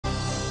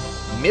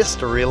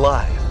Mystery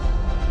life.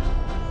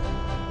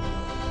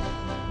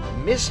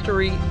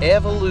 Mystery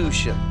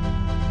evolution.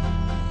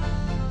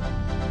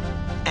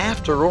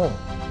 After all,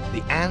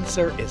 the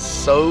answer is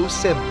so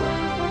simple.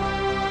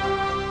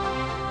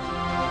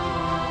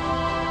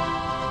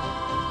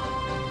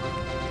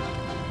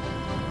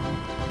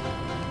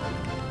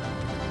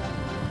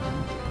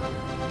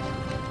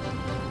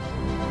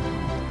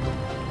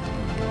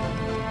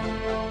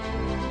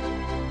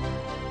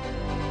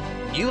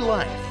 New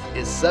life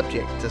is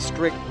subject to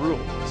strict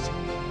rules.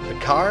 The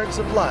cards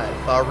of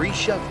life are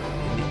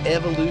reshuffled in the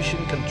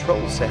evolution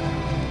control center.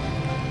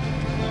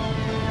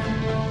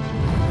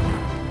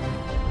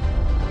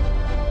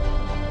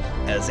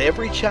 As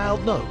every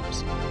child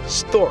knows,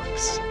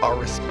 storks are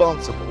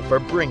responsible for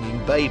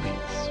bringing babies.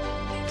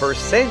 For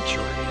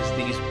centuries,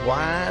 these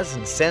wise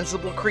and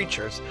sensible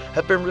creatures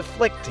have been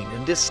reflecting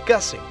and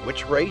discussing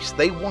which race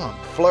they want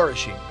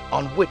flourishing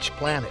on which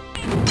planet.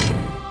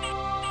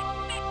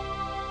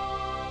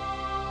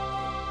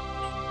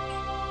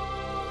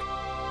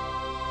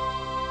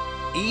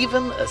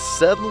 Even a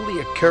suddenly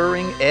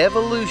occurring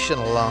evolution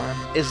alarm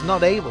is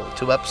not able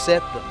to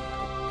upset them.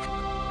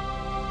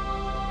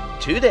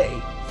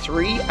 Today,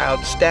 3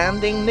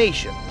 outstanding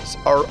nations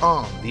are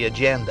on the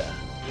agenda.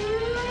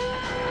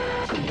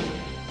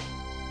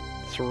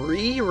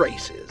 3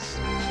 races,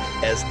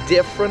 as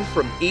different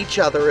from each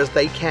other as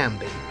they can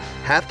be,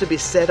 have to be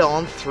set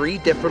on 3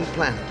 different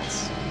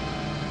planets.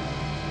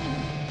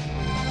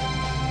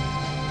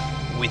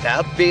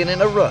 Without being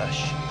in a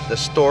rush, the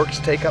storks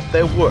take up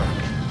their work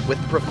with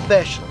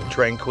professional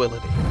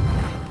tranquility.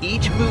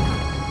 Each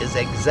movement is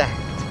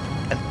exact,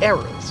 and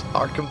errors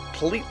are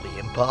completely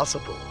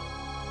impossible.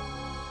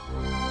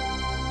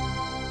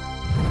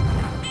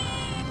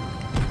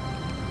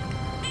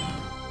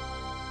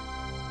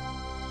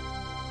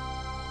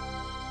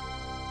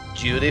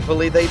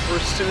 Dutifully they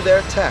pursue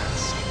their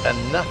task,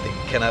 and nothing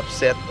can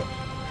upset them.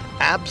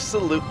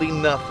 Absolutely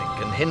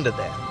nothing can hinder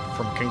them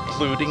from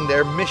concluding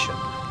their mission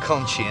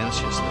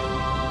conscientiously.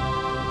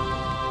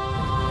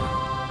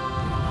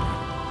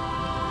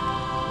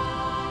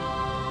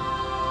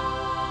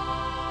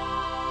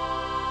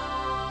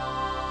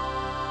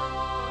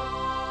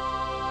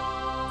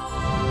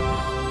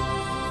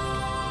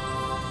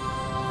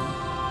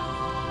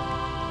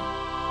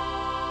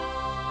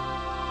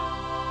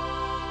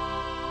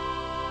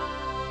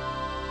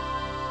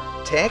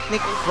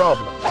 Technical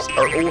problems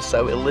are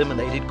also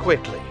eliminated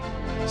quickly,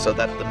 so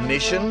that the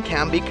mission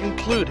can be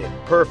concluded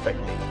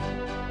perfectly.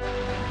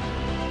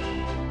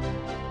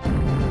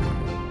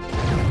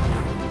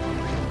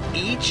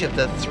 Each of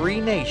the 3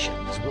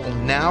 nations will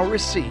now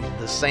receive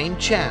the same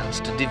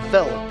chance to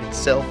develop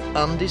itself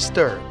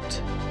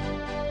undisturbed.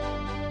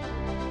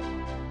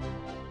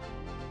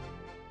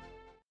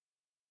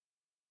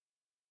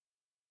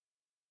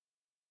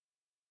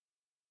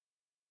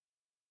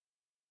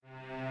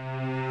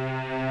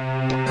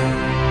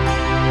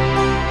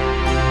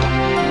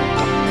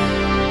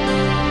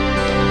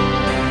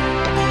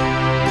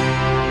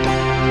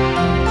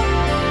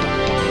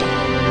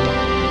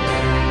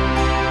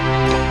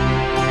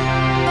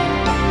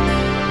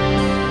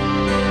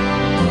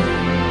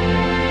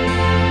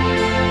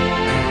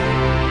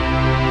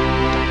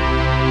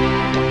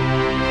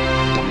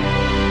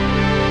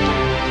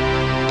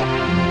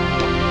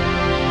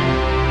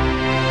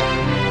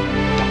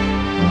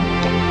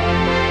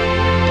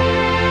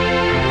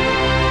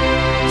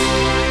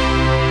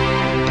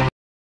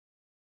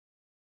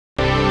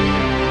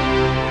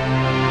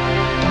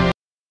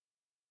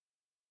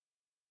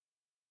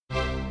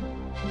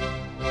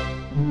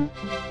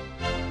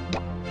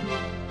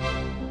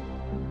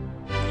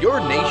 Your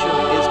nation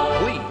is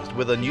pleased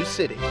with a new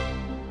city.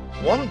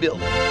 1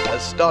 building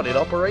has started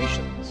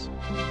operations.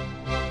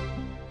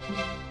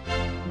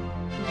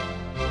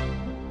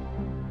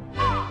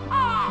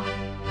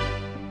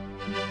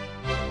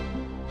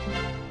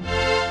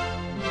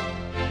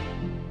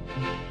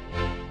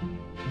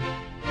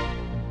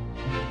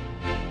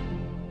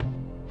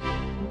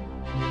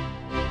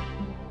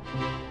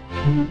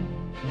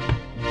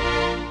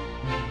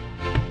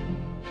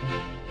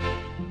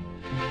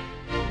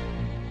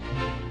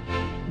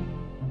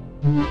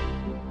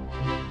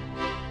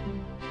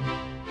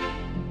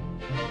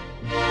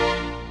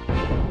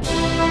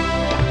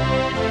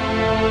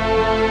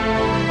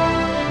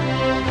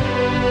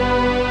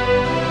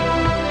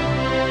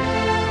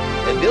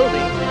 The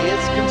building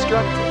is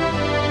constructed.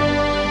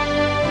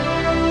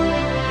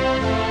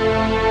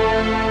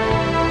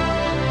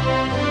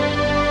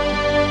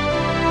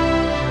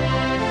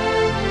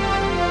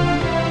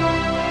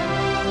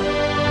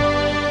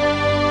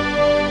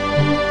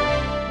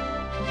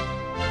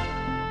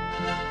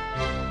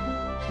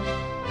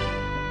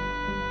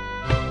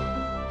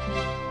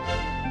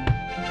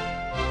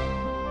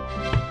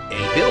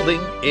 A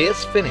building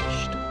is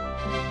finished.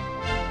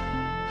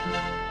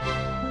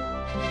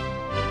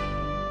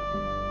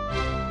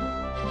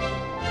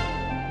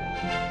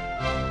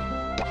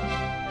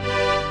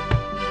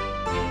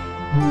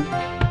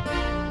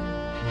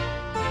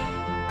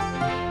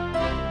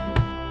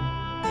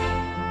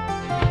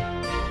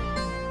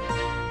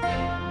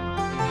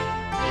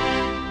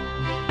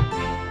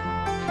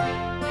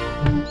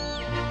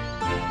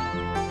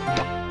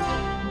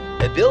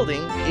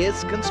 building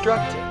is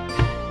constructed.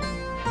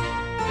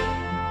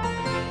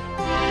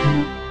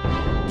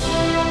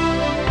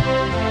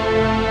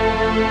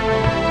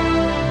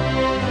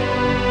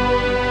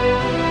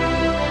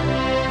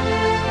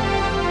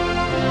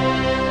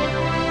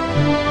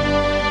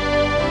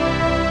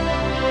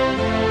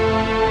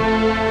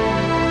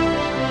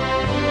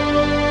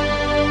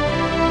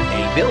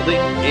 A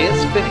building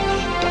is finished.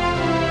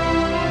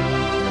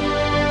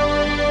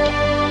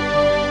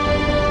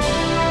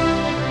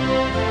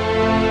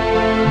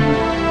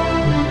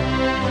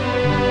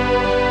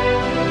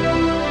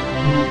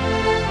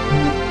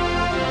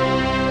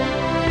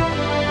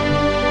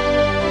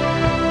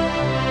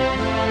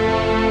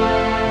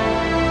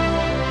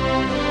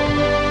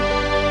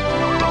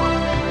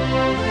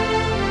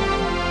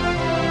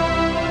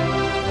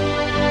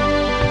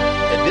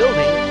 A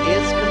building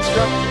is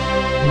constructed.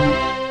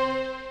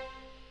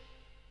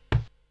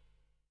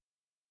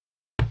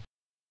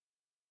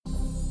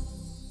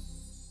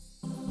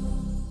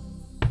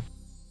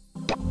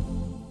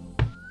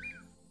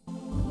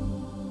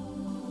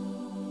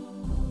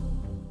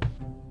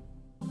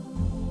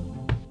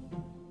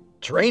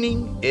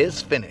 Training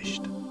is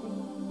finished.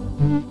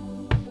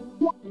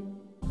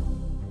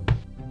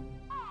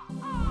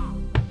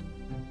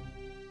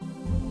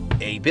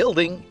 A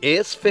building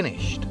is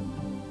finished.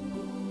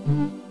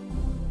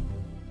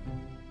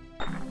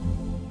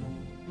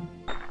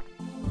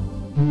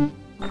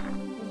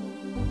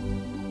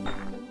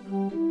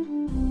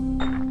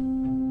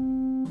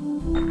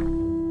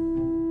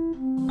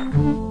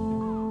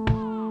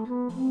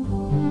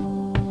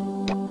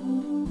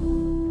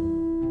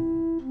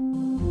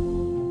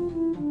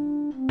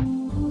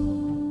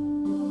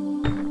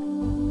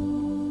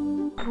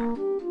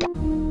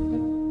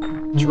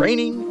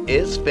 Training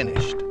is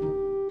finished.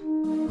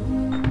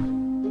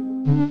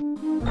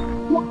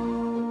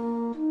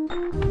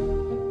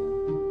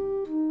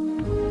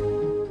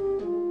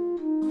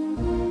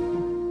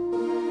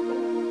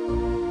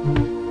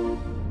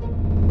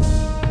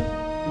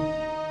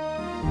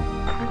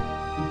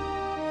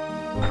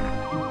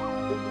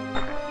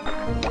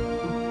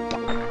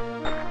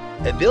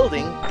 A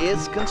building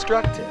is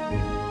constructed.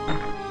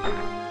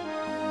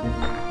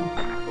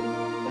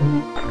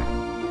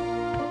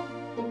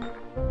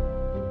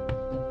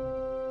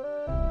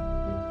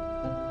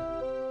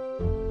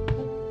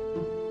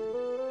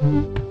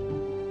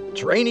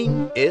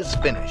 Training is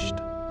finished.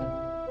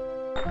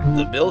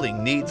 The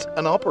building needs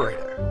an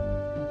operator.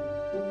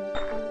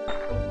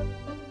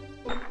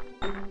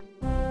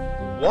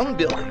 One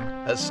building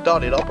has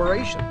started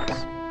operations.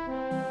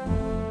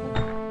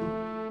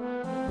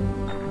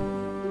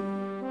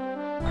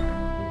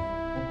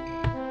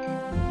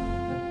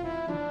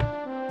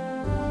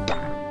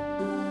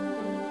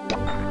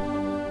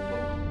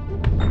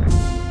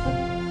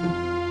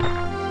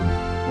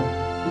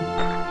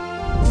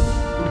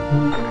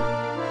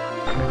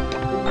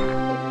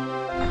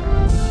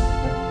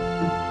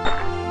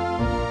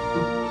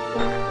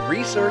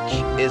 Research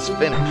is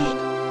finished.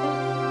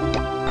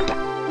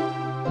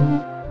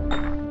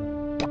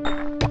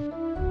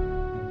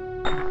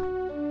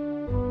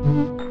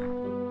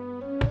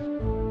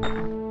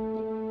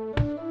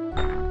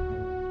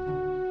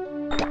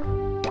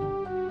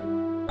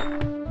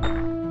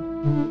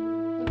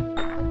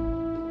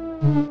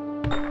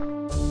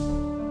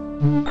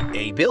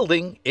 A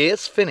building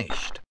is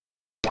finished.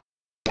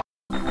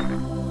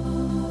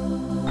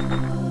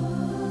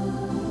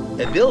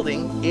 A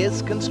building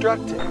is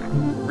constructed.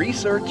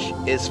 Research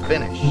is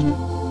finished.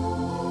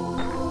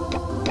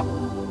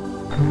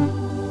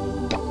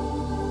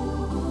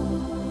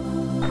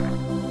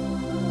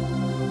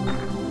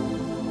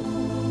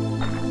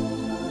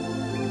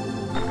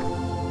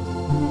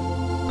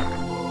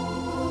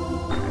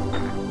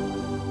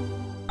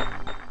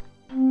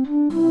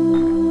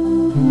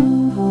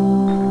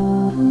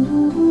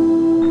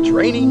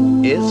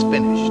 Training is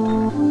finished.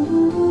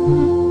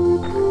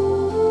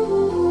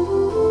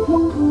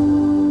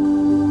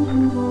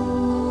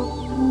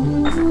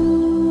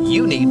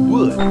 You need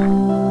wood.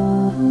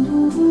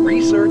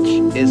 Research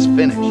is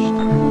finished.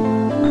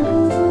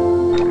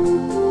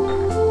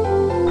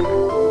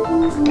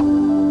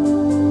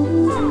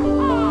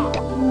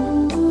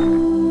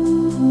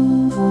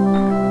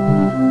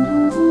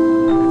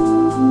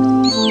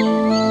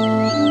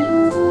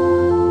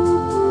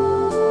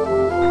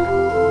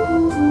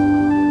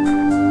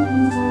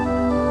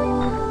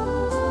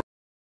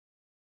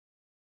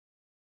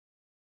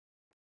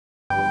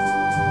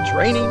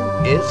 Training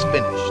is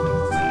finished.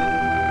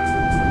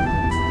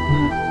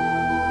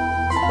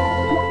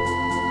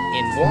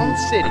 In one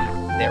city,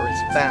 there is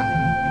famine.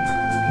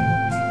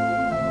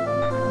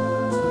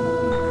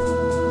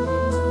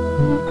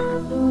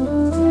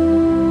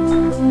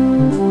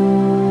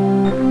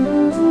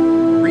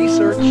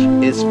 Research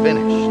is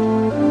finished.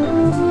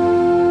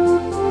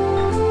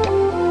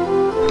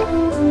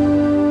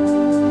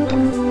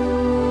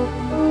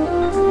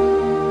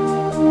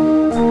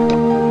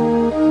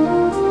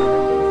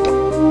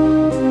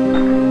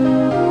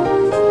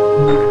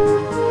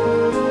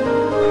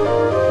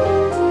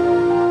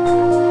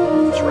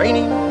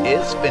 Training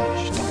is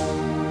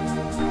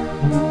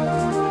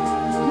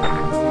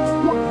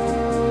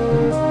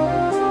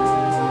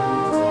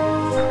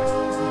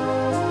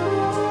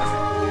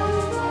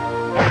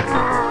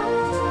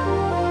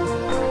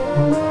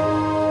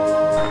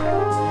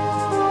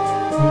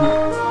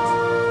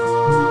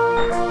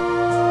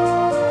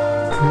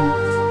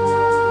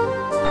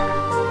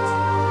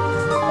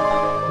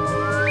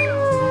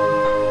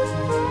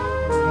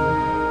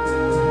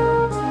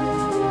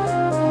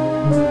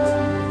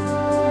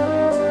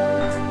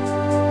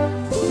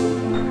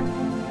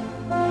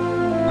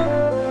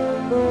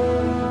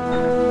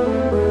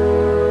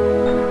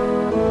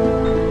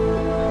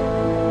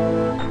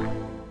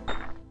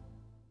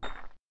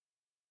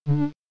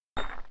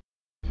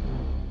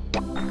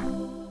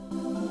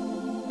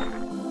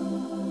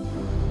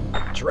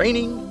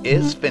Training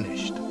is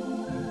finished.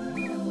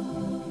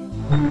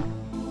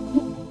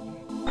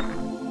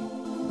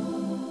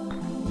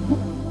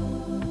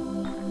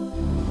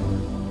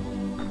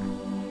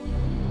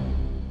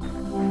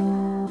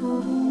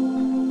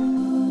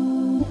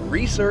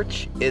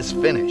 Research is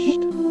finished.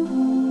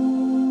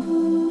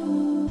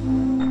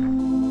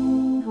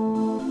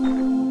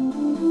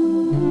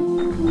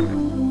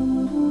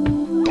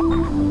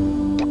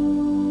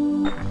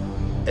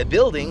 A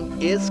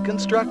building is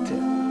constructed.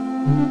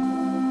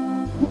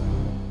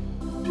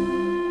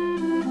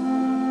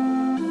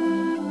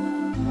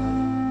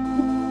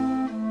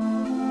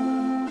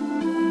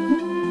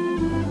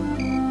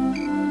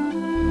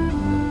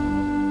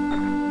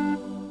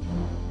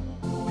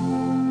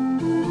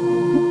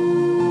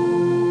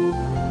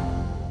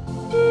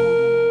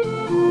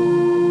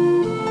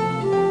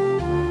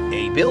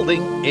 A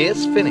building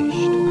is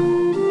finished.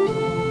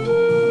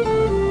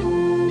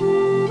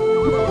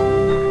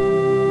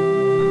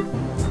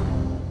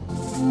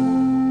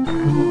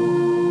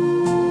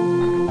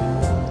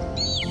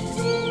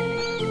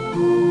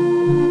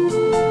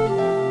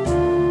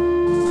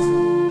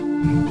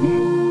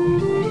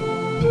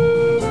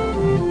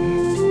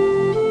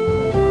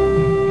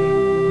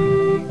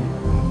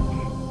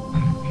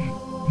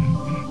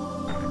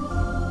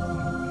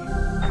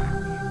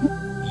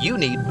 You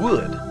need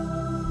wood.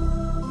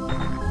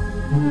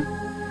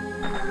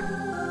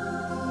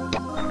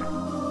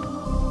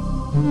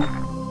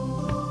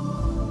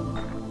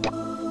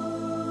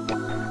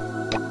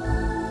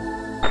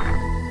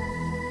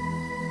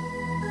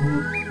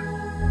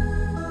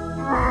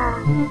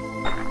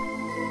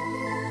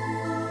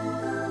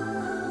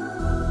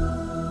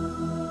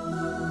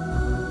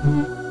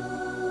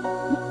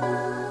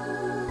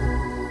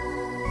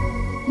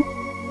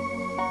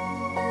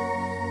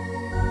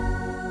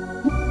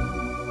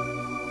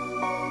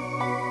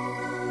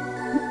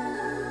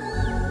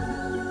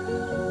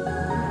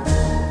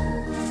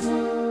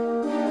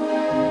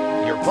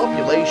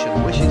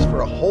 Population wishes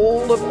for a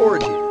hold of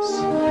orgies.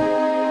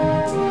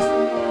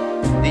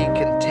 The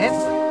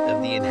contentment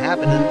of the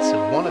inhabitants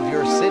of one of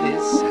your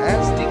cities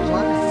has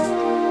declined.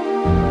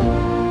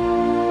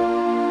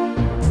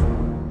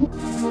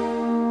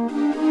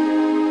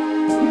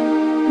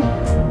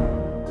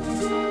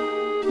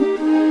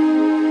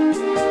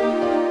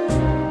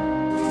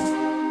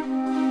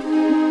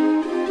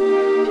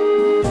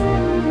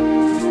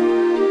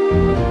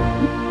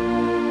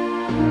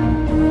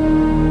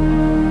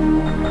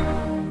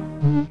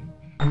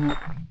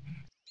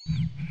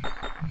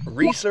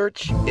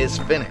 Research is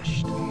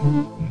finished.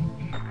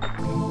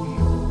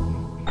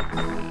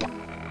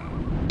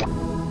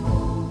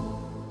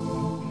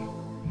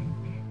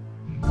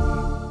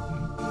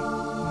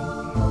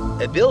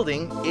 A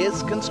building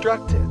is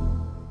constructed.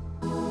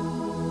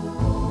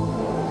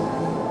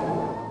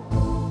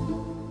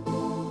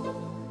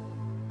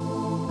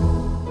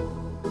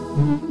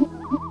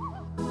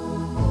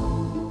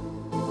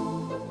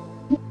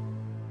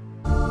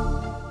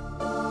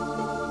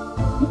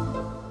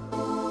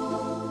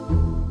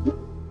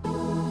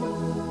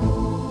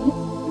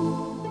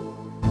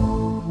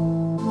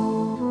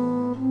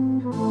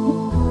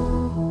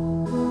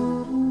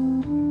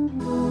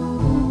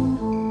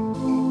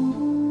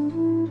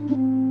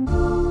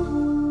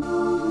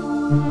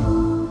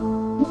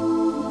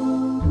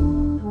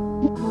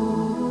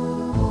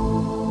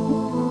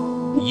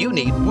 You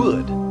need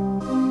wood.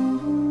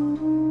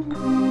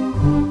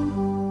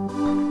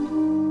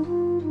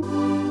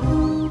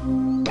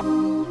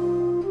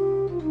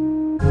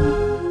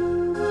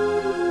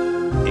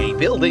 A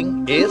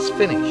building is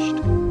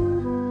finished.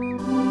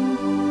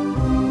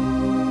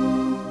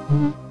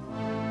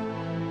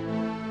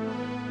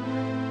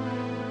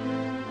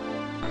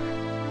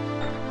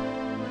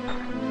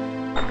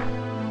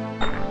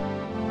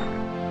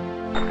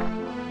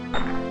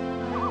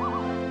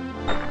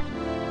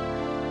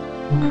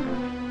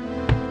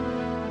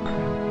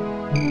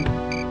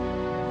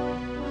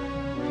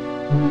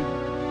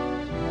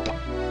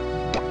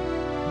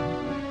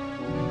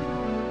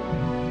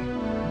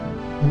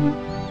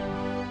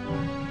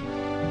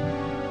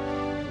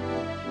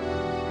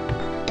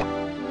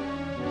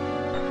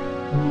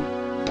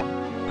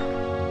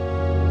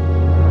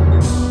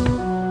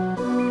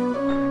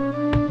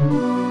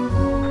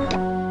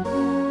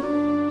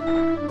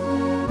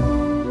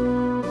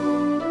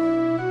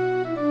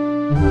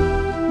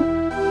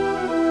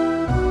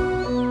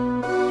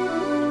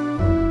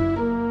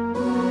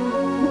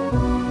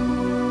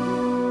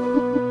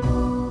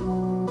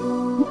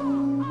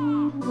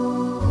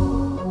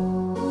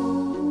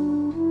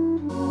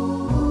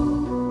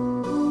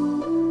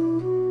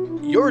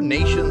 Your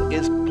nation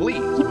is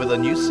pleased with a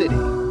new city.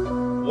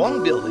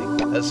 One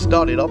building has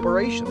started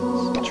operations.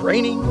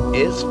 Training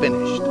is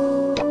finished.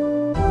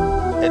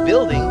 A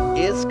building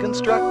is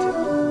constructed.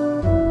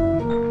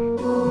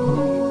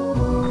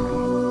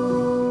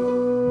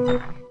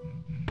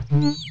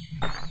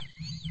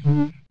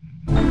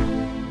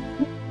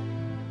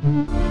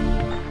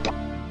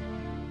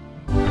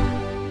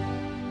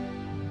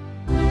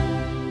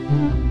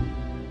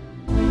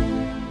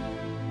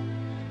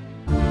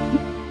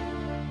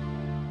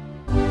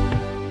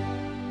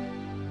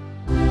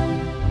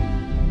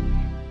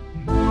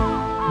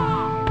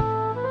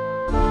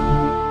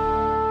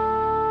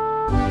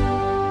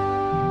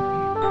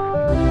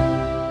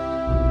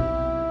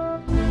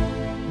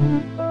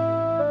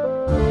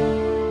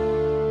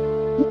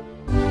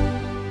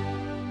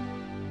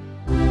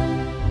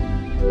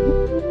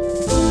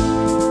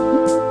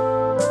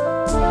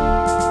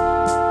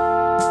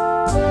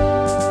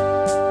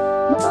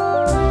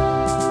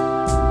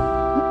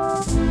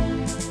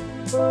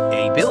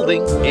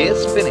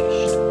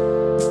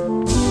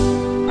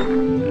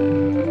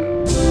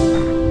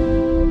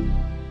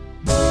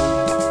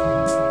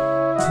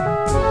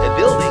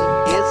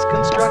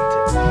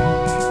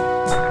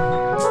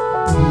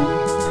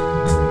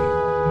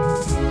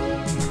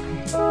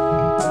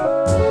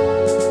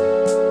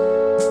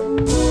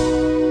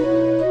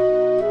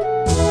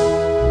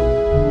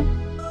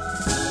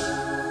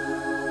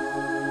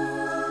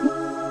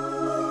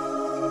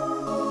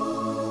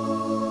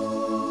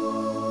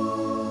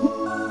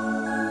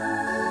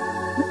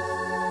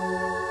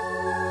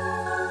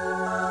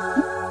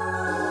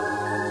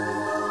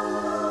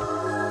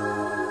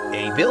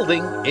 A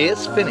building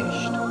is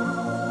finished.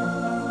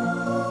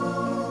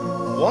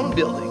 One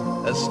building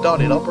has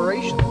started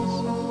operations.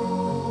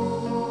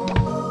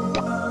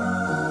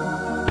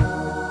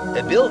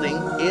 A building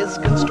is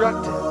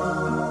constructed.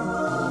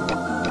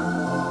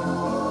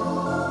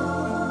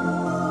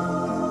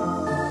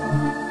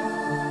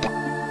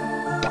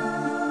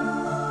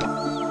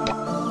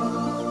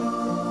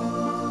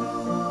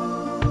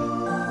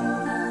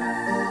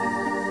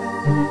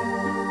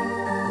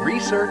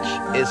 Research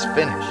is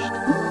finished.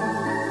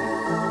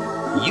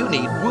 You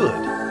need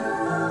wood.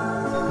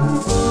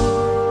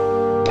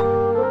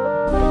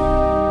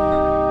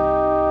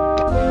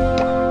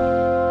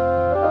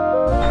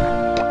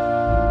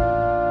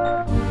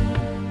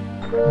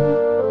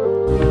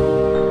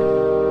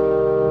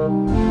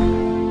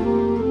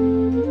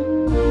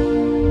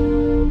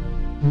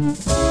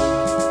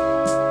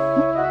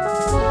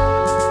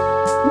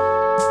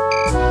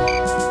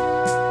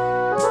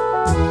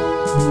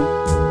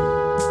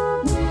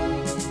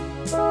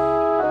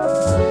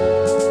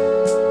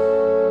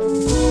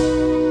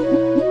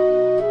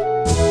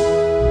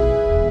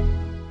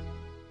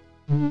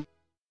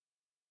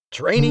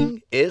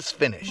 Training is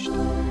finished.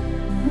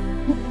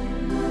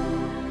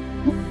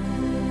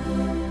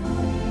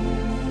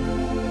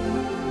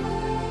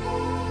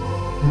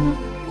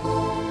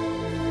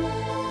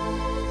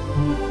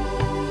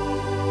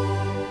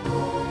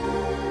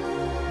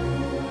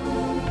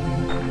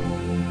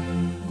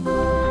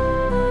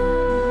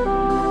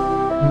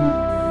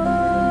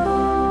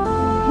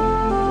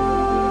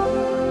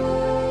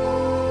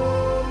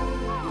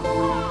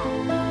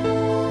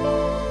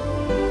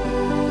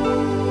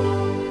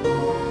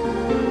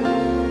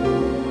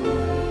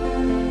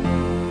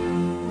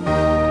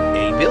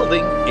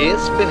 Building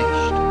is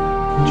finished.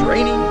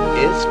 Training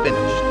is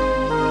finished.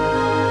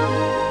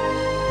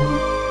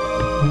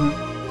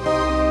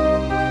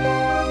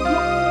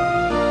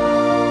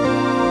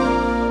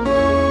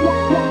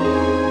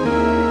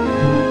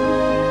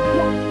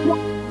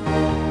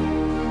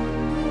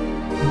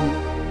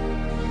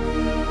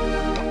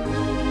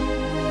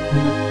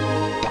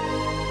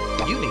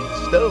 You need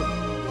stone.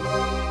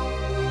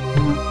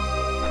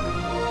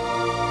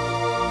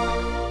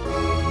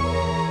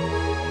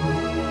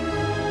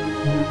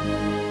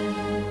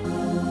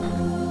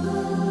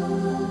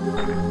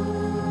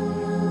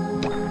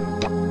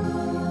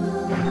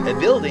 A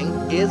building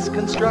is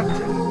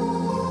constructed.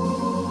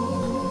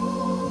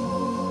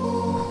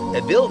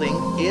 A building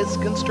is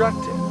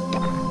constructed.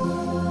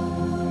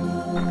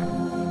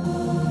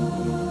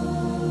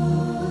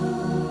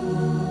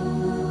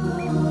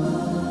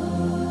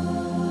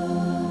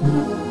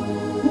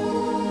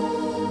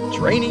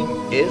 Training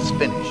is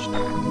finished.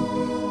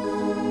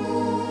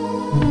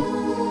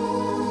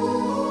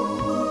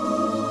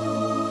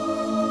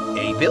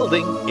 A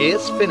building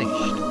is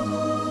finished.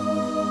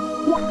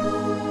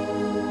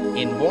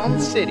 In one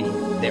city,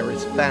 there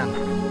is famine.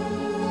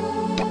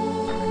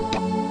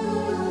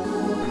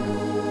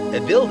 A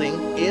building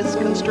is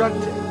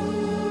constructed.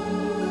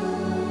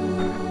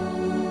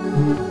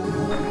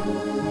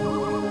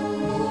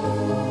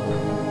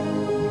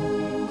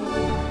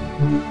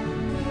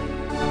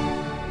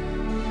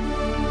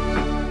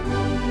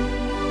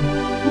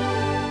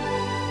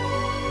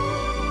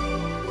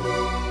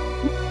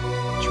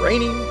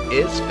 Training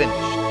is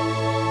finished.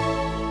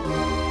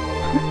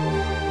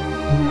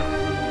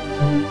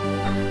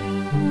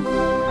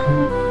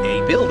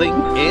 A building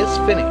is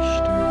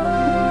finished.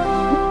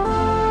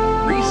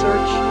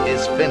 Research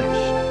is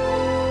finished.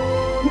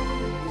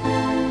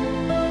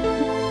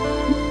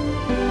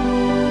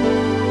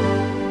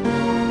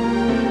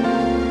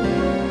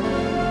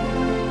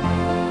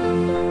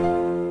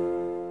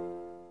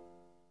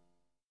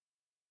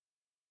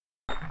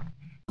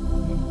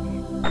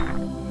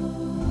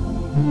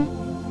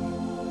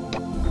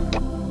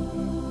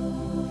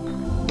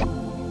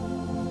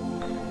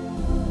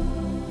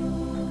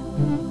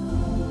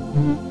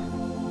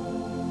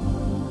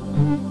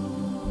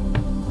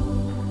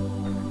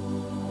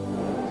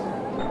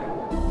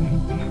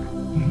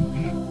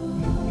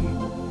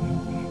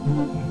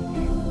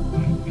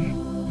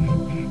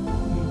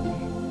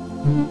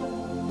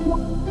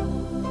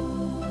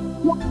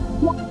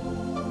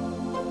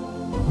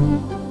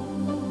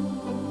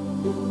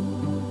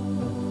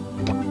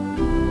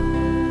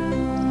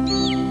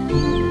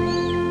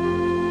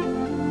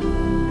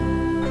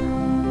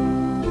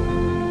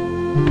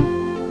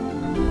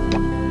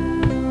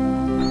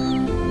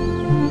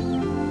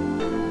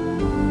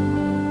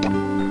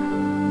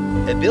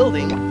 A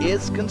building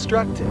is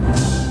constructed.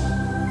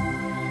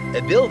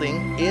 A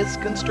building is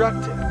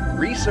constructed.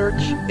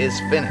 Research is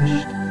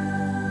finished.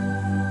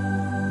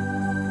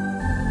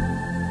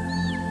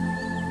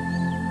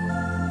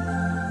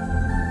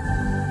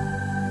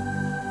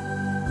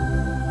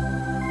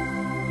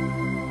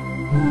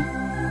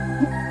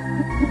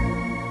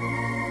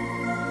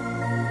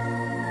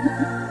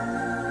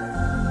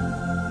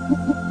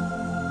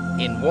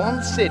 In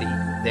one city,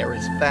 there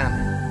is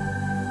famine.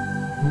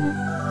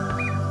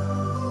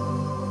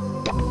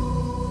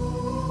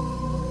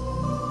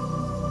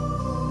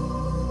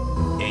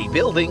 A A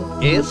building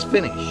is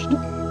finished.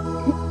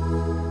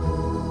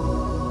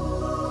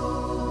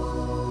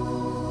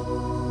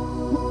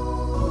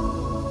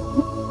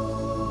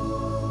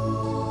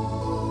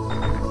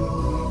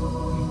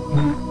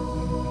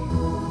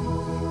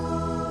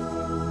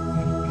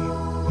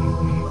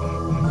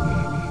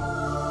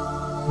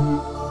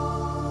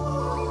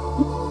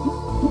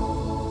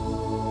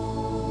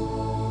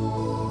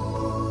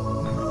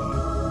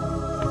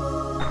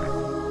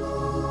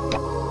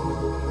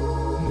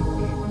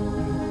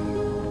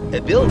 A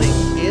building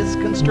is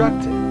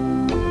constructed.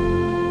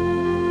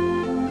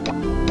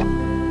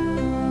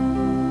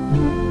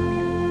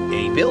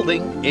 A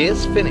building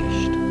is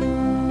finished.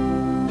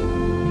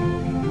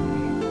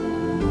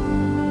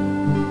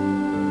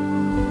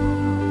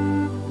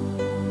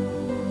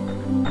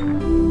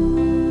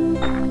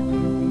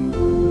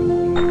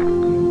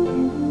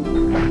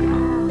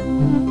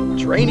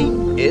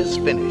 Training is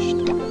finished.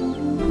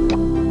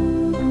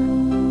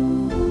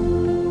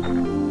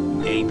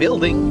 A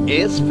building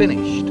is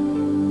finished.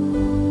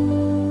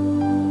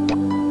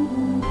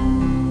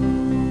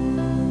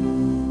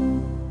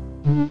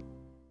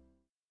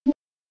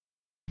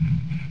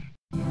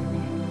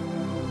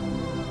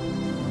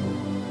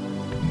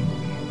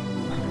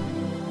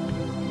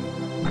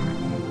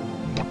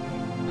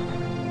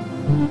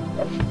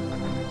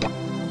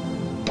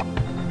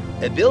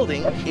 A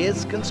building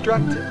is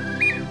constructed.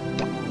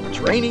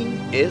 Training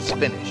is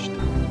finished.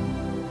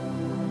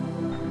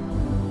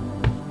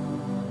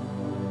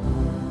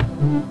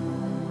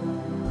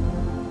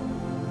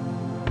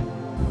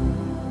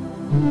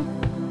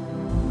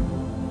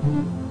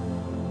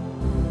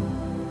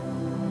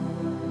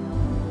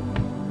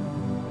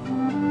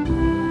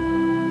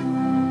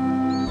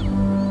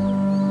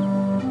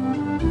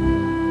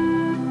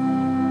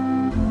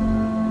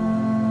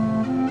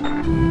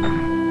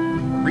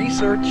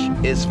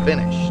 Research is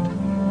finished.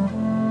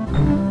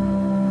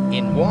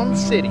 In one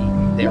city,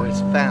 there is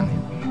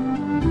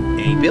famine.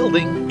 A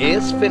building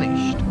is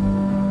finished.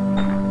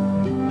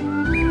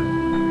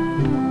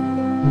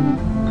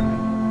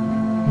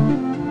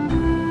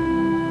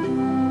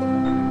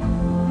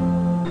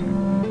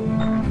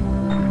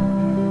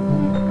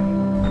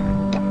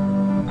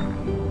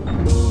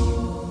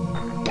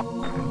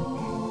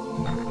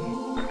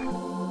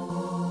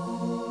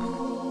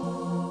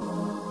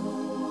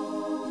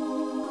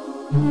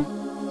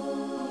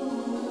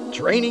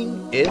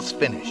 Training is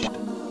finished.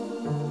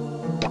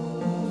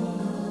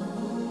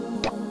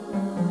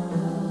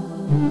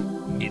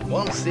 In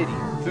one city,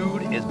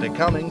 food is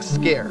becoming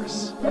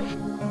scarce.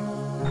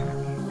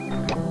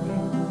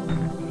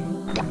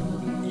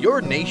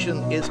 Your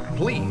nation is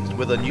pleased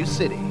with a new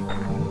city.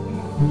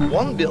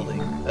 One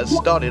building has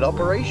started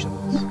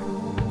operations.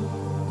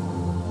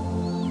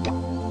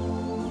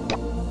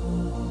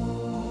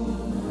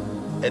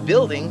 A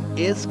building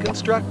is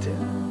constructed.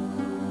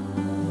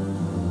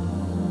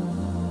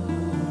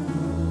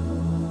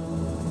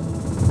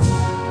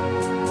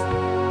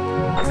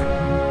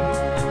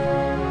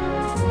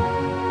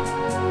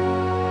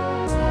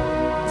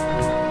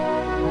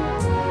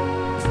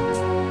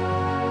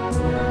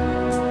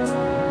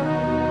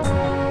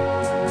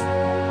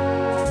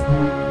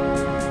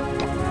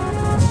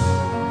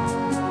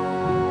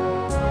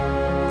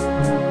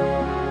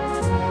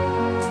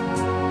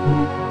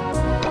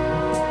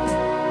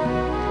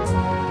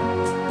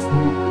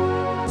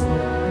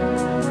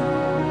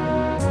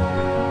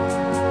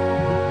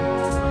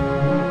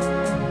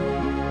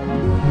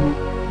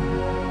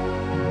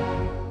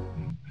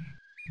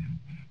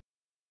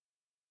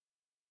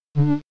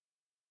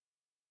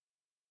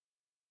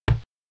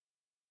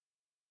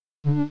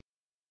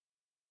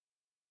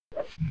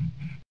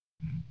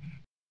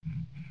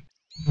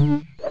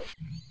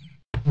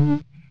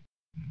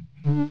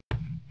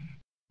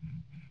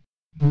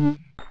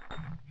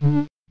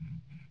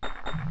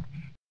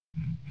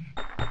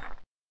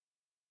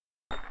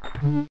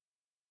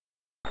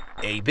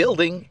 A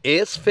building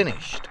is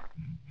finished.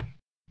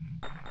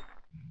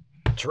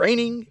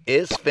 Training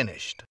is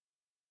finished.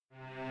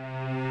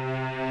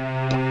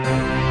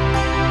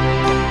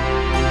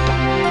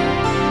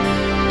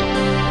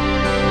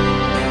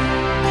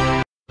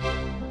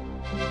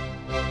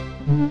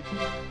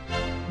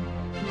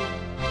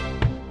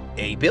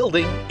 A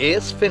building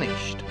is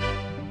finished.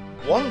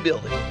 One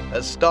building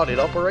has started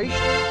operations.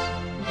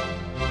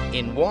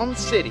 In one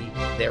city,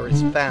 there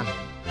is famine.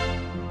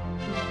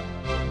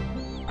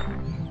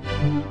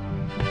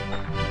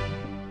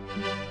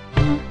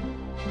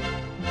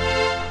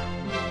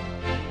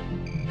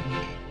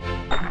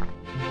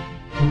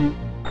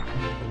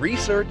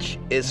 Research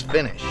is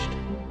finished.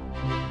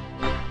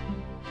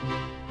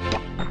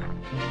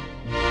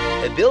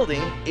 A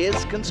building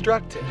is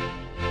constructed.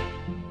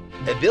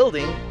 A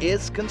building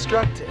is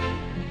constructed.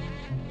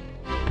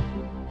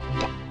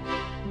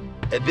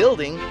 A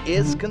building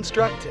is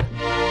constructed.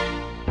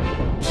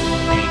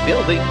 A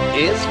building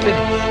is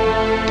finished.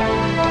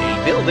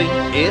 A building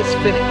is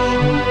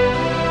finished.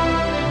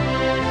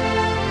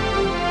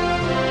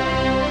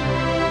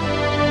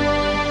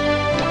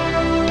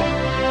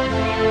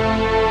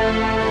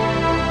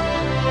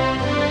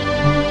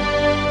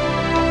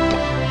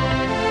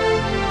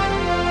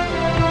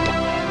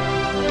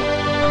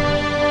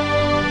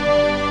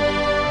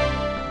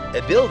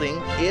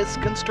 building is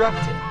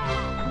constructed.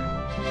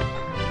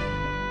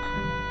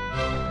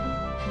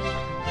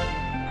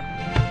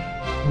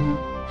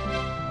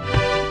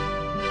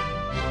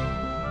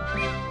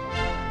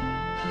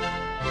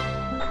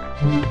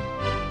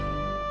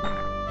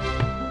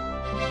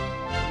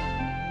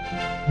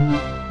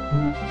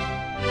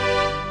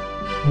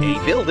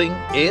 A building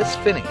is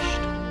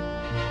finished.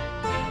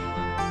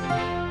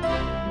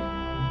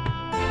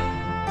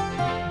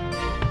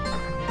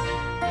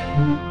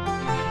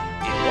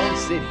 In one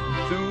city,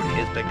 food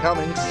is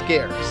becoming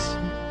scarce.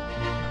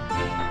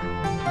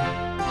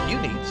 You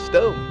need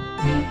stone.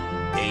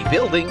 A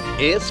building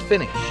is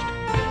finished.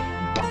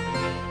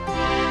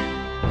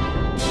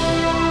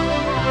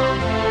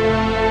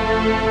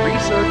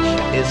 Research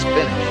is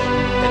finished.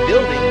 A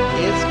building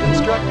is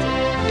constructed.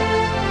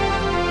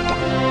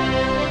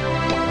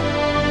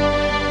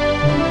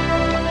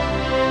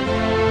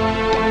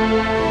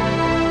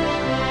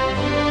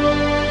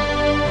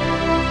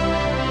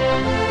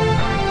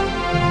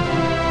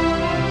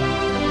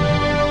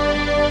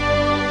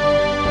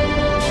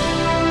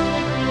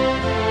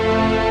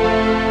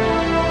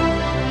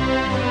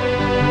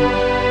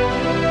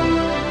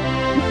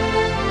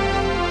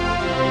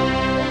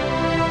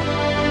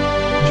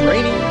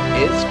 Training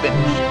is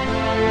finished.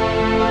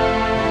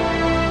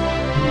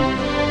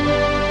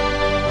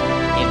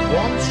 In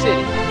one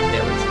city,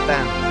 there is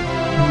famine.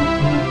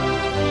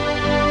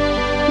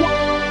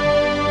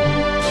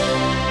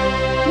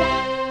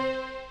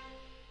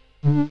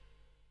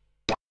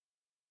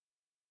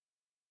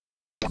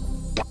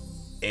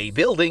 A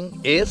building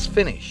is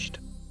finished.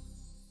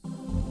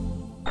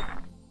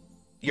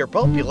 Your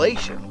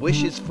population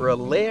wishes for a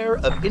layer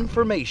of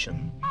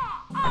information.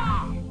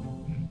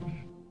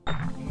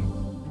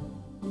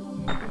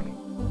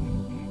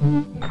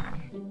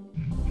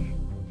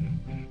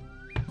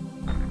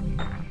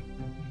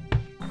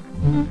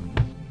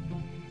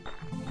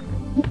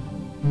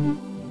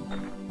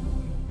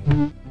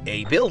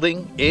 A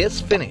building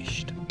is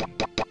finished.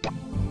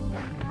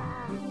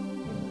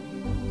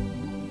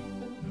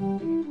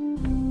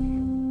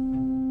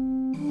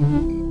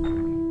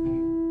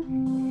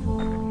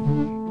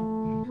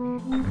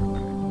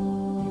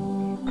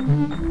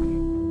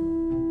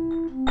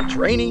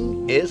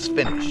 Training is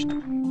finished.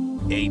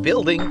 A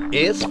building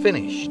is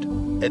finished.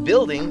 A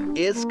building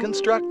is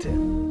constructed.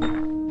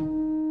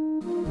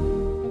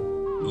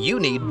 You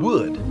need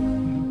wood.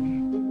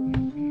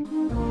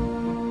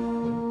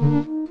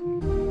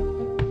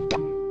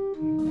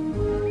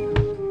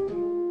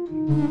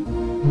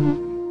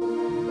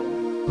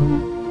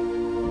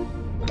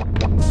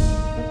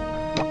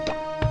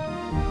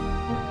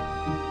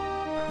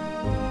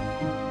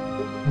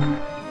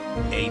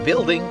 A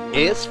building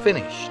is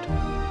finished.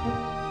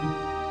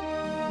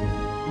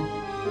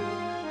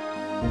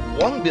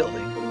 One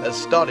building has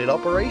started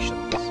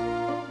operations.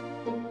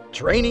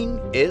 Training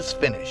is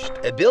finished.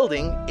 A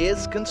building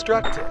is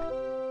constructed.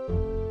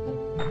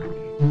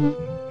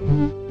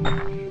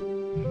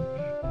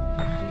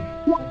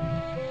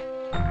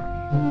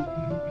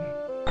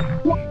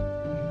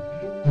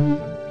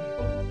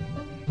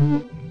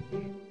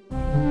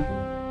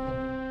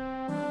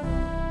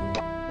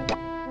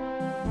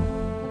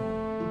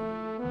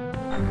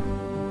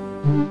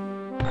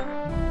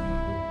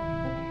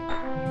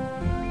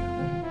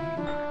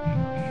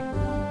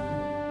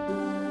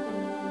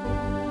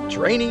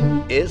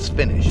 Training is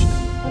finished.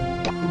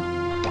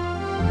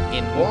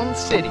 In one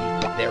city,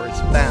 there is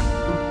famine.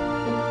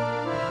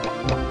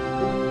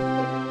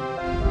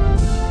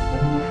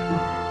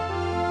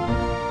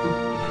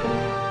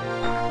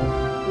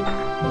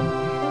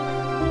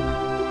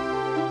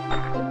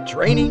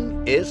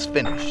 Training is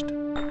finished.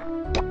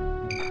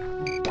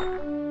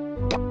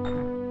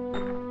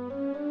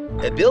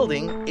 A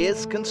building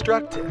is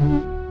constructed.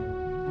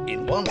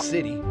 In one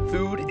city,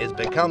 food is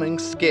becoming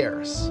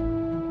scarce.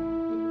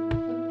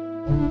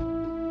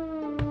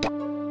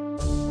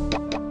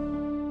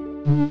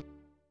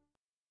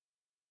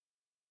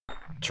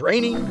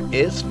 Training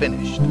is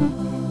finished.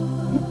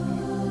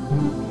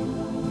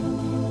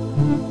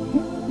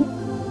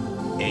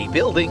 A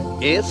building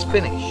is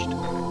finished.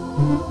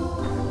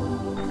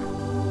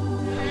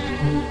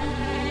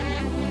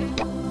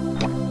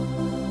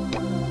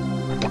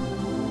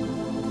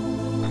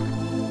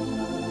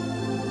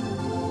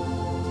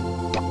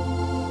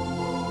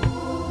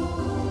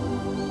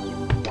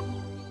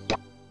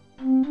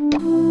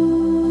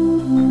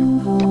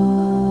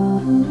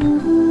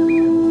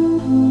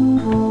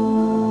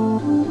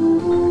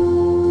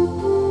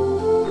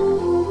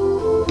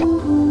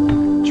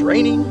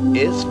 Training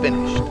is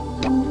finished.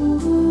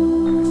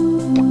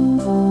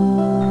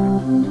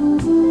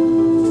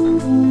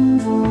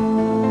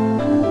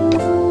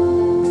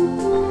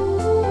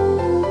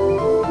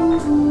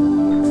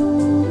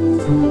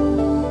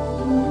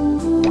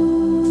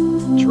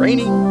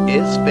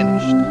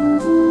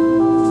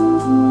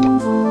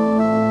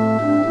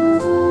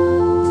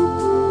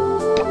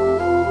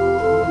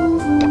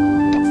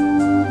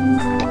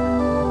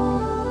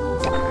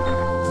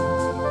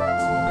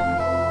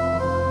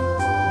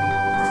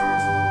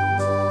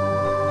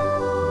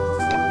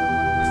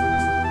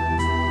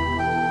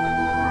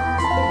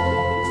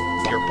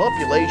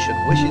 population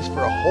wishes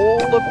for a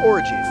hole of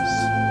orgies.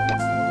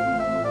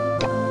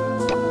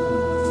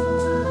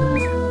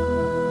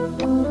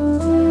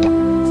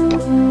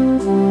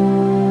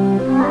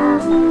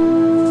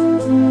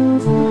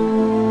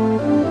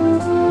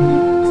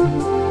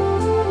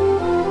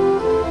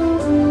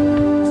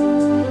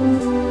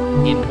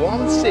 In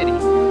one city,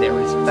 there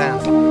is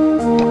famine.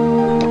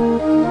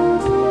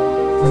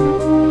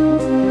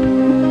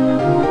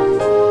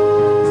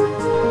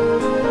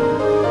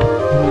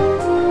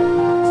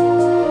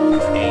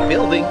 A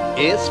building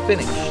is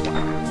finished.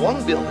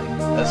 One building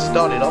has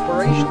started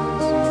operations.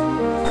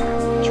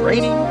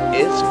 Training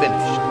is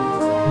finished.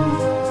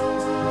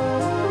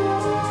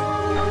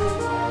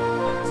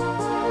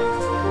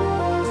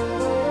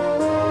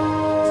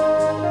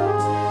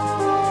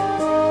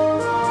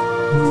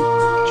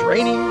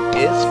 Training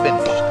is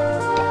finished.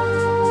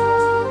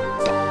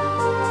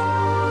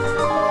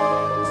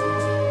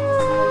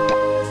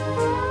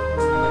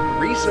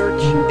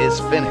 Research is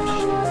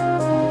finished.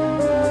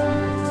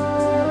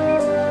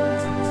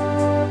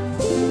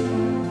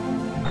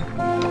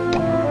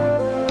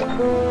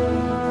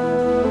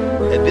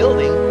 A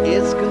building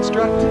is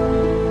constructed.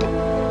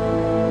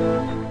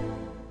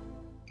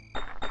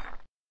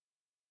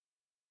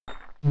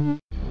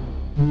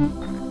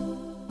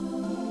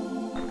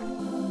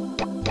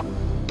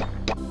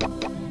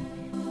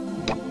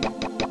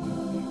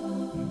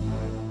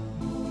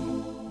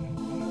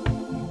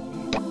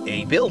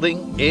 A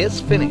building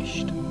is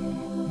finished.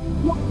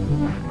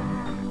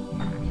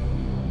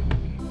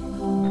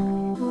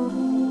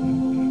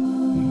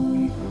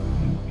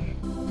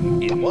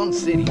 In one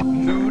city,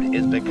 food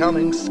is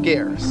becoming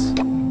scarce.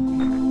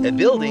 A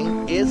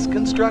building is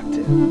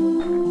constructed.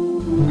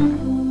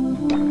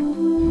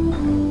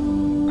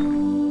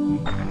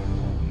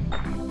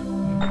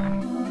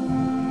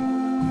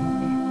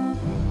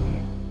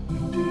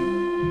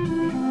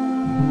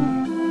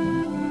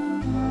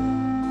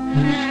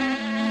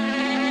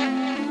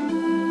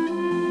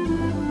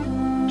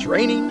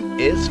 Training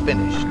is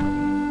finished.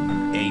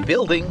 A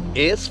building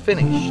is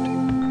finished.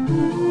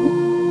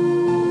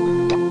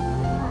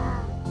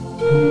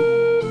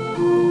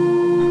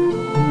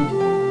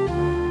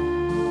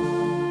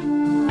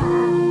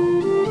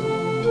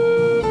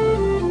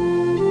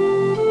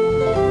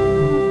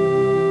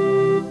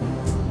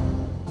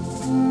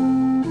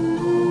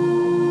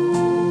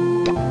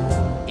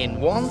 In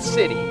one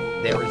city,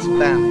 there is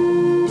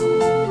famine.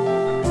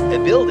 A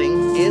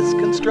building is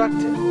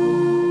constructed.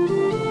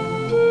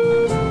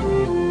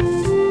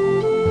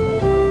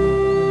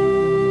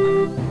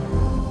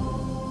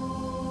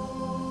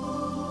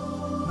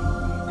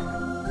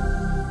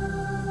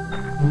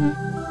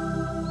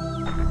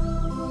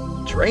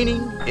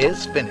 Training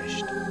is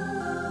finished.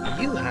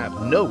 You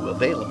have no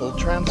available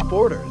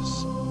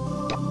transporters.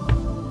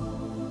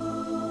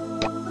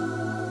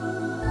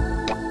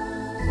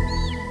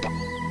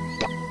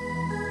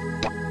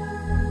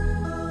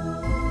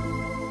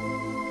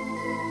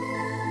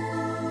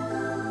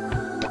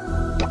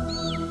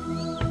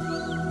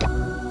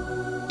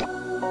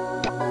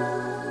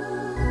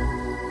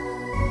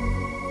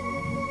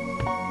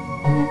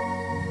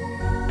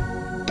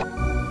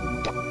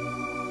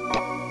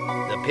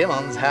 The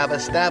Pimons have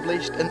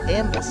established an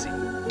embassy.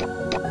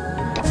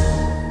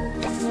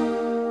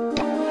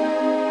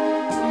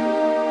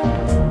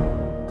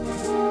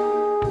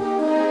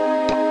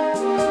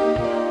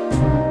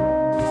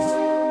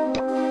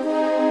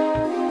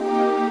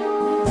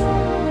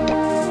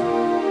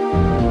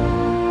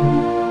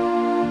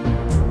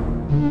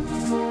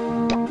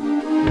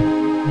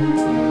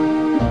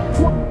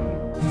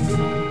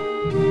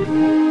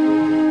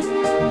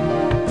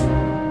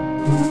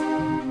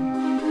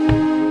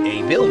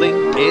 A building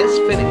is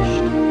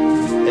finished.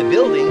 A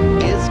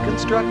building is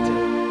constructed.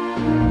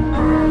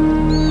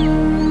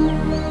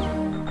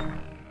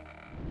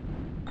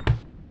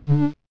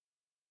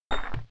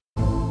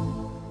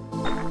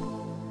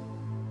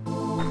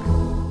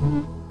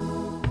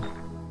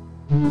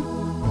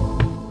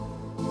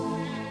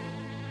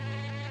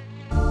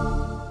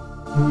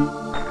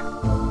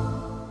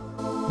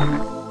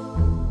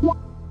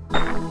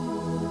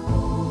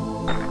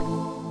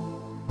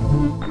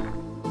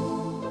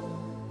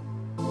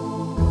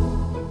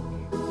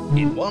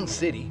 In one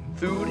city,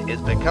 food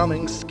is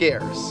becoming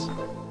scarce.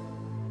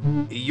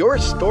 Your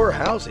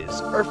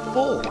storehouses are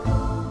full.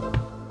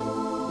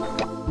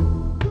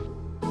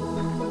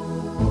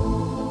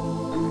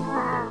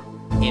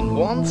 In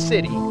one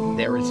city,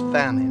 there is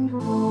famine.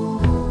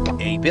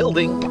 A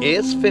building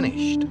is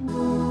finished.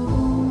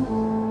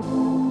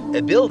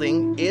 A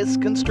building is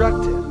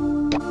constructed.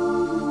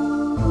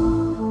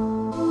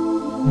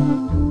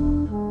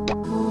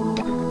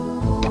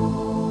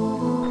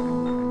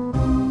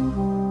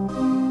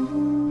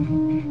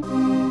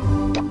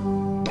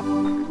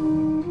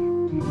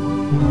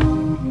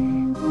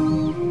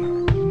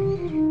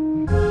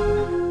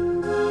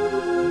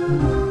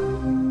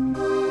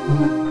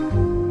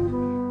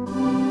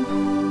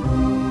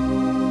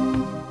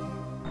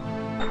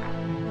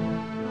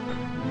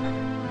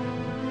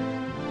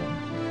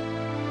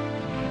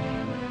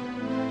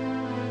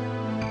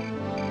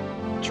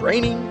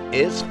 Training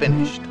is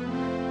finished.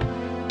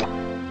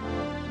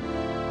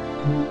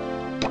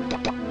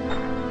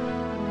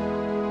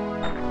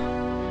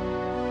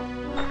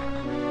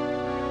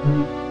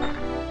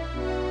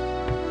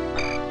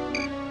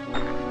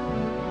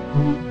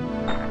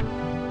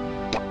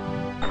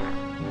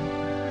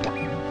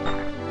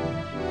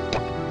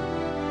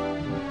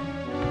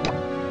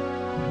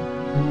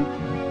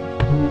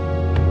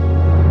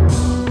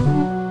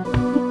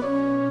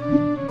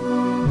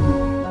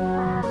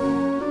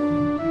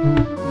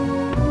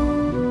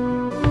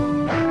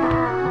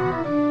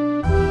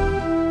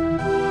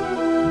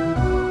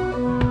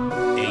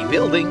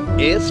 Building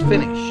is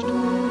finished.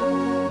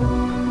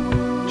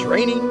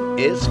 Training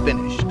is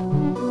finished.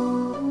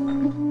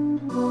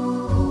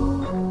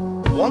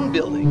 One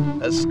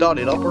building has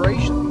started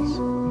operations.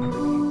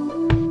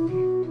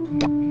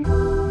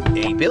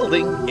 A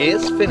building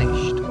is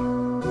finished.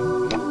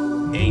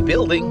 A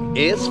building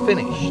is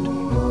finished.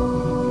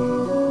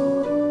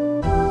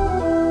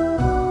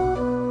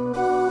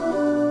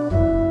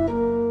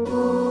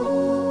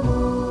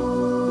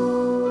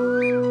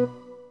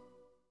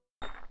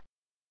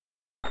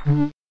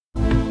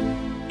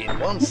 In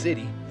one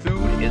city,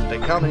 food is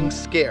becoming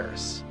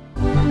scarce.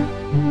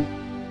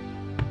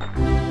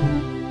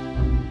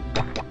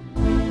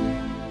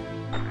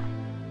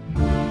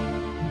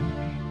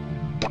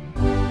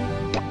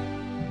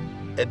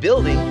 A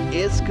building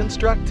is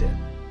constructed.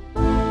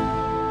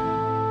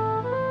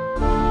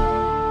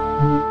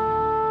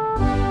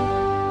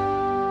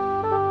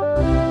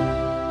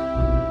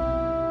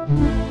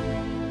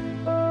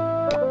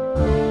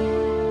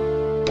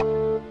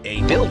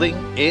 A building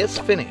is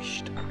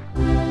finished.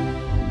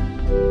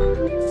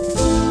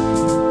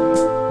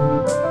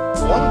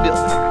 One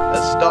building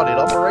has started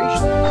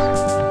operations.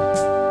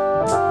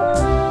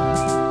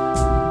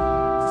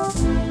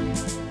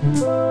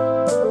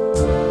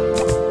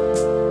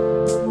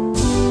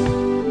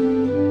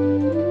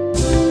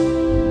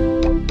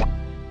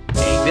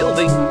 A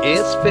building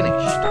is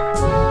finished.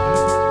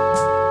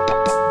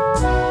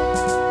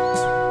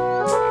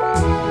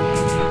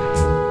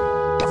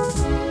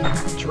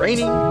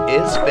 Training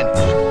is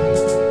finished.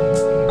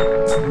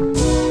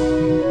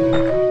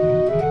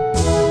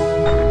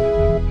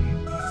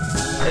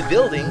 A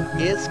building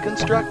is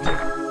constructed.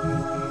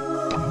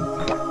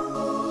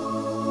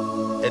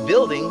 A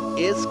building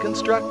is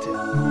constructed.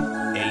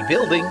 A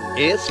building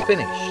is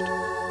finished.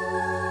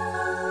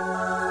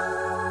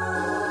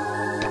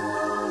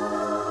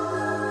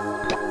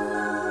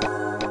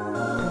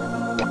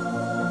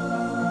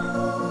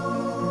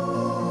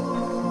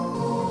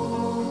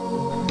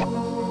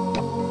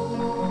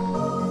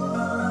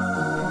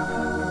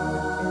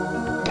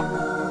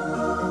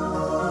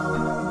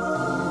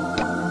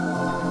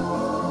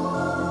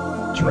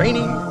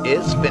 Training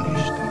is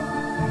finished.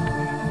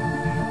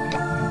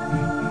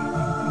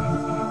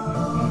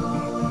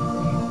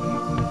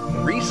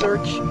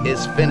 Research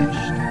is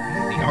finished.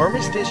 The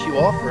armistice you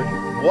offered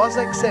was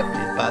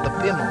accepted by the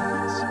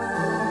Pimons.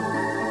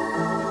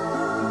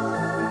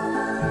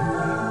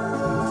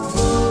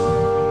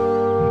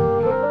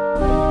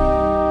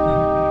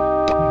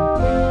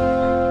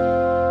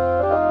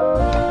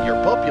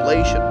 Your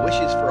population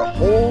wishes for a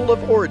hold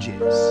of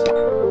orgies.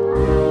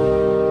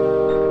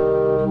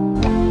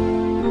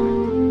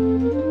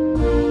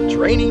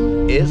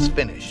 Training is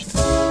finished.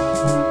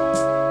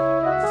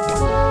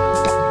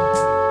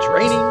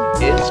 Training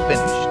is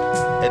finished.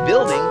 A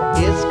building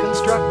is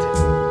constructed.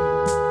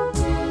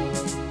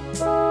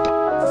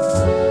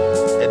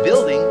 A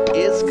building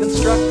is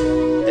constructed.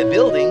 A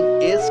building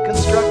is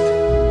constructed.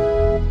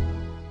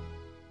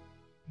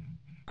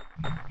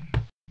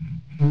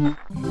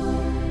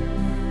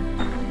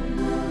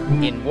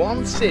 In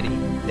one city,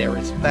 there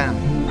is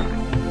famine.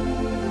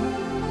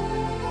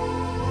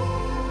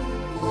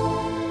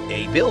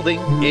 A building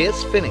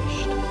is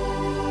finished.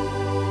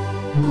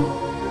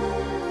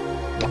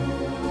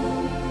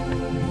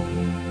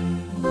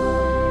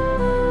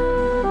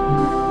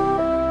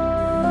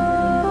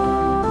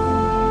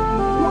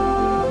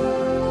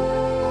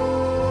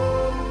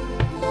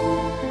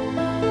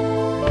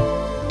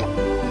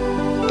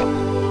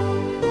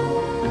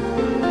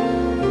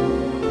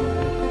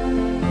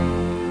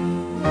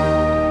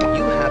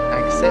 You have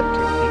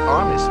accepted the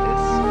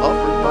armistice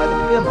offered by the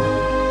Pimons.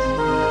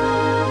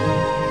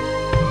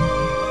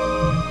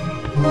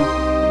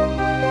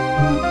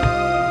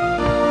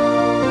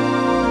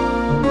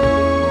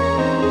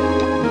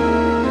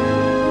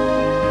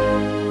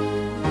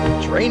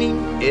 Training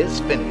is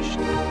finished.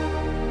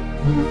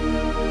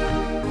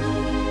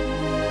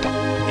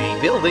 A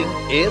building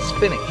is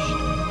finished.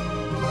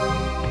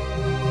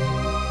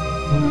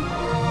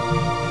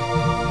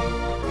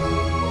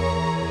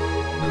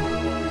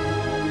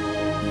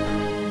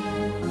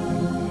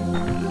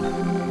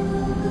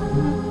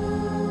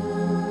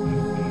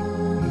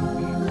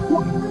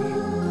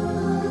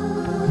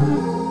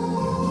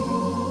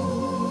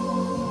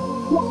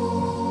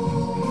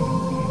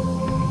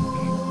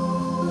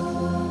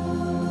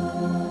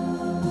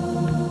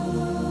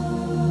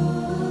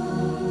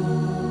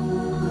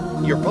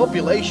 Your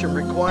population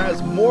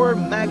requires more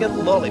maggot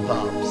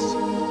lollipops.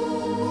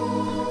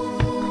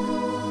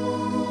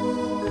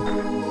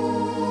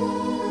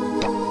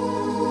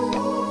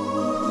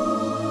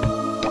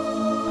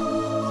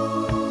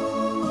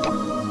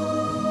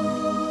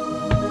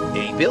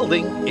 A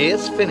building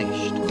is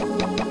finished.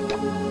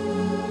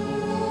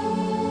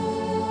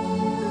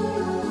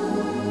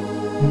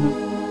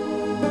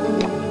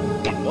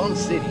 In one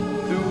city,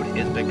 food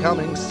is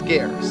becoming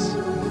scarce.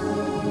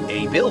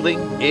 A building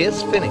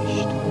is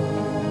finished.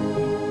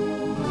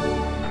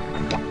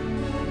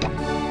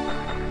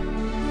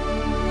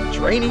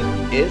 Training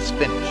is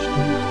finished.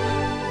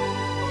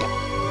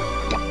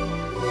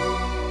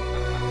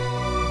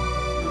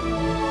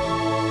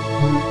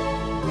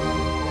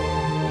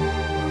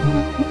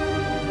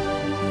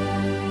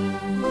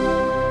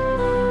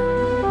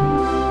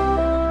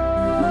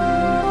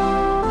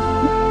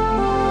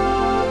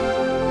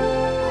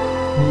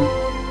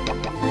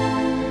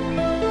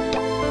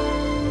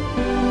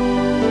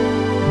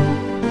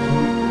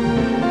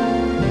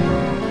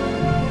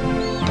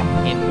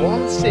 In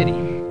one city,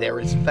 there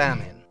is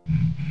famine.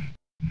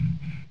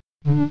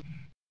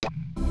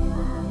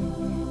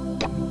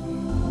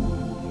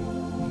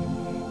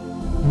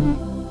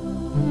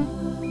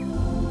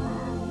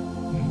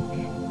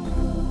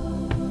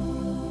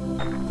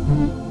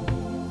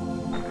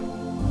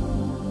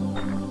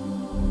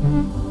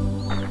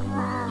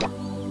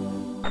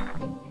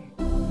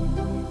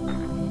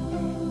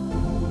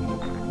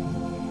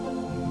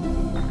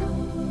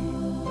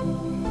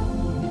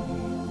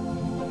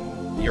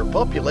 Your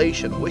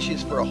population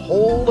wishes for a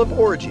hold of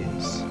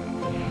orgies.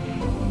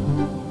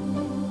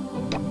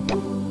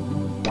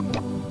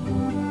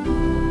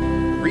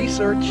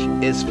 Research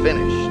is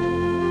finished.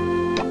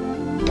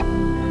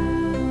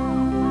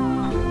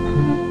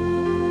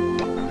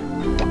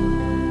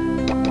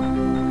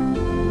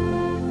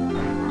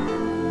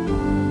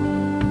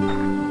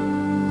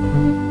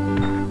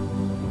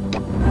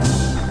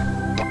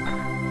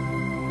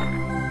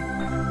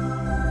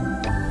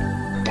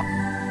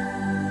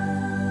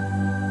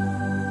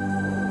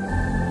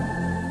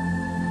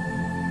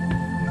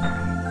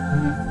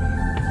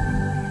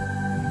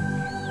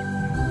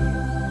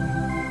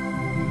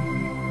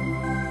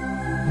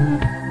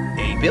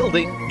 A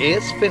building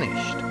is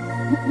finished.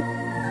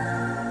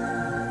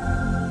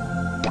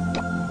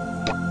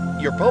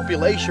 Your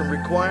population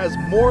requires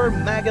more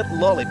maggot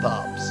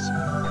lollipops.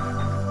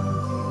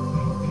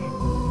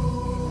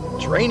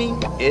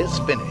 Training is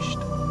finished.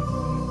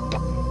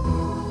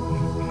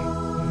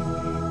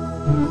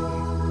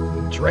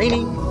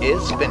 Training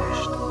is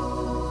finished.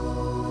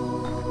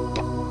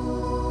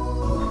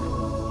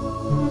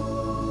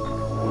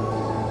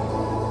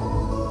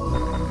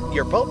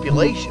 Your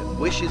population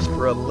wishes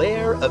for a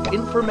layer of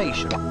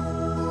information.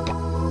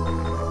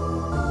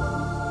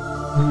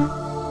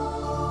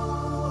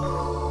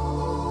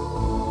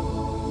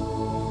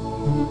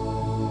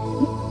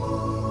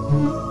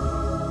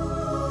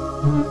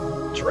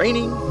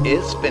 Training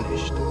is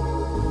finished.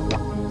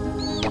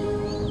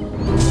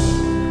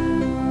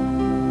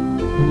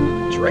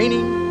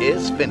 Training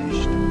is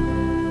finished.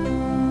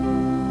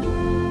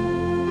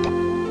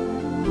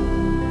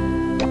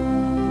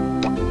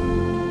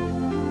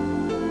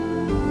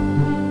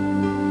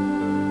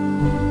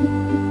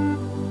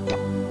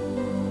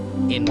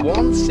 In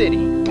one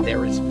city,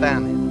 there is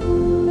famine.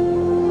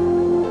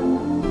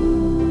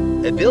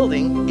 A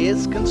building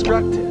is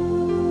constructed.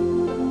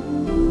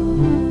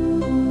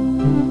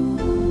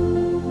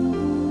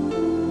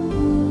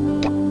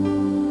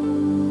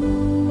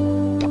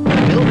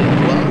 A building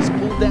was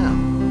pulled down.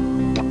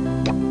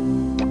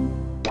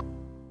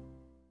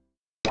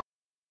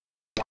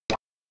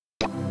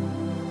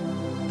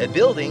 A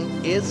building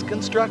is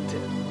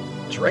constructed.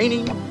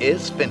 Training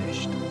is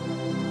finished.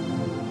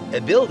 A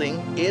building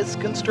is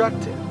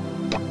constructed.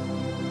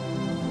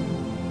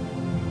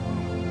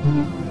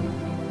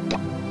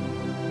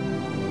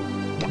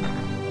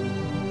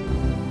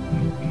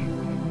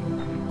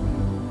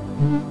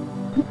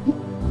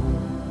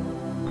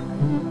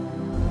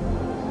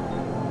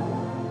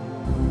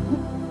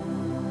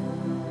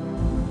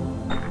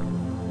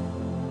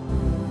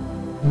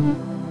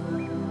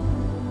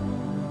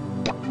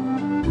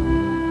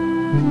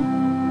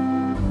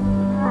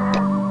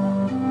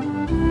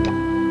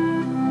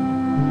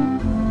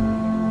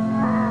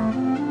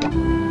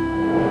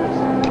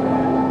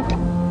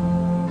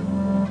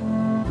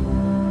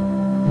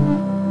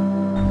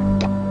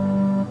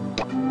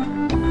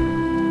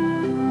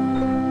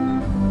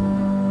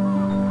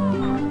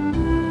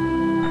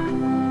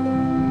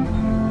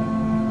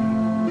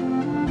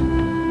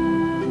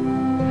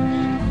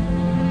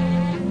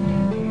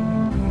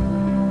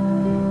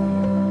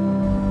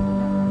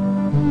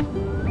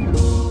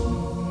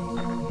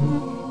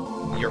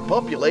 Your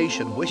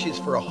population wishes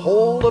for a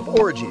hold of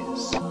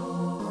orgies.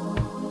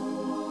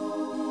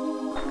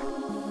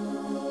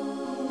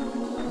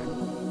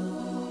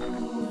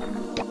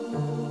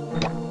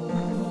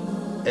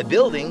 A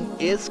building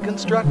is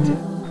constructed.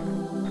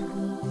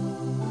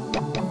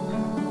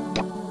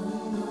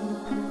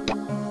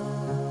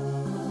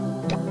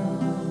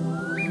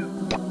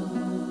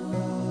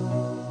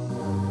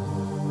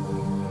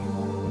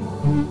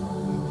 In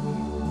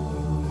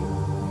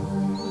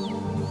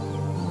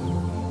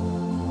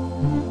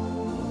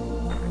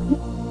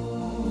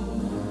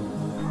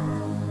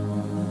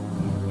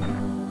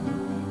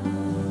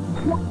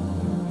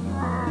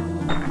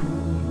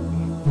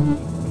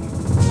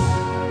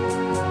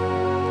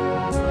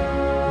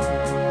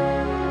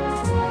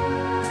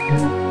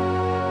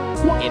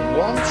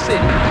one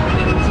city,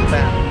 it is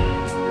found.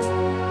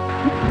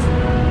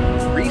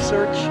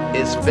 Research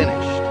is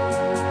finished.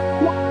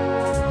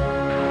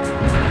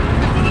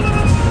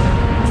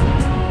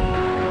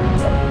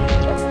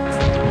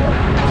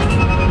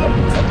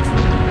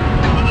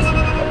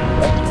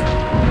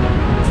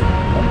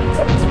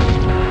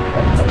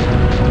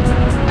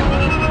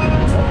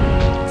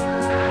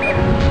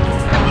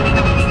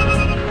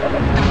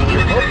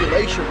 Your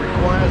population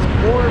requires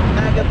more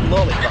maggot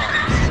lollipops.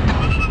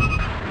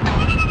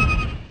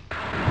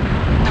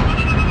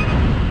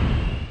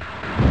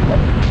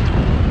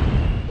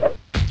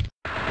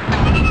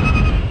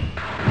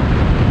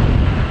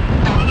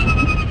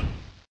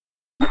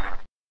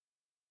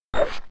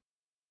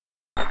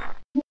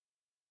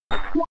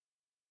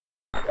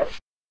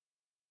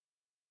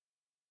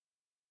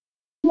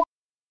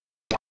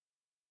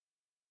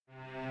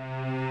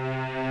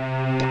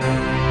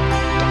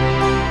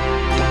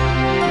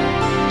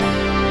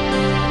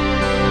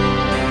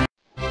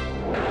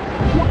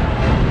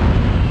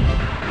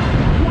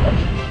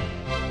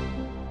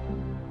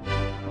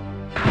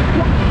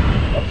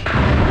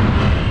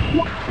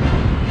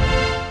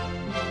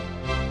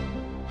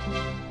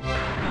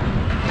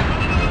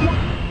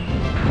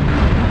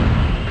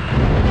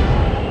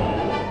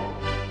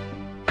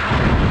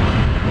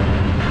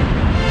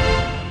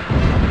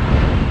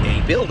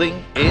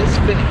 Building is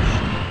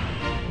finished.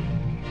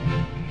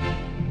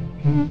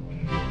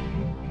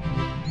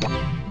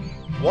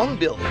 One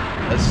building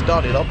has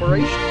started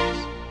operations.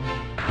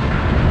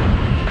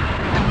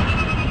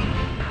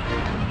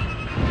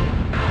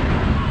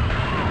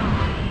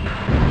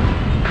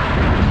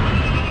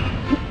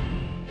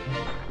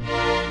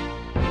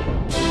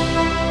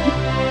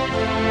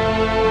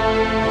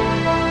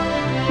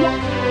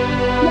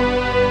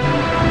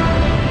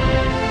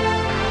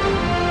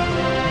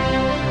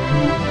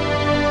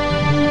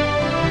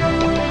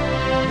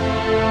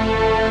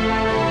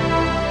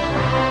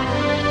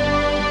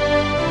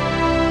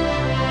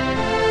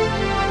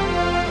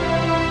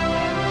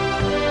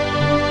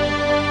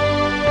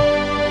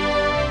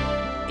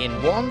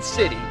 In one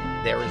city,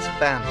 there is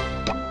famine.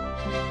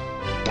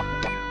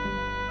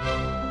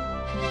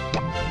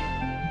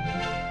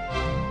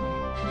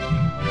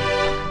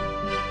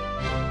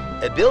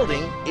 A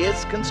building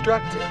is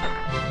constructed.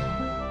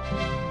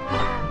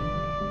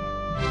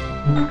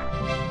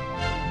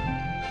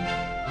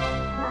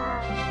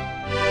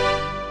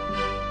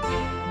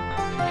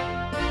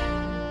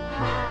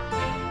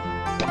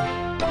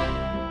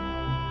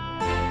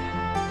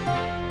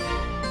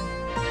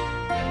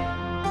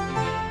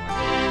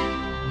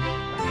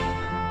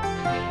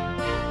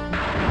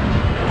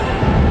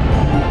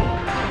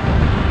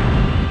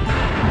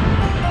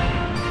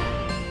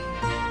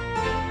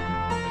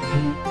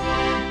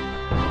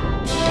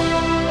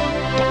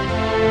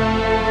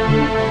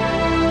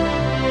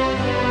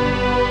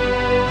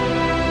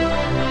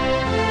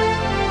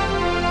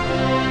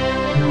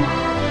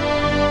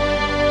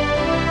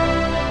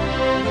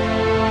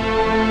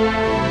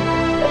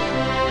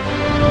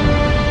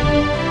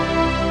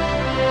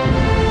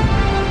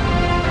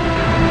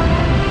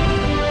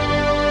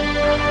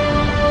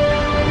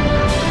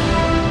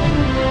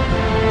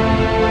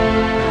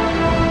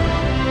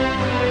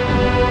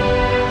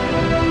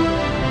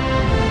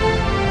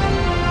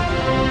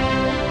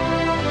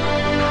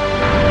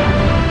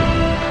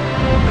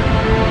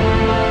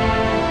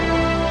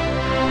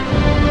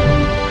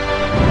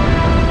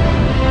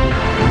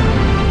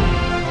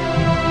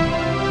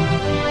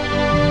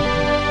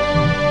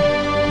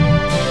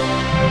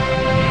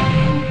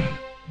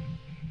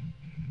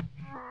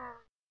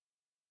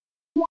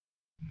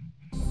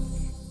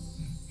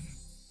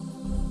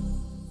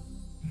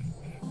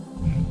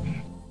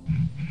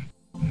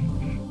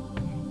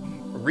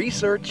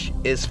 Research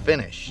is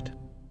finished.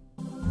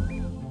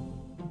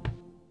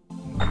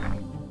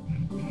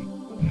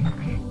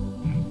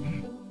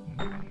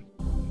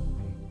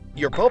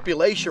 Your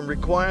population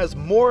requires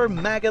more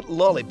maggot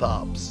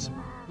lollipops.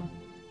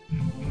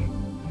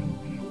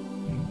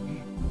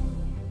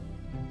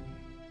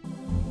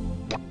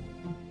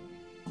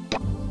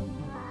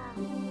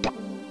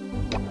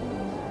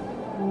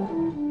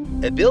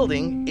 A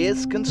building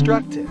is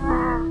constructed.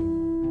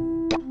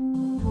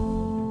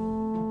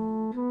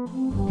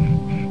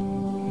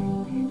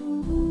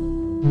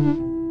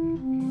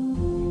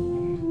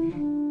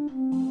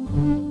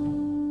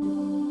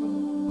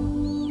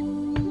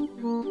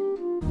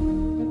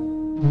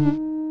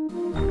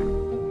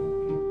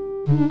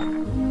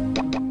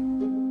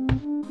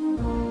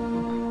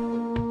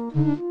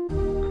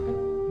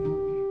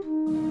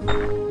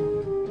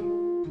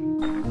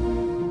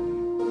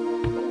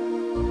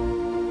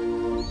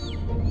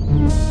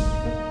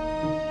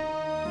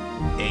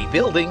 A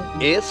building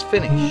is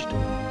finished.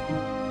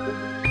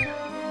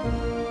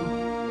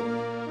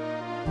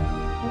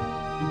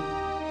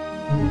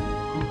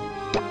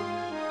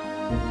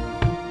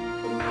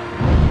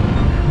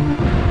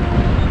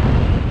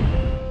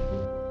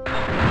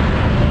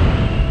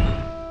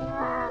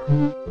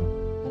 Training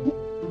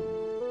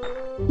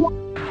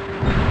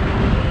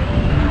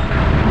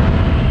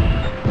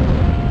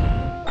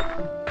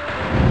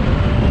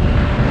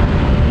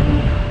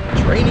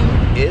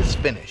is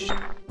finished.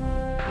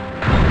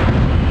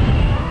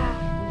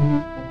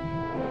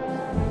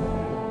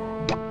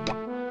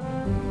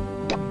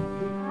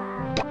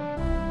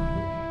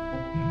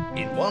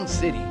 In one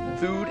city,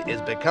 food is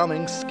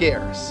becoming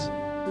scarce.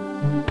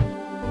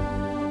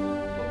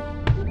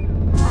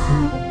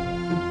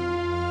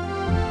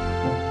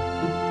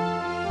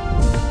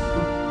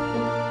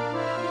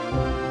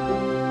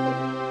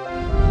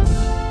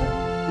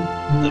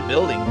 The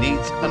building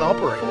needs an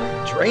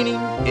operator. Training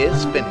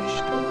is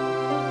finished.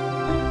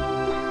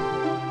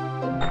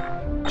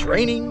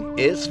 Training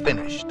is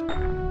finished.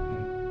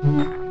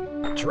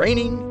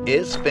 Training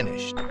is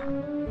finished.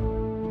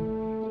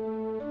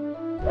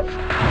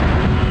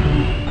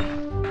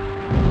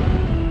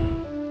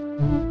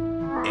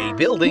 A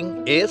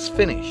building is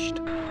finished.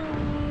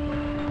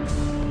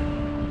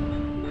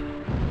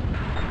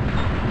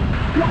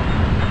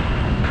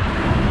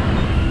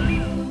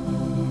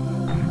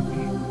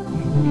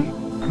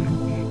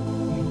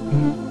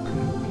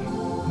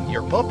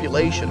 Your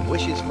population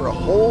wishes for a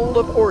hold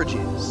of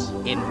orgies.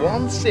 In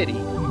one city,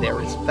 there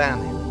is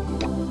famine.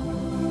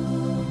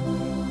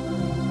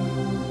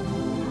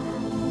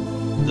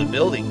 The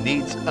building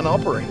needs an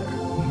operator.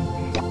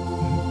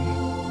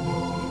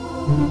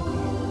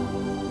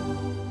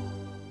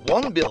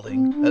 One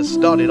building has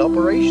started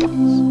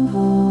operations.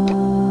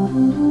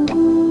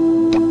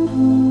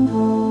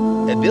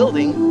 A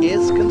building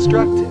is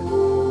constructed.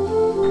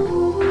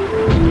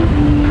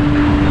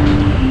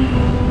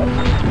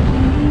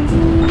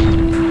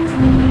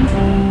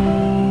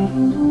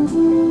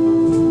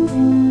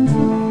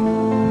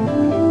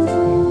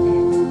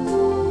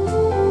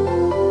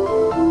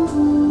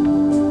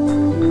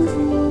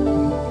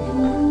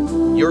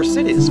 Your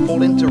cities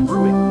fall into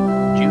ruin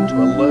due to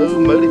a low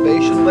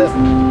motivation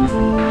level.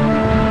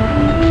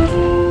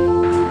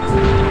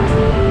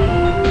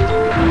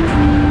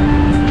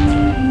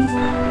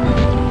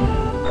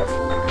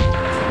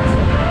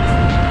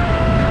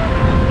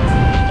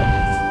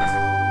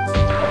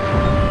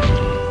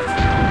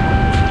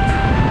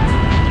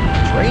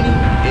 Training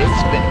is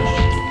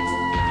finished.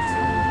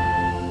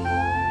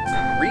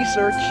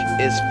 Research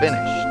is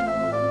finished.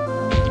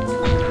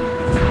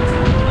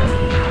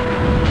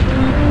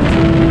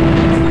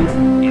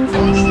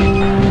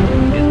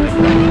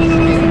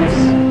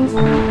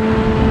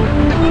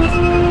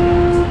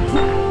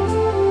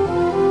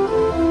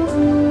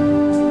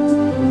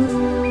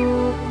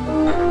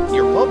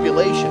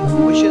 Population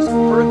wishes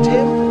for a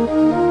temple.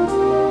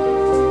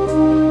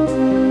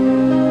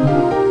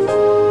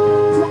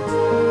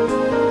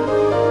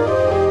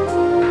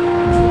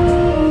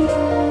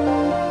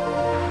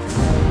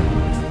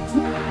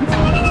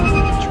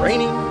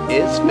 Training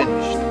is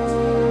finished.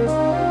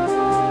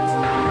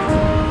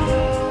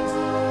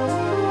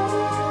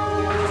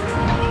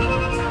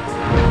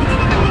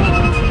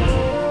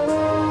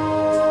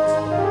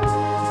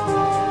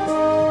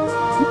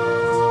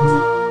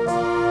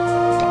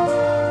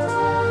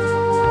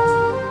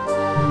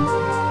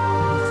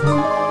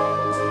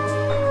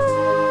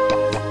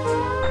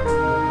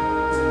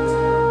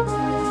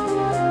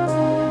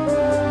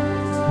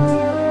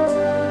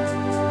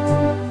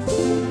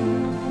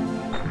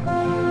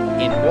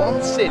 In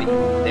one city,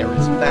 there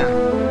is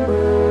famine.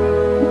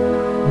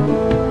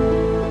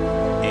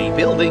 A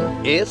building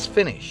is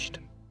finished.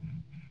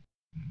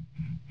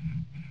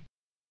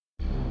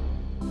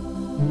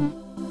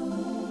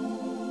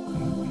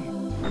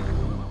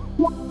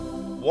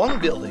 One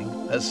building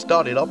has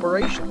started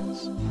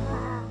operations.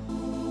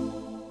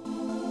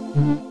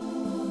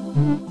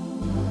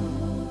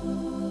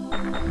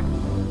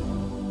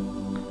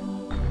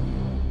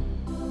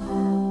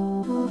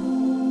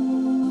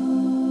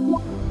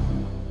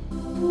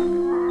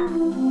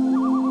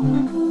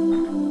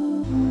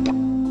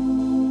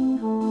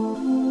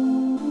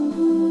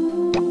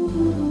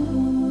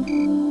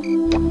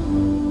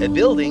 A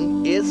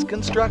building is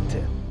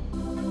constructed.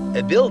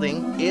 A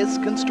building is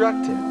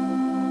constructed.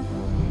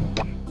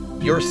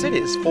 Your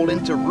cities fall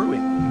into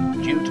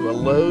ruin due to a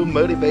low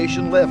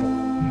motivation level.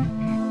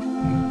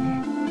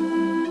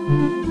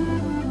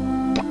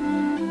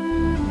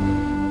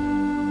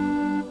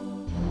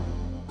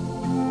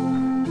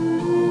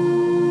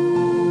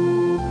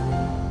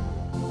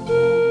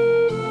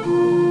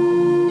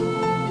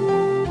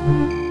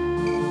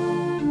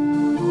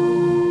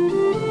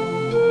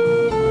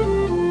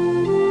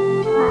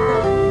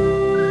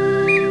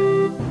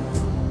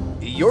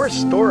 Your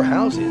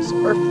storehouses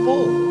are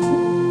full.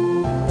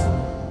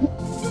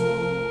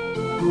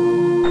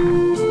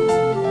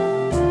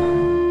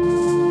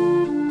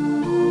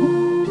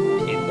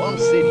 In one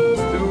city,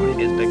 food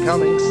is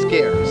becoming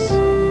scarce.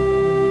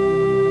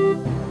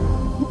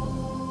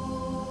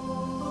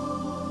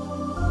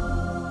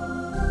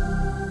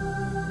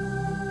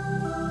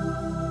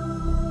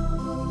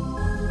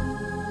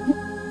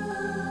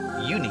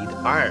 You need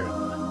iron.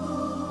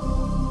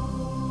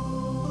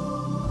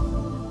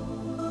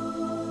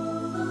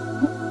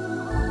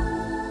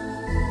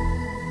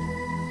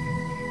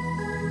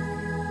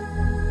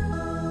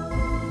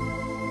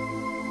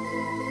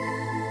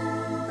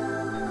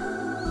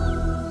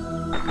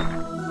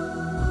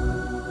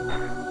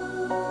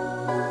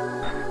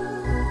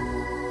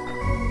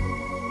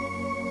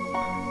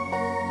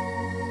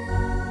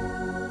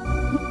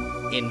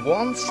 In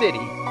one city,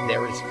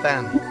 there is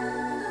famine.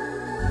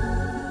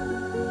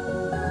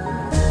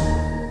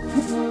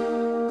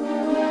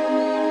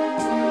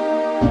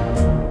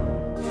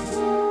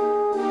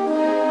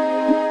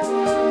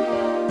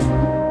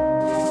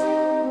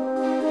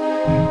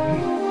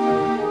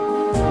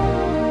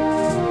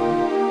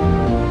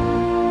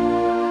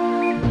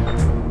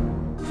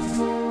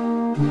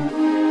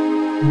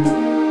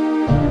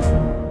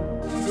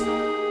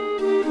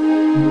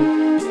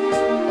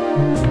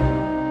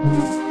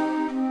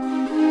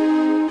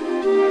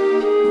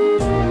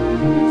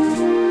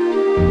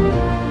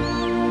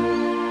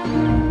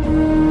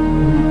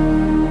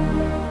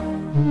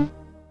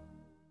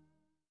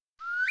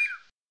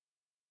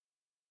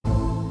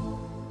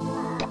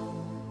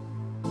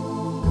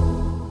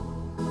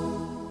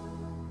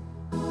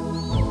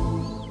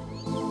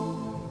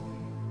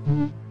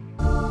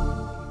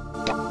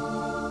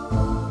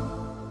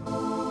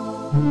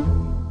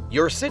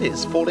 Your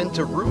cities fall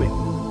into ruin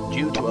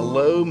due to a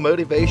low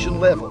motivation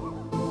level.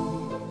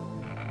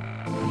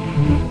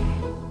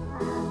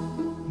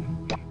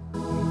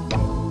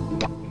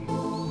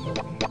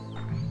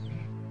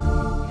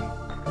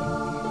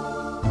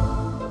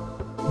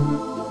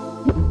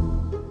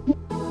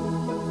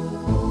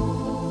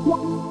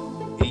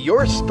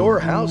 Your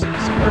storehouses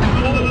are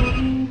full.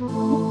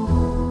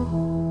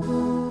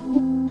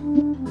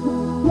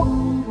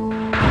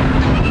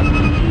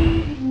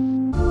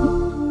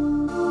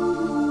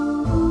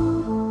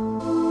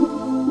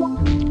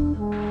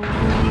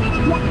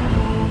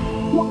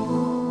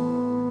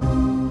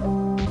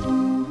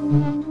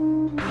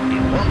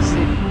 In one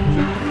city,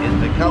 food is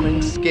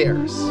becoming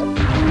scarce.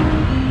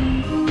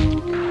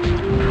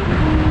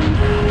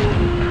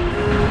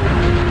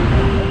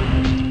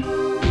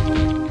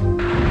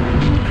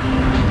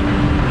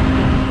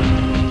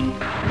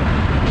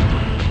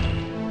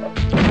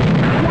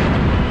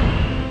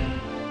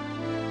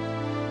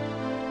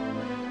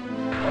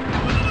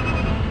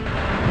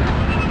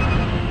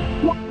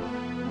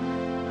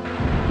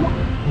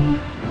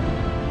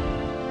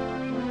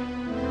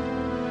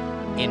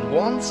 In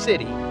one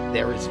city,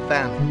 there is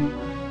famine.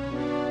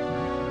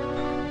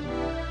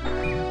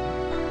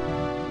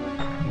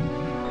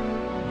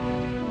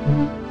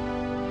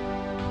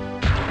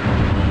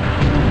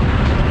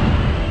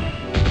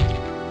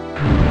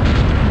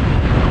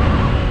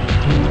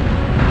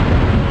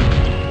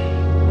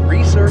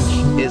 Research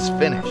is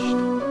finished.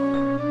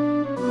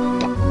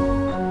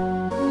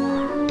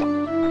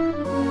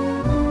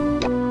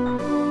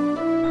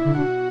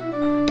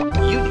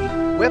 You need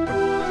weapons.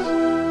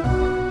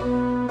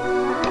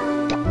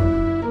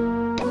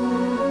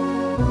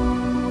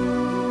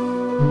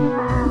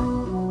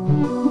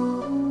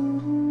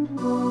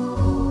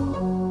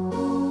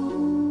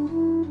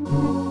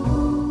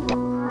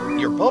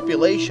 Your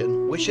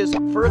population wishes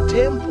for a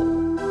temple.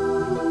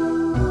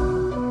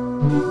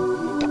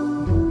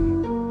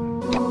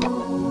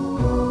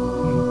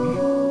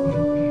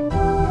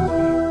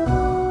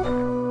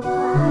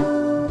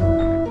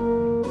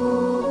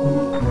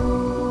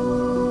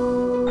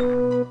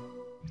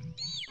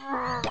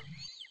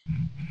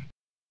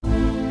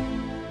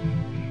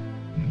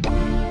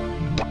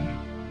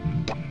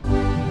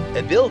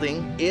 A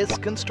building is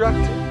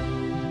constructed.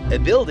 A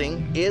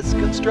building is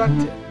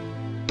constructed.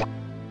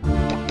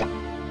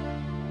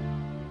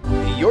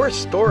 Your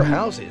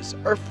storehouses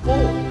are full.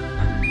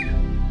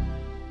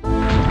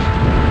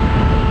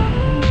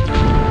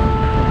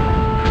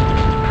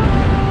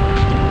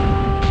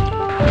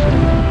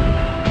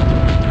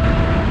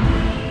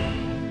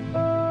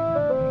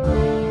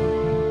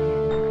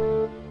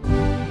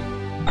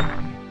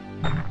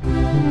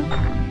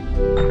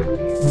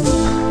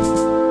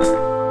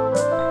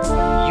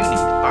 You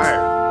need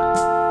iron.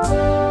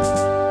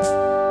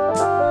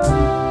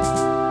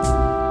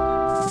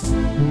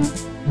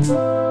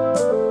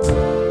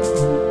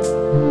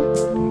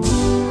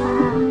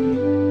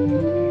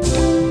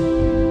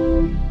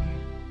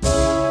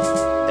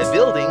 A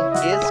building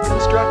is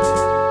constructed.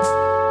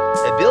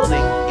 A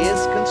building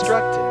is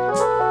constructed.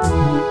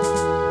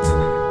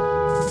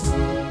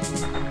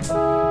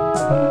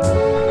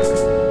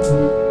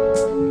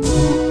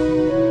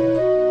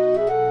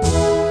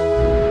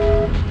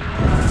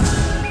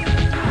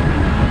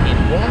 In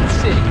one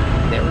city,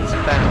 there is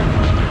famine.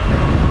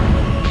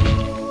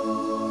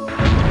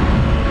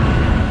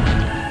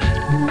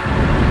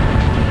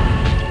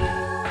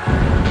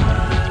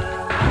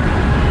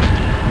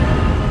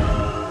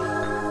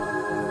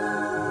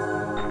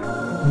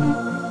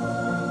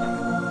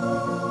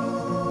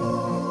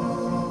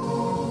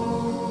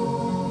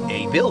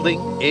 A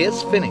building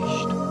is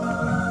finished.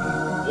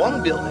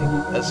 One building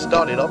has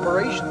started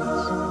operations.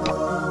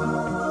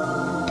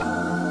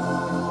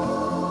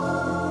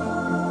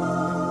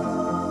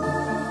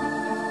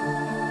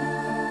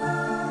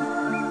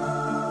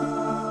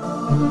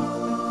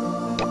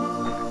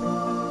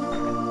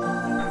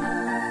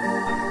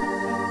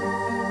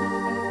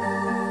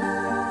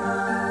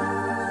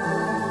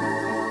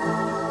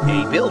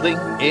 A building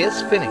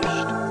is finished.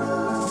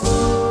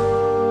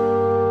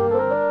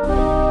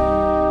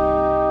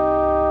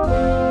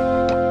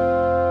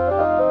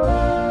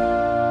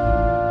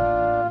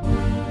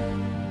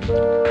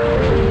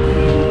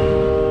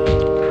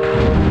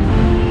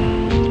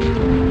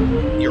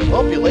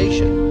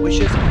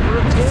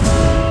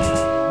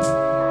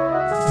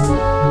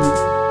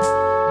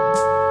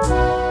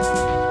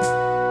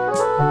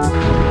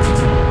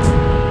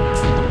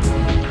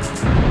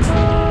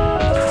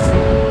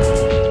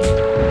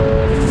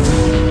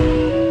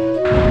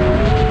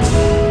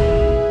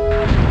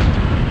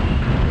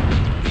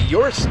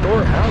 Your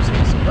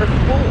storehouses are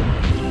full.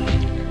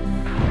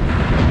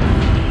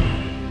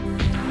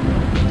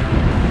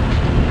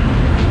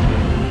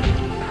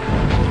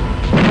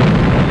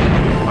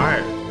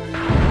 Iron.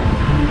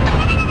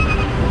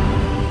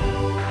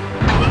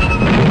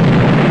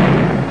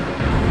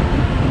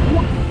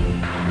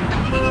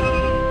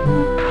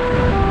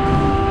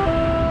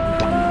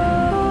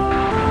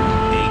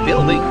 A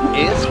building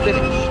is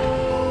finished.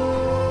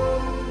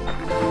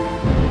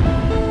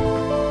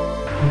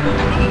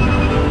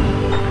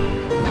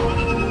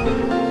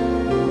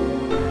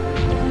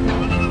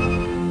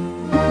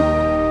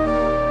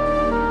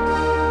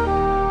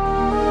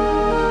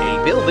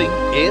 Building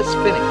is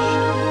finished.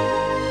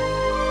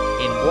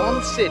 In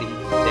one city,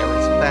 there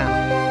is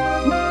famine.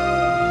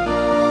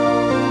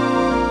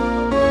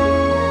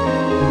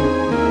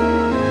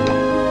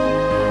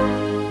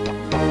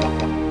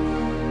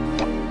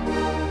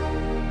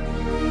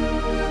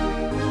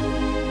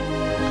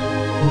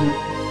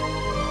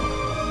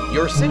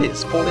 Your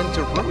cities fall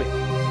into ruin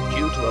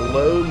due to a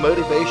low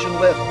motivation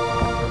level.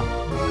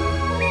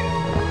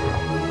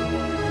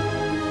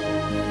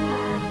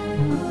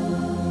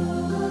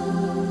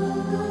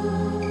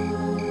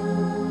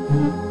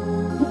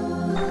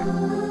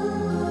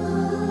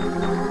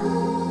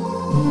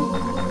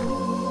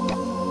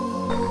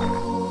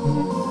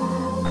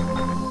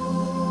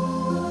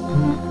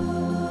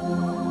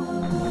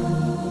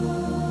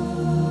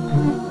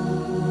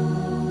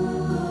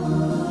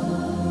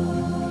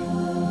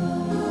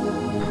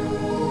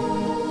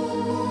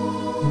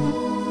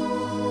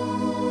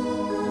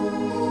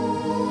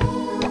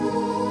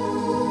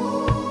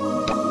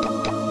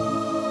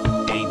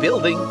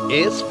 Building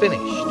is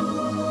finished.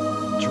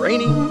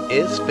 Training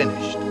is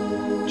finished.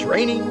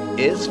 Training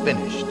is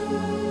finished.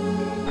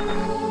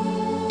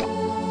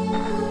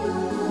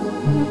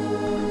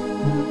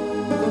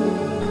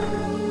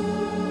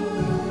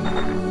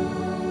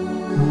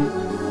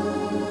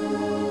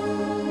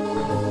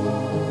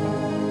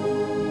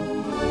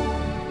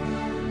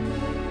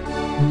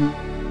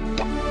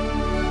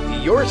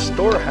 Your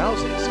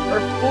storehouses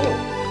are full.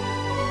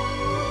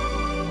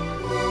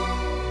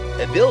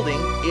 A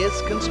building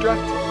is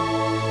constructed.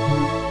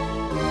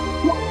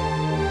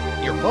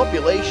 Your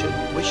population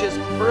wishes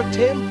for a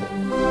temple.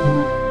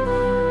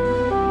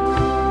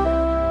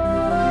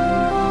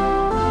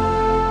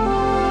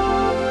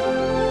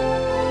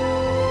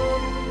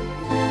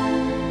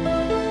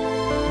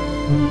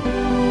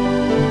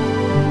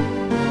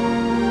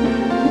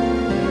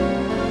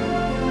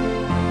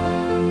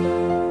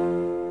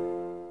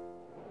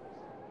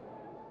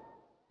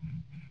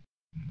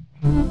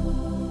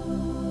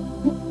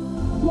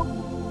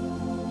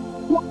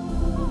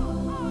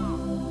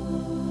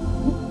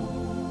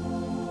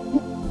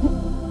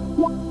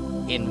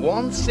 In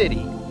one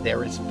city,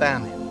 there is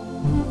famine.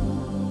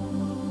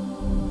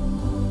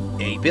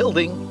 A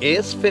building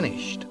is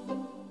finished.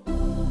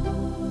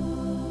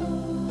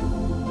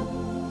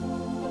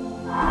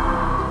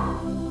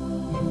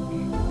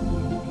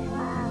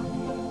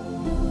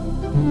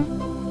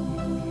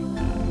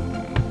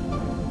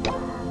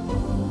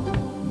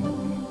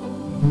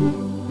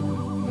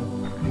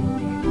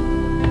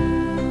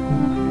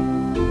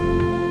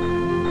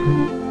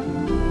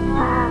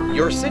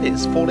 Your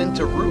cities fall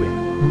into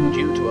ruin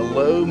due to a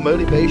low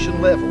motivation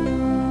level.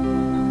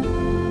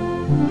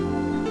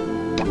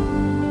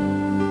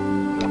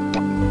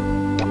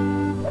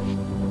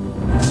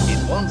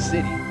 In one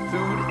city,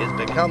 food is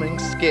becoming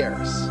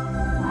scarce.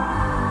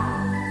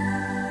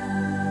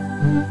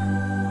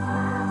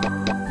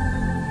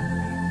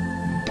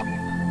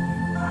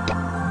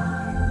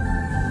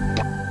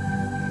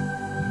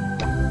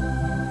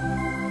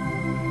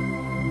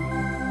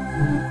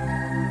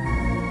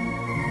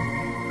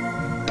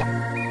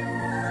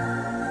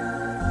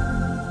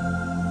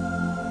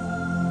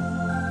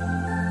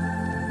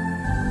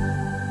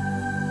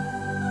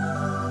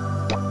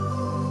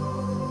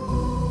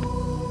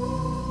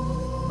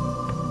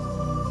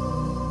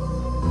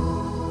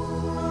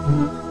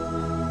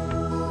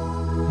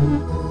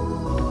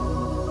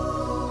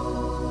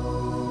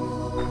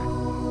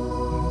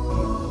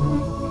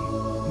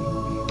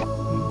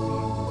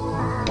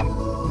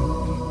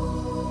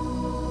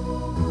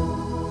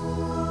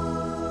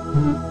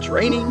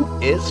 Training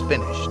is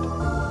finished.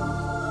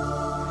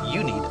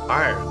 You need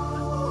iron.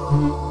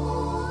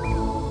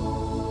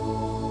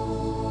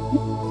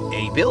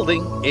 A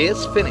building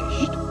is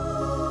finished.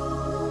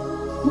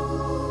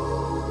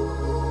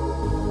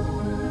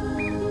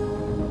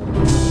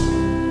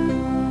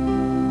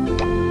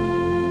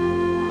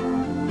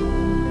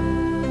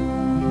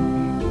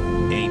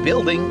 A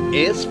building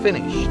is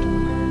finished.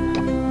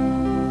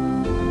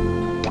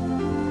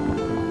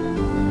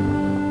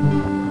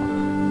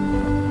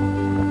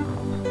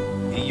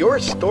 Your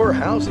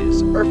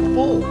storehouses are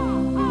full.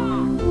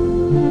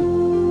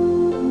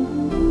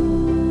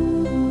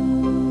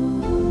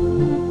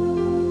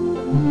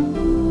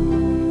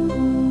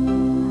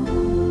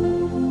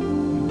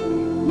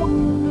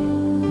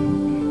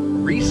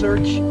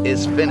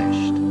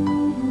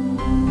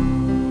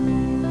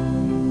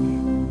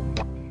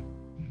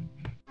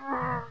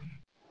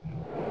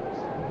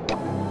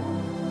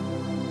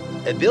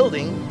 A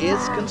building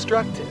is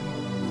constructed.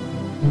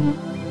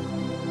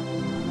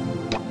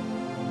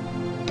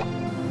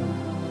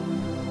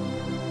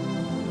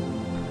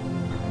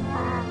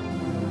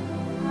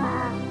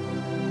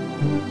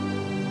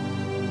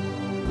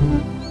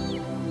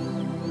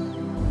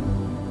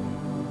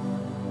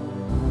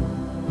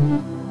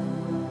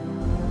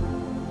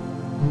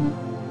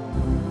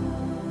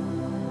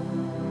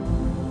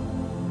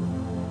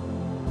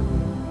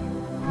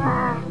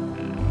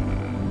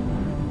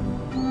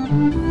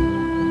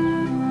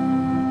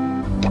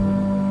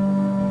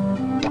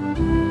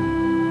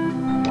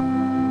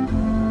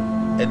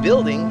 A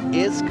building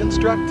is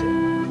constructed.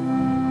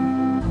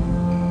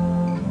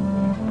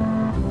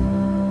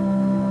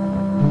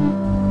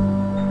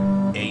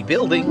 A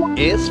building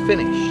is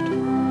finished.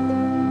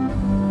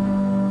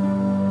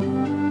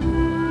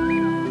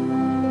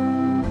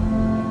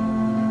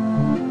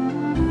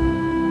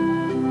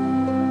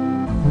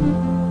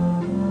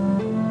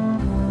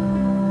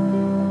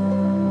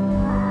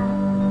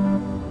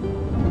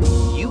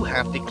 You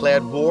have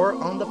declared war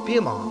on the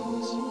Piemons.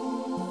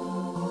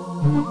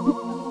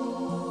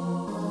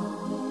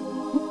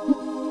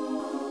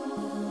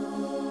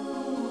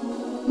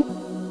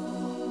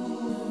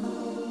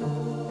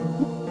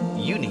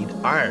 You need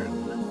iron.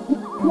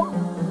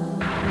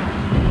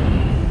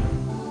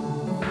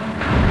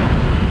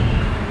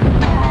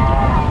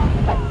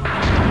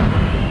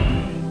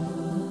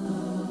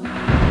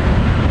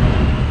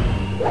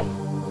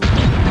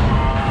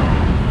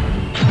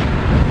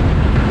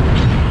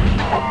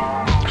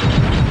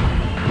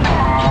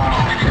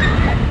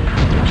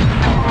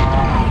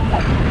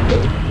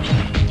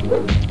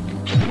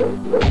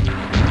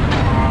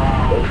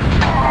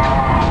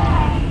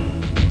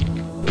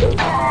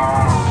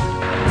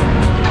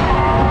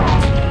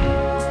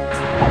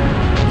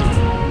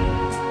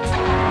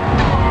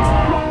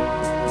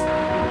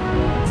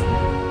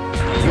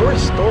 Your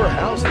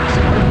storehouses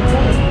are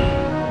full.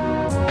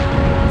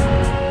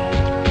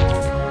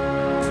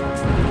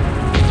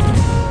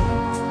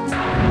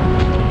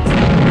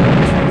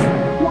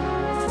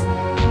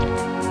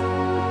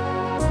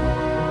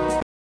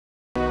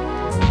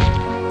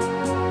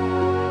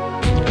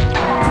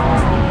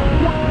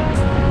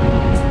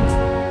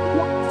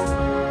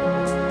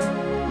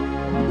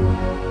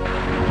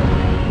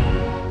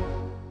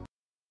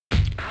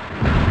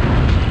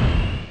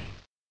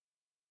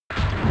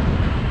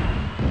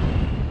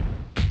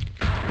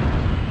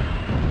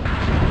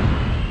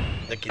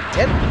 The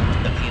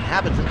contentment of the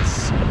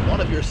inhabitants of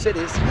one of your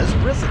cities has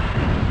risen.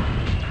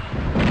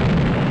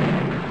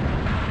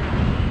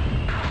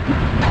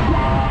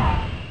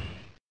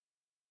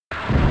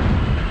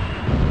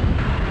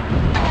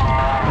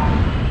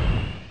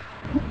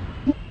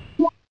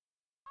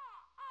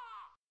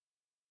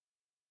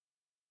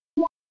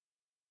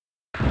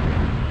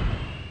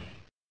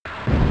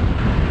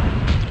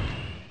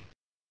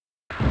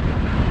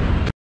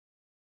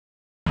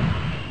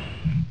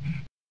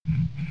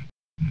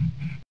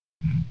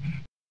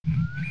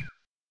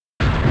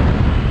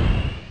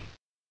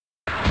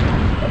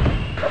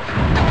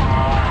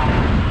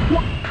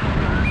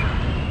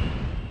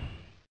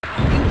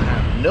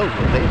 No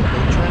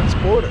available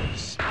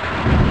transporters.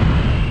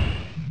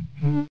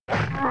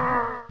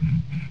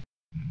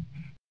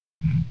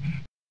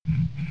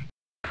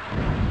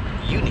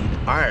 You need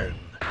iron.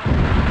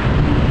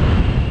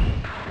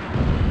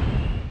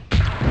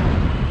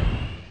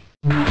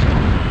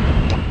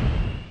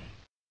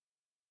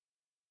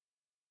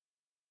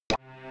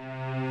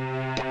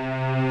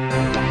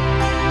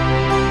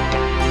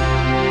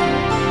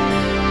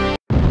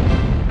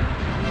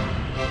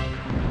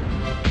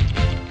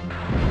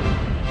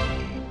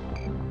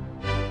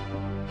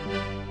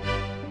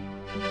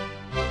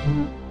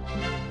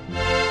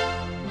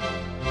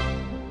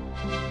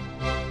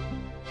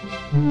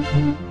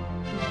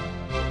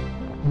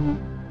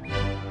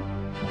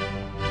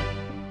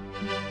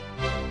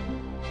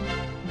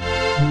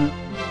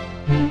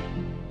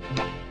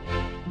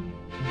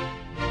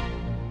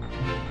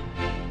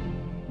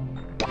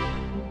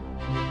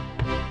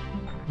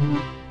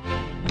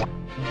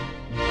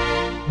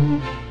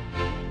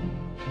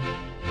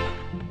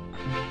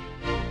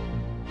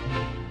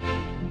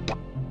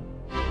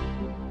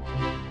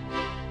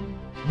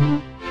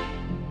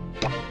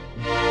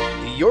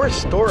 Your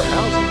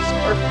storehouses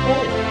are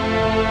full.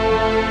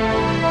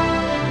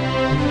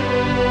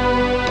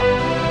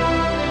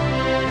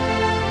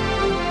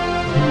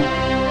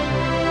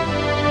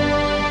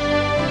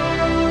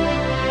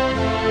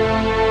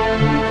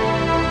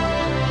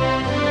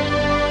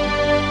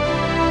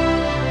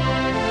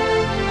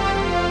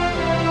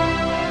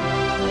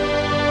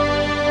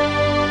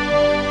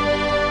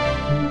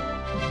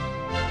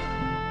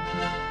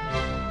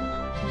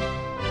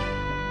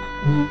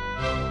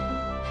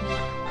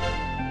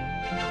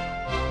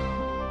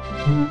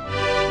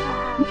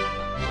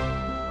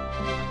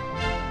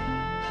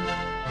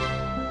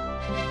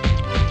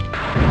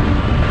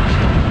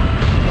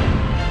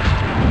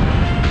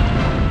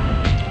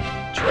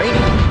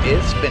 Training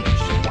is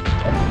finished.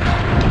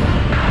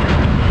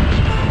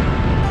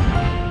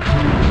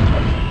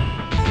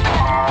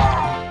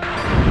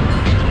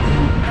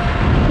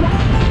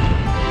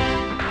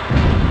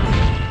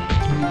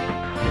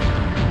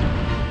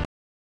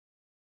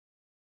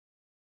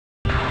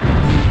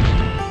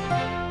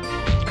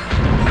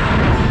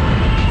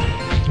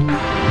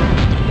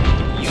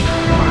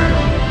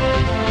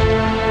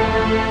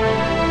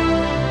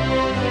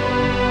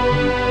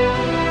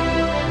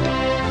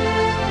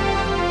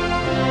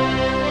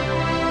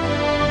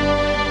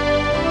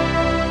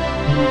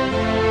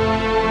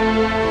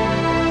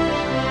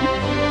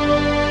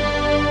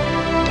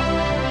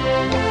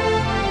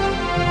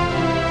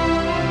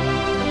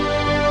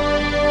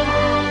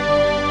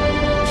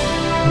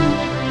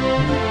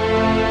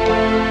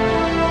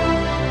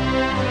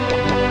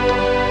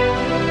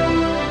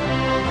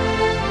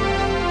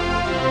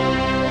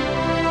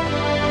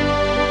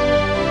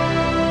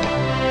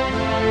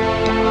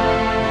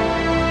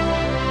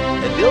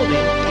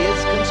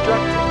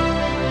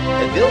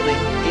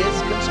 building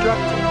is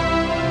constructed.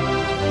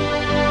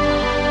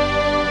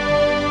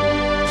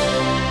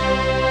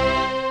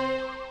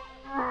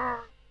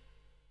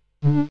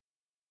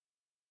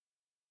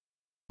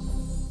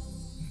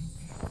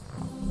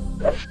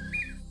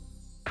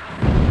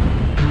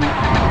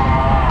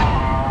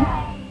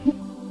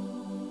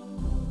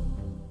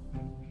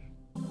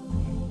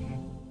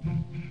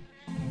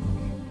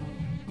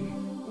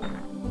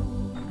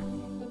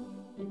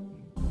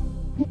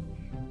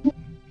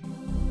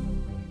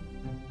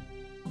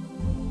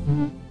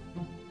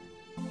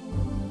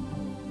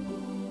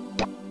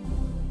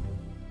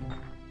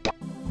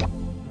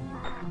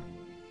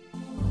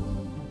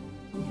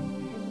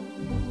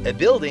 A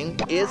building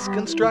is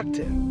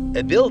constructed.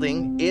 A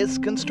building is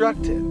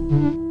constructed.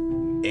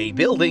 A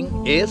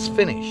building is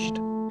finished.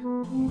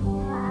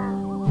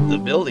 The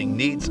building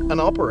needs an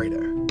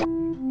operator.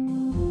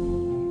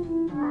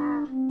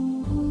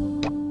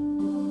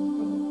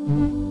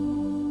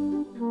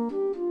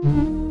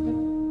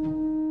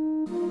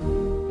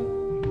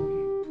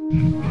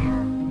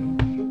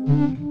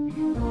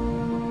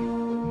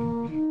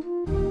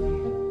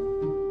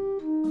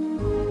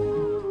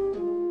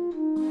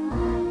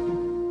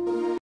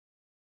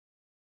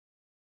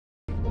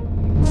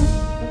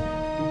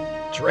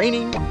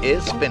 Training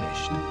is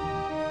finished.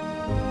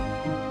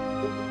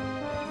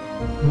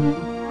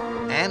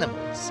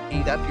 Animals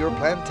eat up your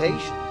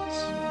plantations.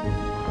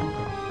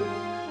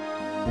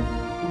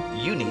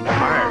 You need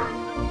iron.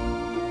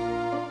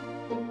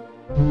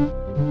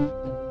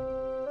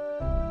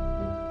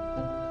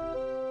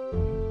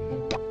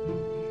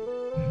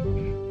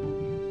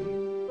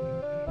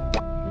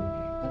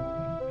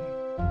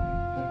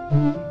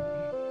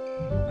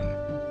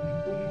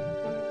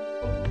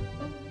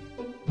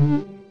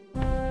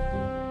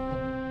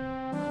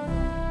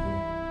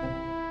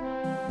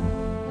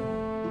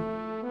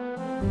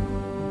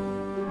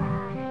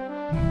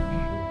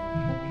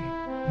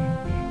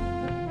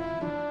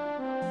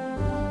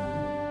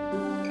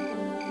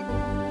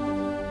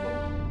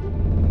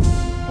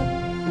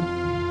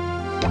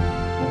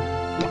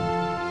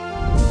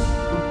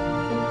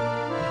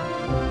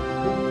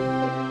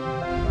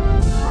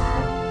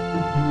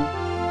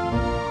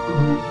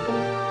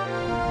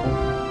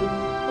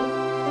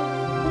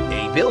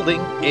 A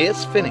building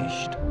is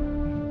finished.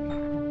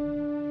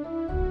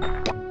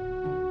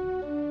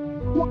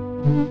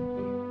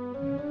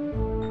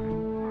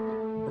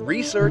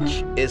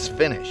 Research is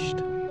finished.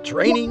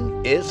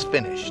 Training is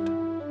finished.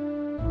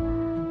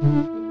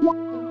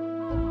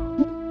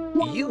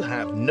 You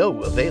have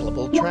no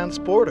available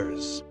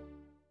transporters.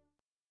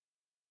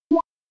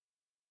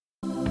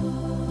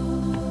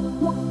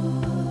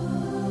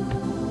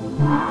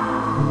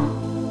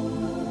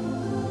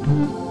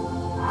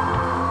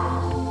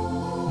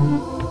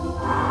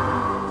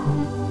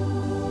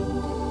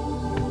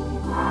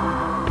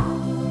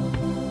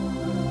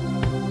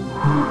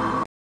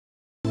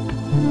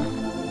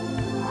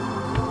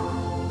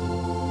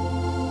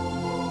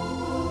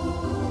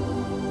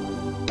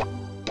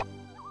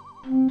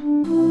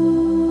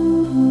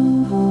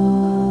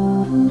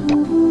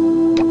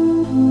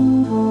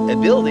 A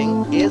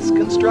building is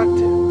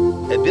constructed.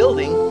 A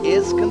building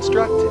is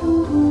constructed.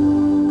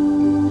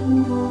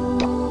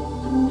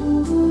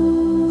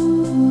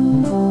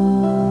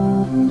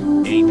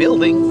 A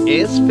building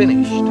is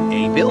finished.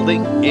 A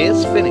building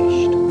is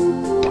finished.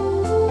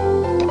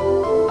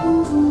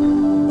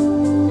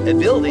 A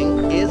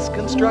building is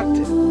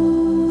constructed.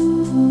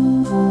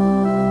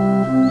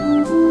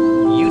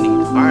 You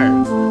need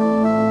iron.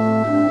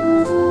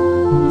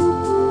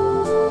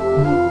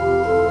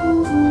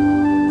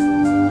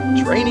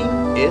 Training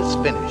is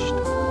finished.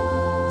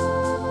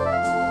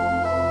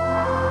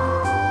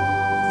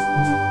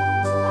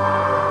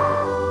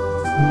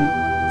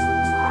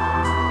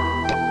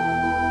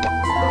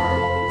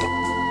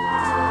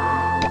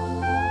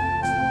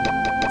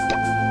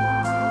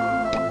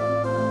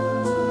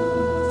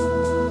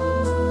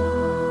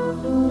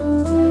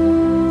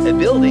 A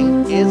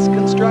building is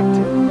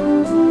constructed.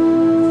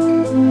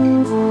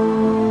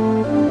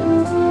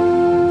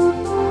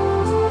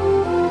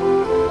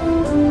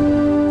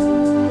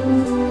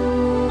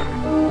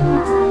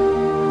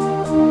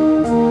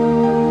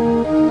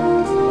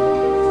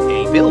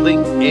 A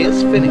building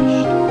is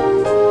finished.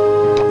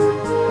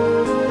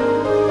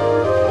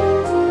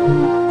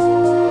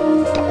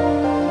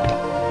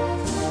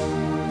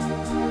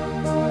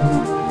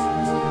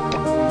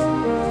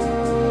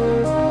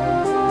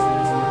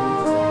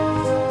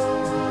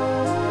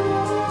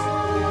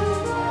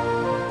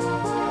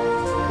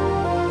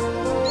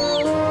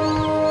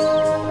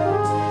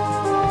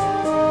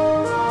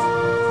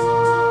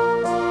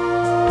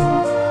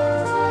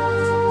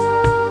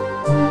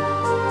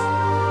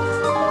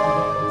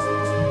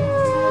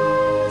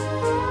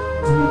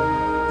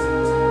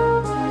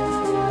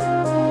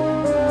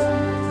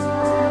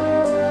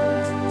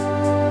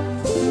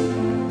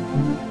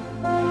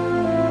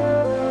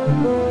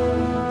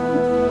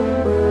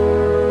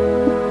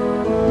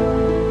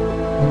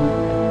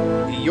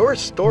 Your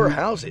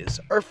storehouses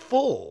are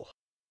full.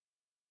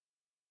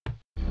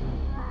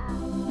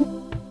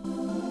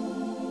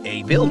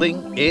 A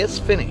building is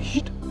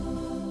finished.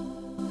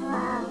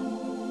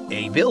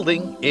 A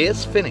building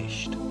is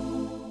finished.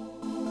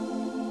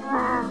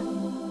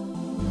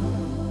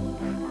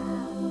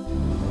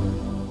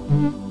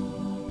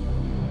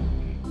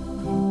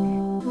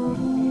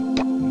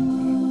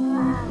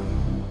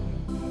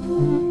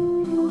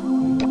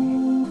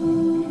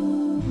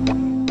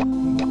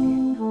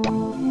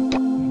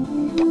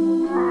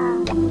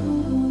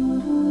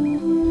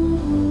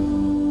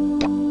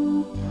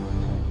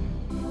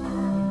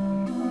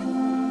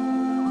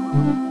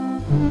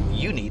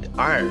 You need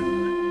iron.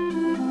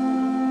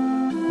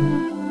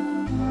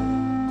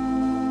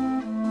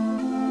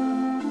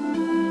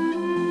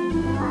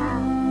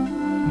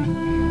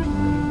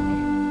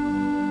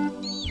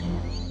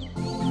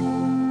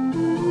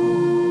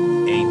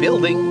 A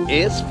building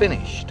is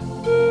finished.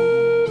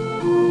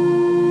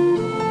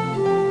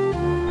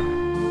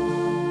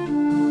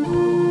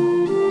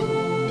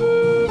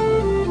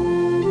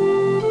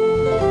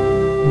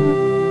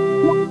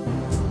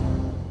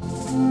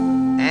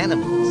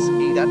 Animals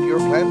eat up your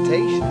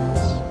plantations.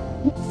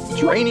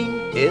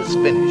 Training is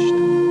finished.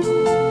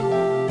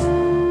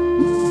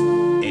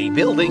 A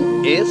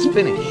building is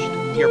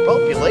finished. Your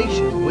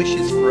population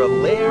wishes for a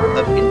layer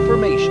of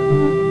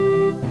information.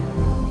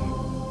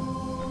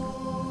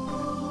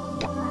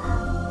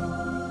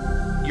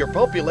 Your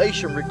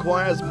population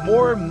requires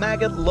more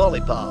maggot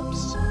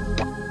lollipops.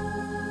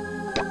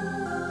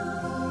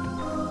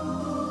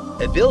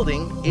 A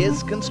building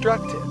is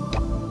constructed.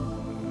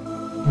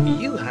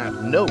 You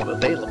have no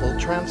available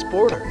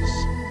transporters.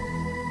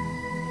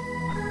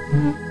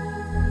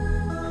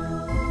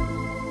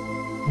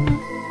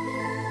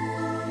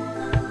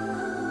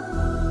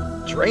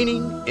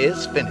 Training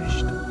is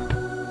finished.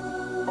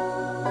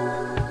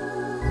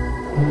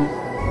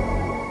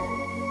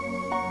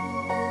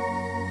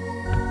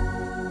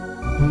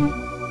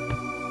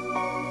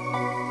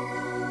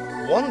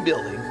 One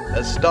building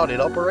has started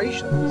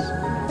operations.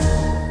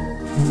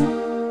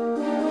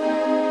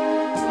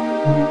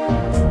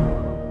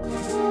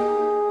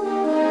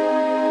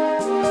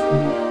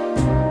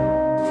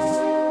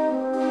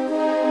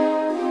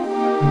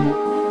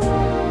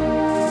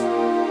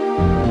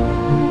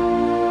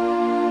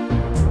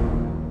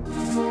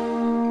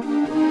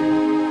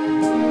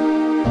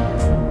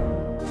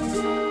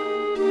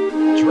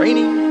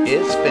 Training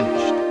is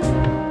finished.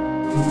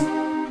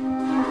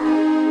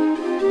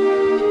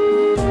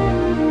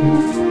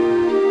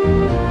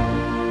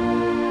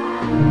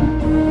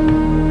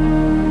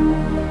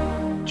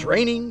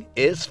 Training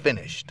is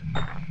finished.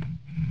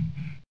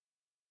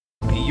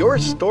 Your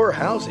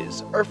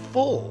storehouses are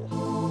full.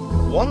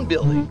 One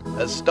building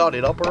has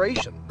started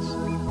operations.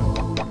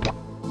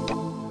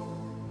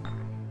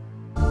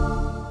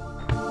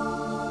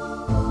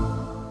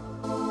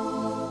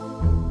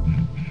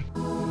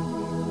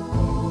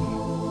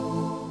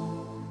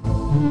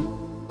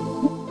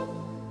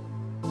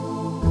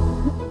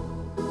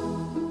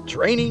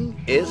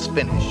 Training is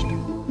finished.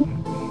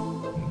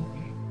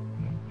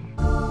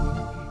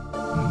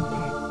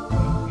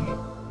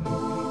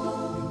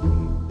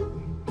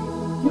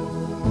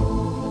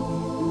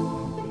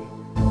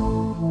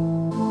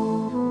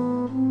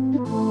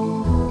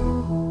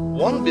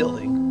 One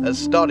building has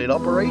started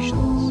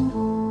operations.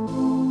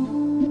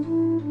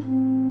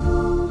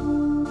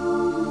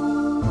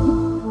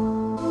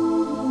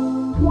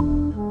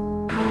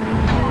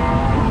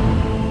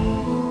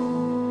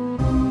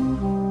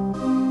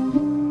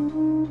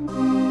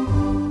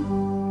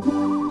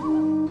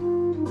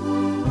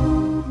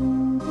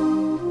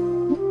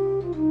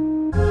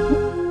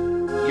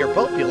 Your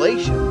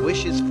population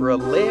wishes for a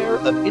layer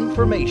of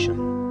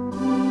information.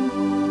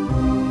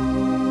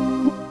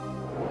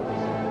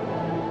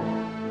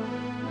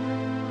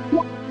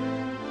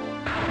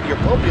 Your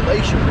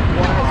population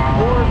requires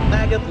more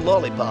maggot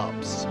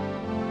lollipops.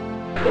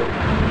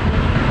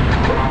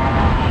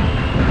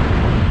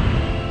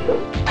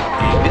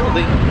 A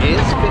building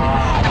is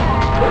finished.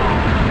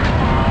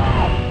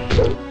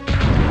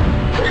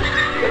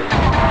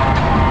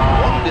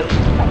 One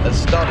building has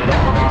started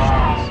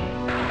operations.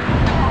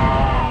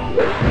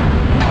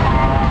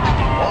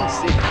 One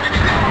city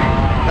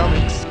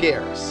becoming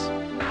scarce.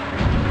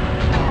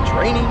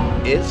 Training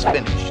is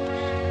finished.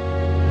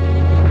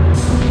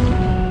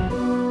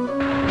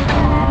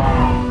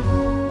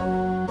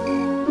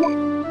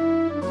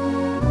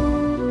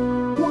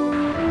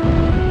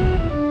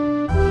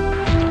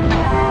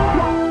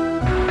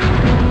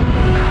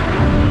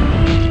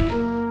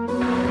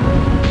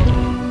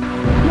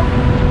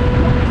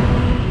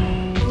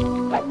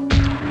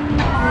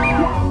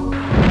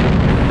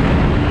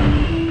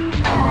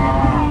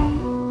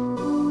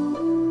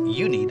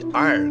 You need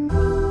iron.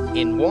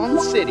 In one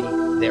city,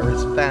 there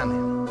is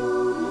famine.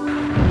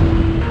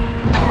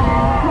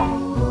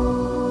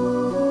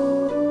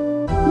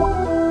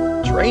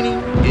 Training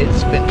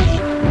is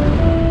finished.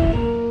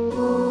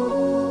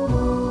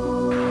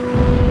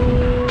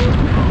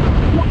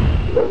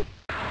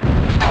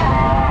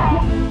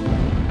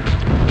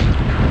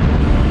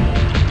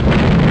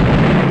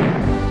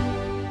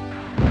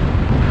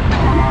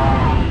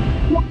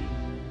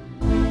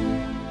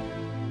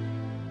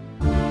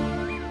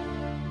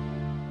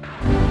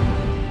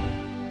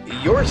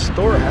 Your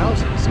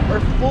storehouses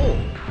are full.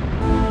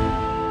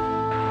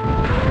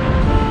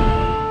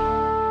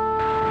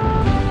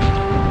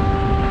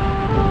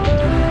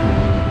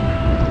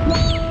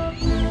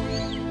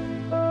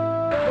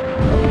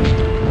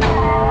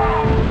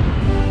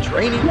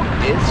 Training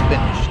is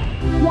finished.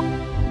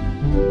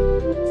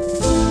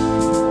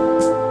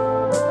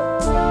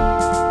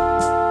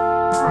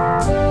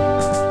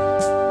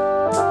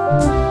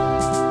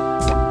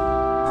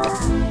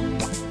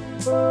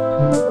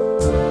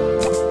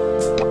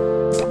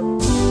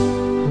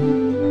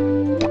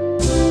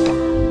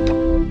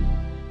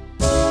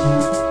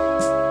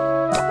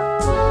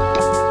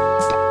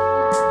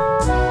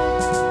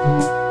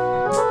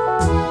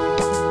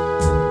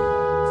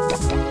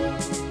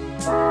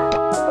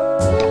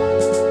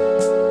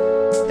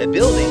 A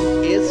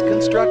building is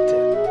constructed.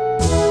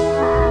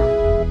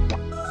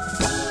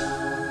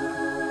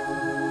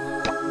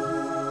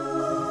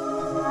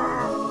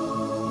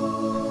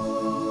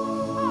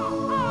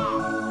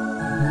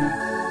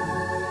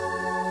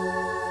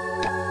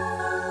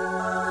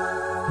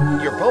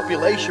 Your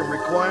population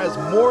requires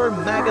more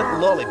maggot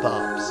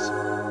lollipops.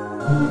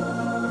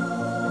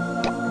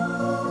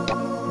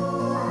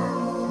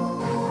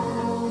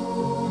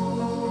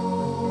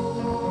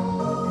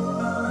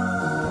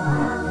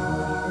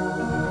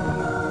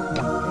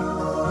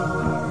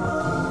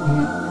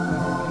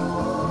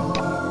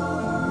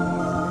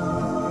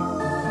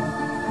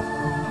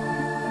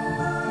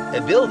 A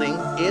building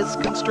is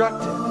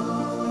constructed.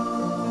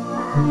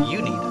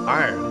 You need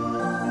iron.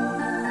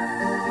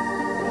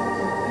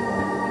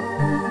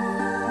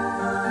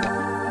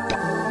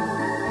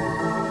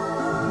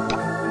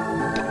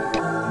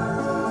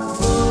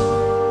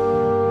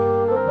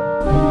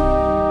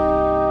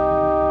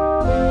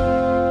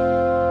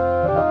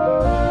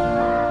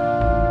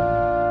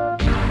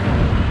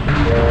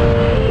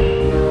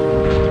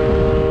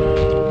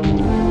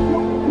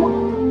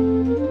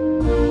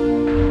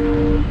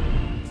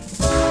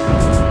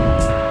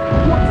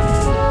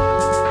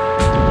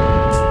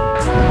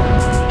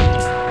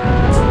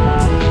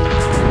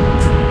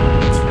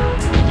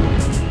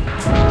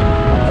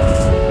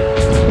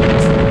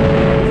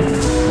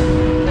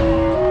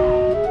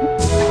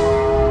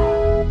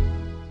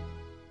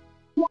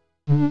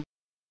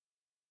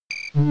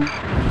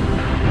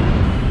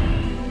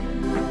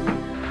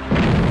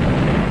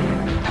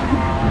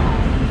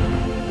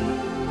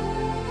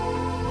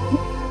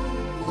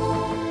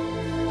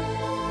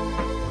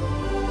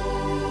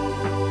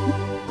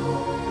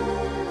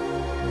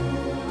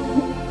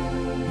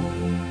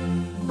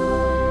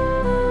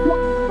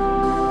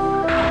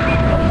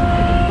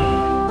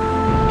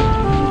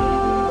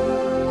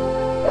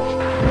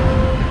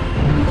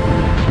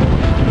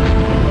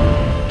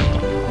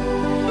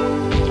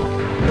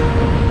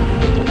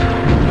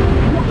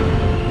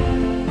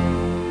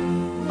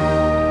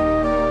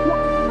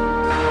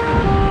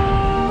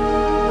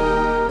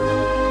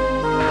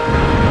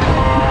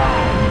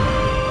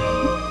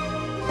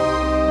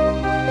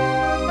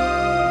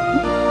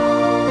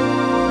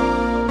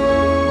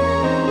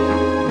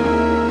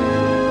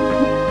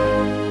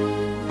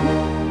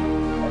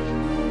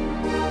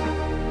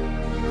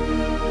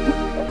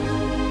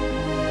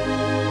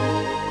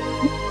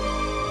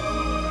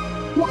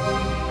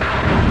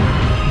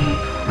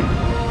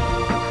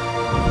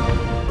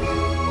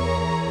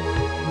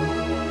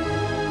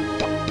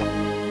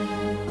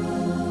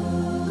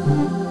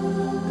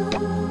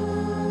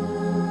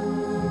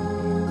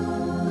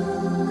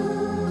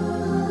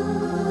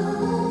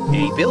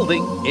 A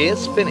building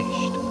is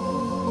finished.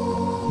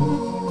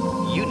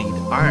 You need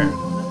iron.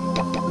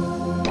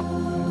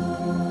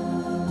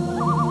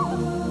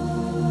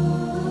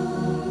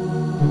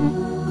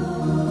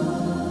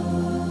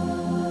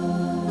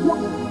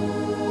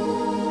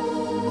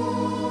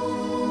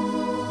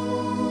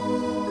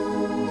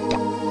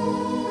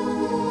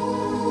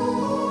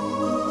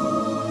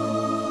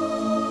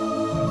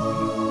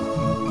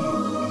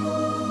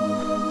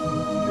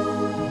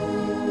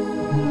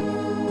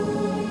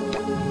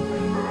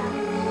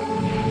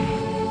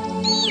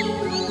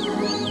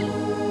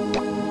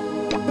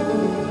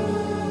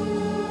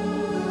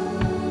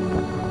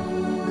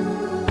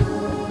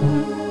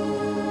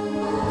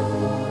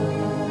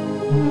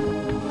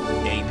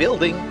 A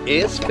building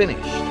is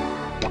finished.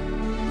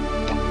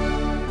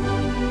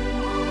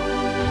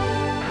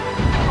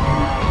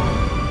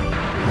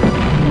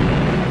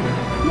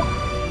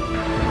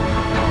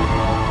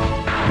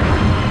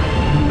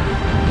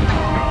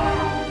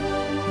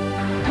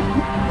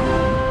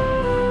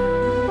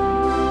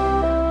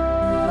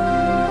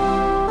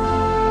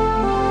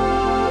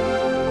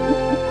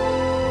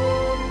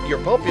 Your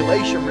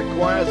population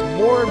requires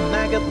more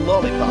maggot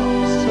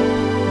lollipops.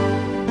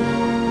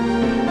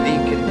 The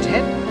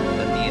contentment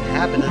of the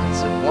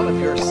inhabitants of one of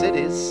your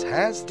cities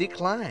has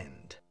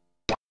declined.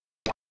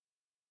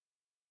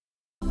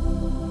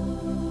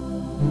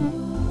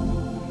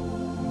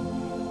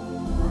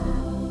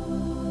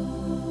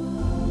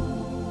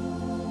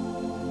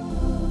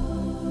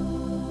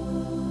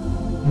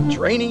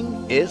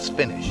 Training is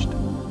finished.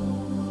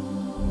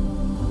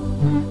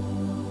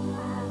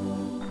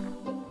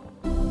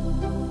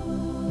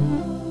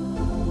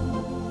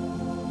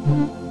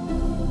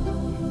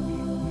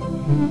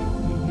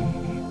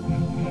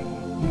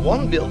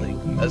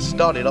 building has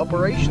started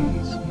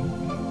operations.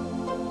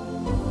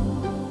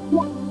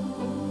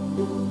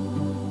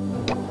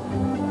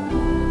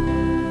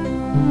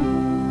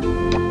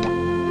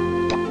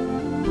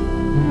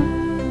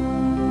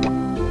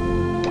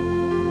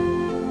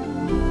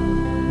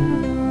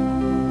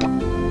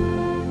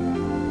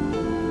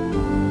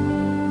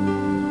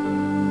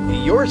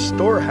 Your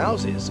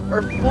storehouses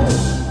are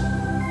full.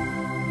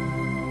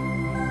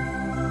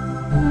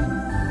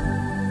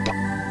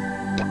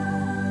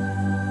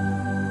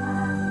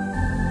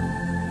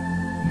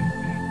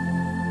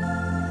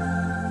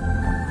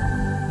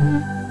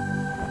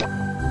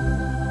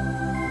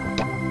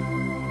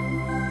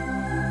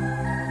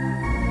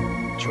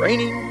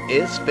 Training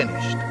is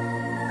finished.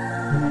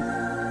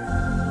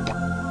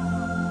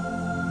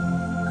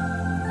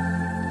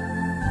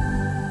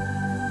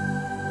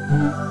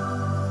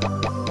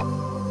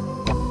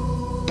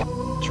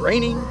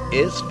 Training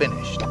is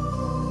finished.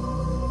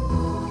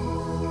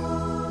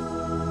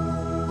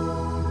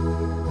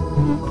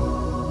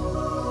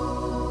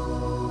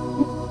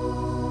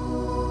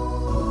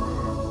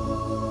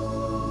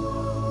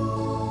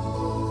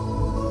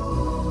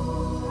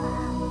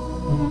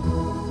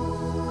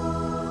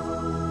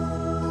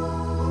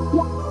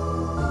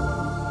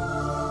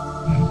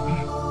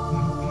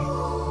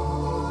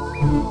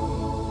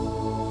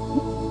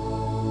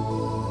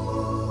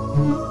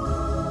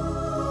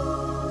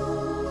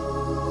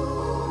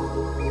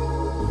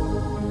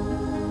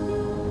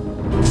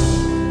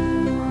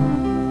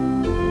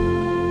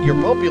 Your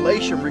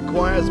population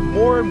requires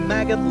more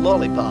maggot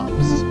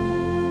lollipops.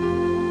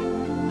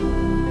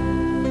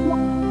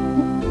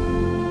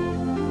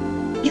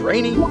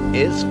 Training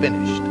is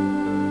finished.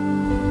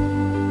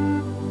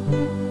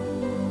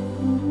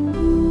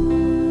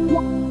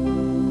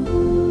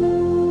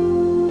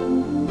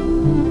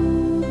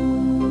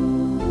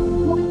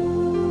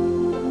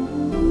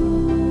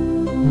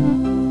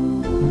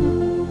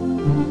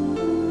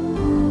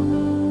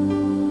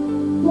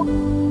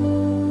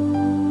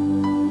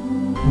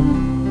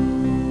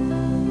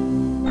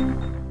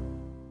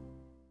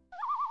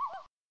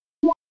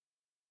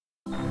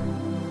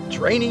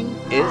 Training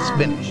is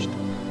finished.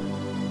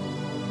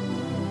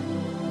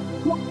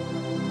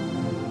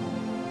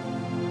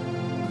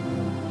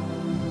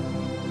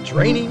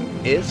 Training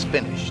is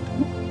finished.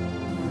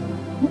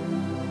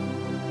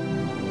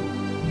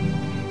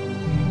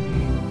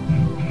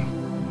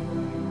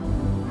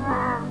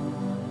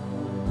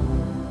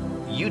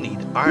 You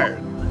need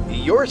iron.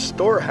 Your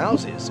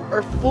storehouses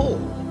are full.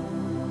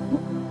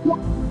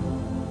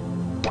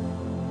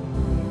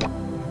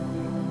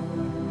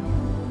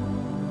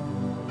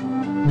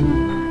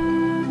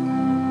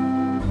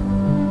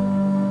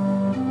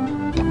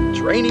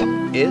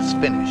 Training is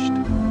finished.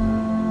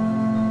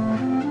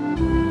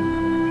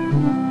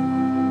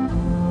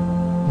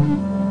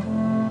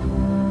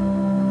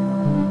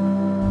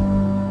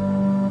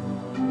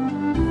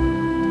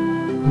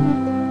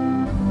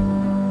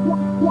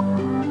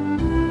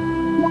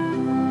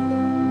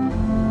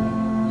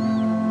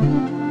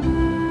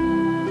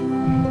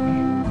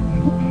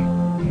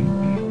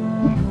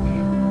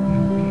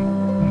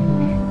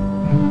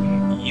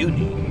 You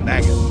need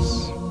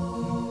maggots.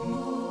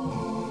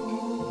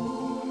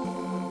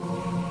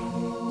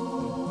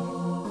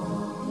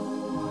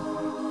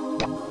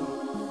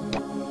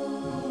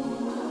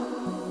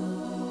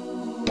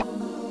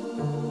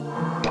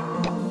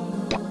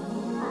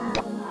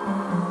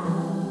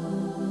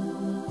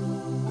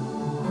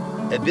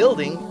 A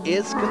building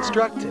is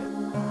constructed.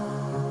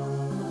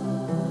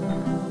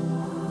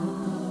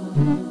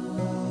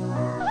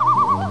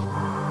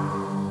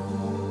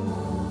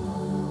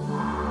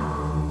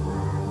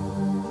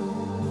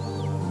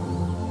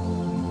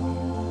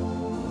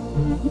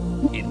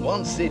 In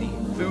one city,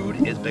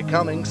 food is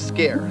becoming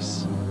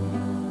scarce.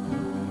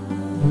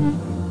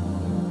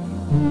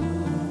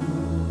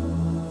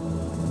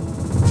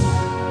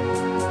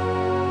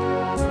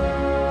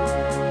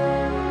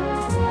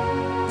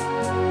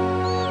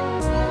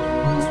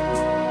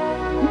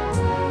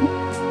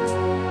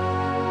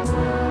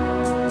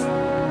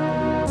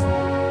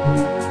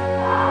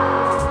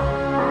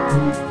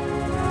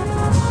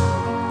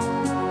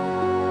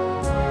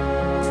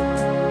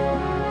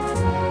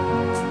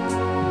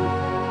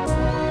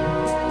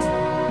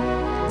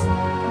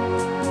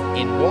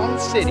 In one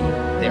city,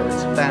 there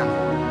is famine.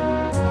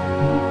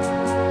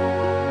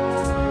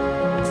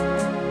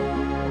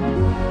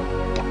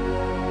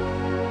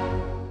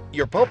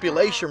 Your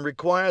population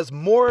requires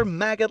more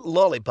maggot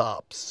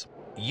lollipops.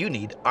 You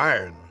need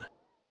iron.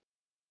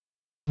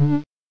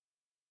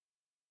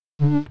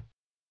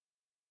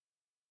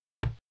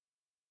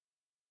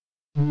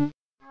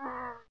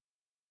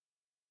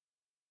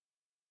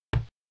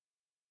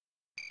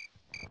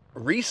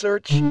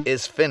 Research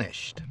is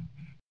finished.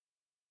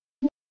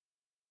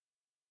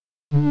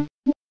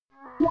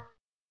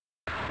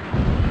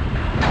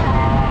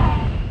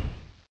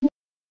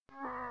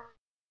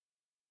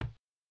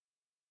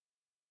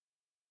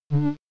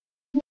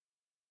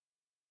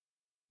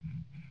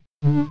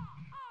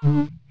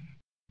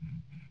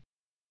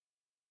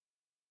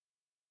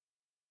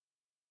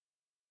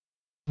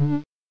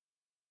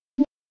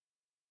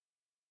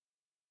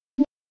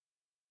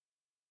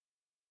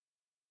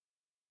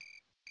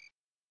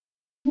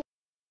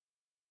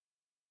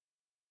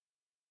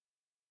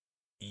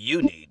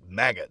 You need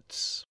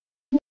maggots.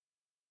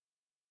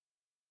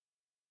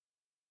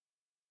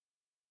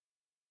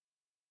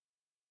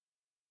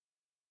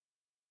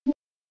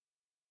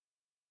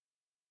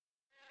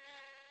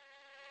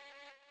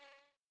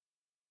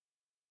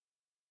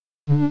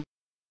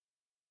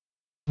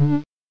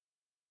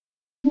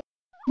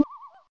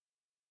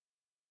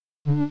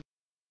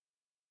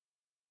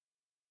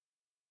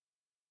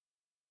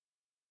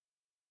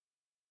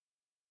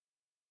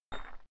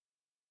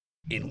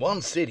 In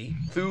one city,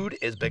 food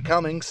is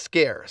becoming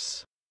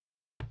scarce.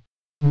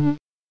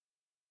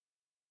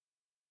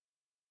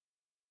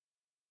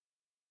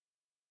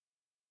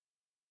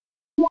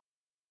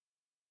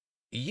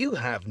 You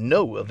have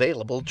no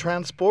available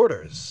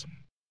transporters.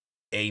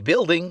 A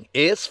building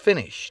is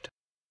finished.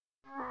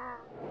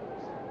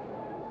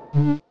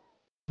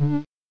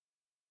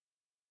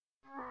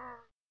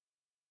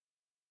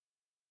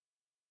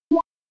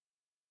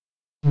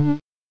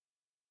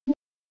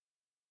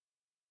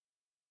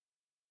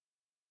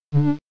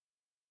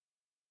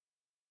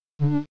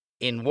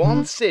 In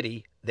one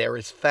city, there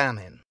is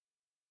famine.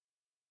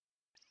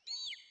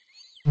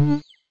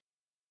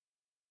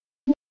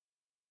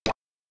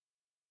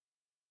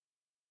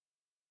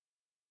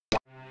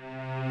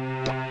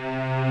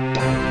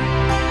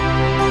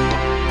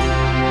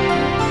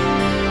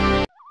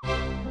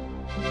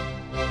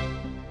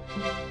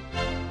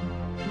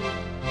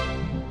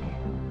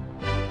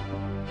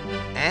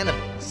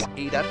 Animals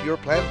eat up your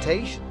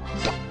plantations.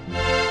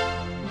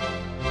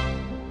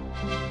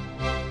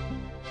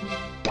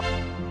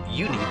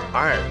 You need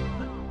iron.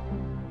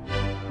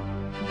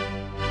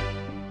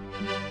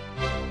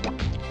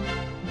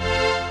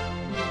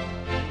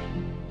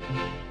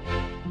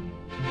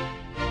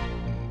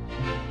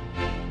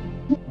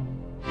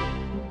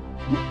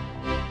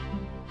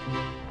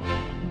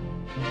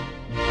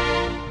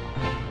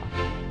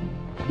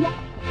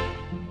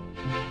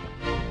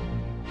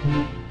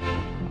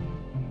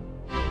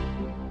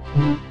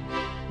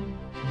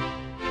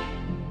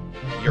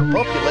 Your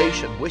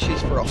population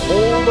wishes for a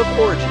hole of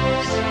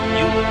orgies.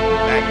 You need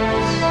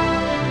maggots.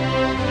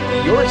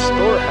 Your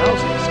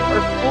storehouses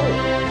are full.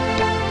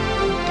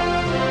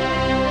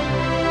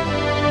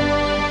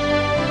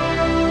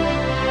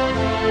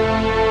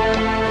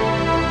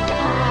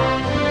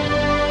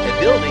 A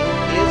building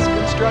is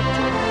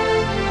constructed.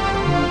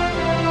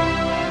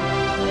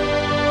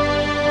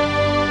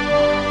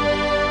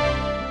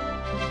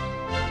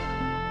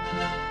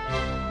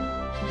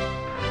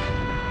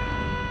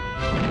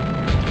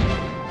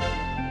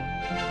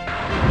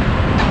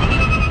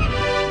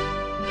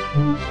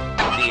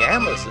 The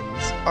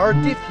Amazons are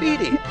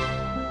defeated.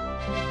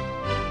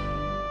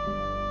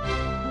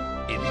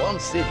 In one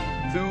city,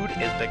 food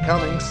is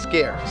becoming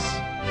scarce.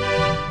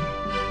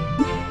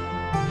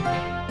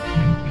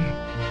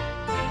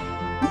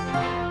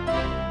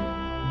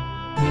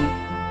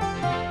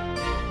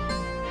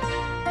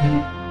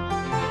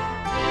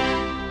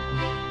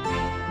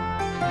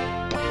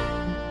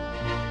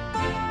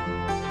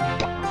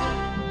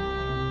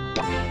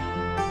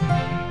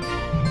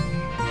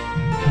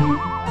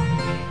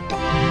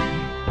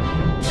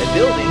 A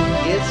building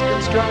is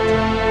constructed.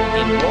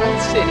 In one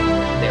city,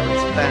 there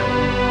is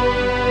famine.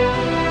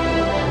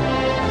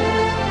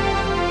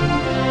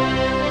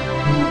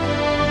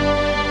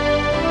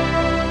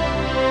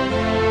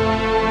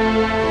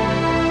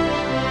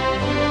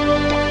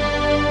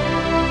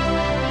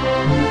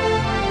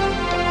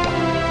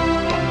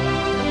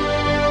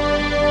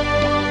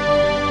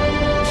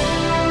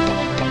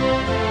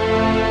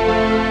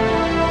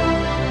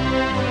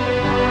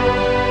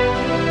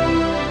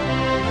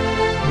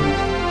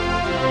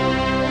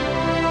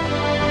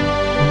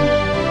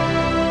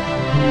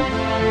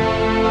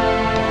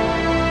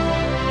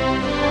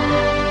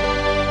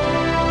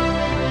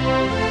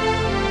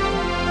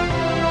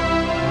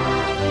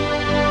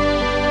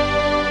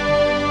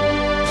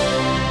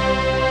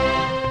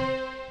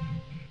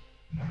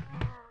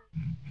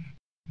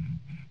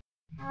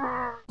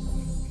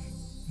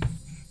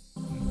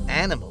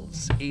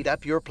 Animals eat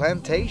up your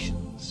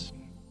plantations.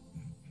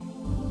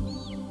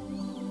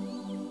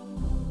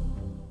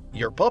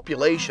 Your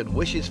population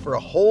wishes for a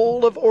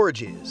hole of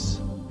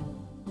orgies.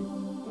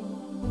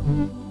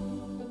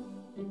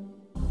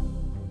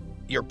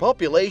 Your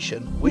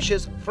population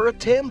wishes for a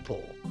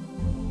temple.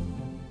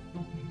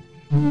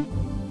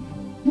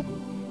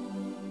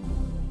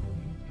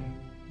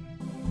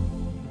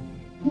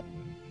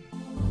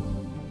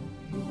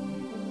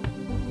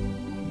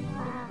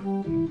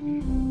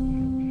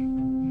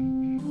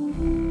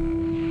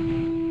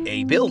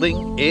 A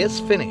building is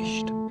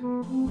finished.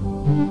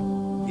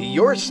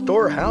 Your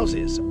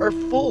storehouses are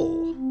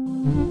full.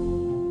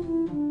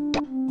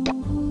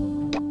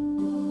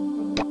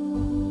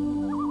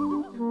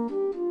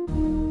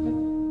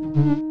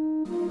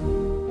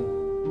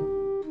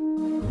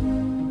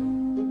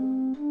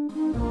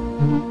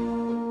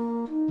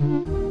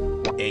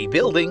 A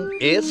building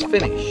is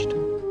finished.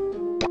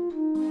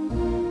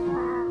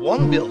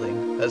 One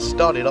building has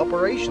started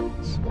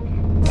operations.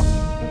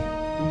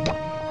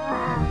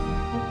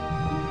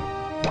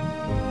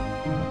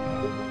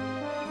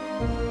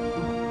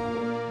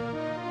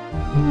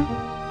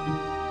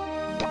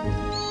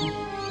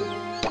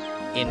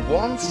 In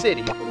one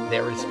city,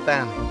 there is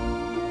famine.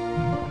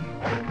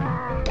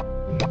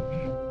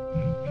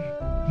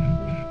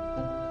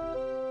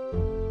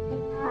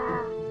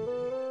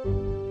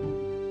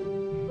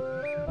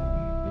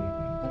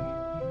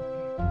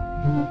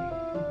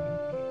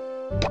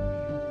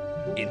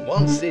 In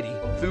one city,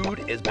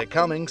 food is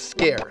becoming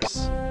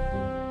scarce.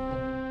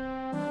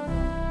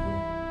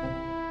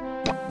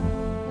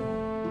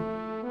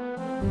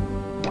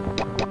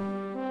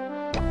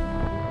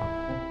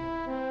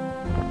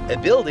 A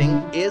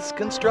building is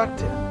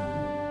constructed.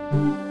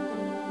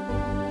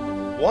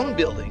 One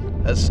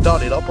building has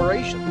started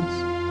operations.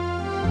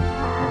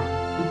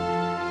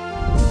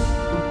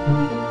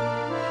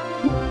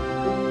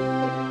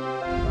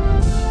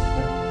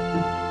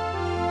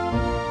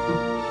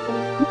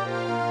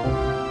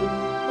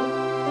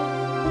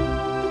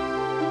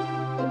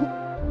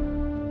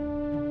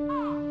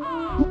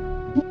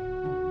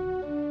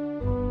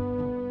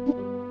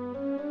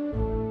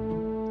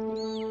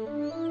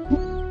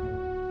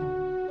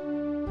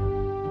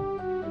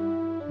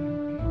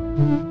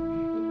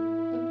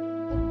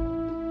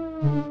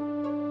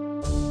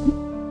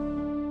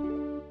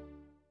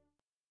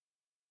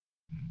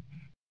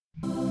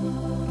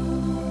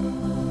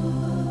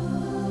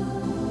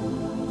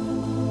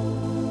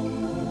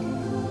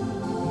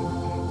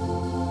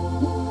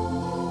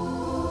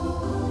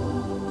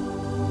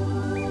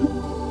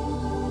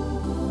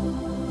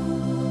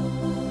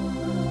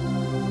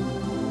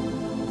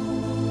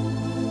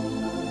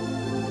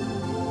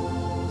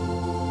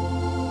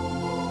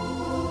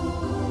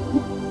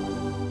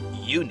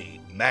 You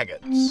need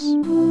maggots.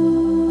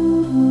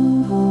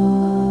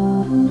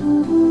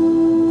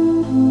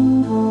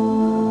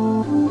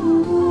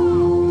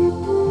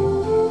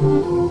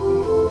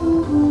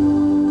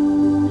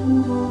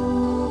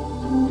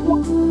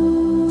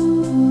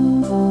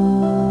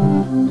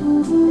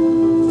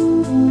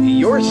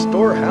 Your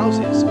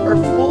storehouses are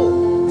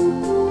full.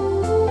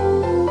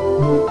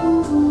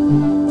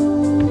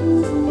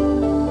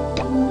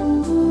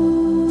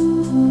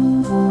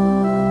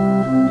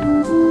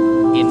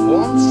 In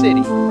one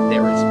city,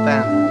 there is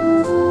famine.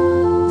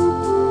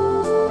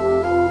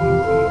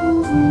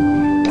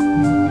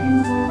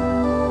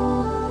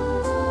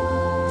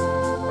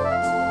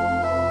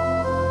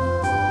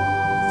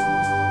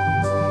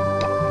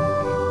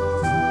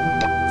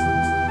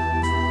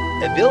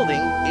 A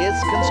building is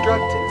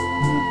constructed.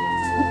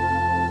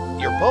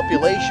 Your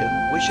population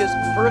wishes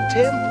for a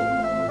temple.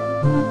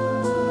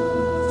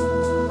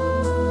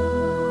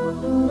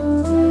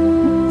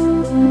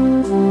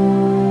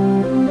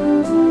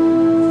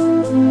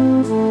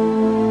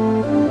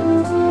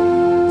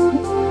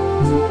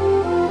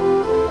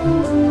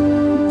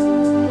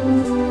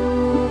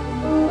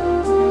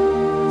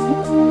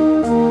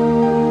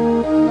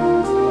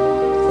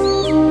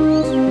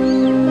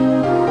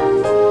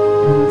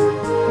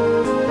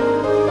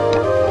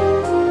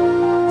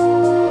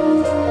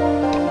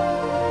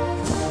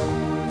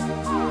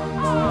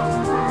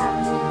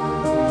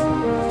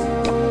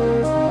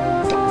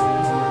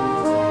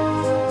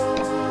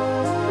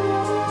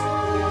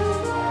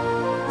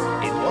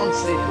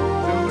 City,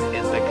 food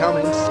is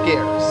becoming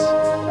scarce.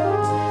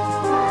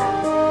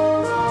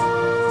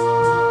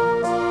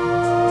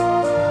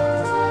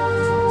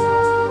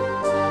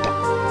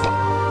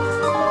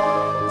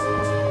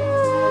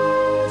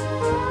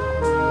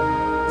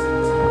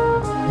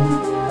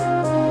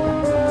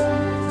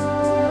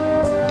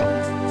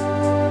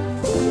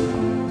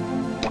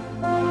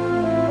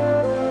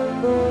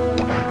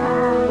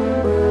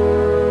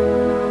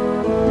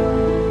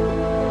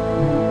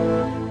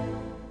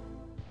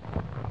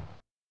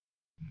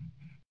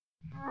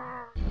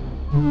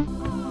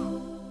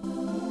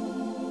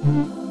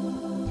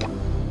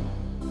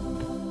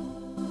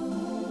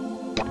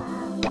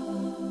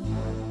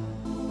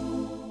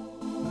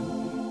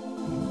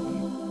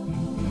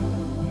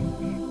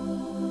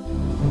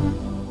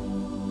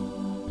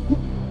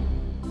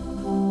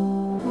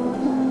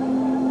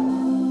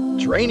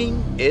 Training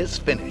is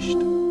finished.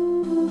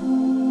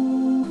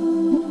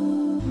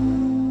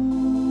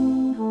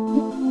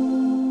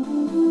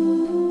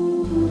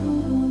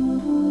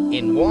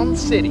 In one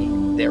city,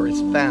 there is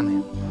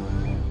famine.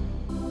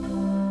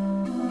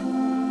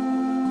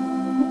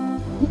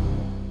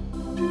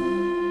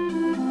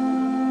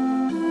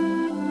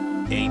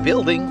 A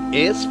building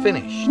is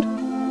finished.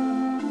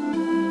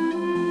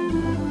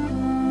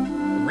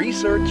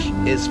 Research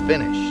is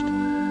finished.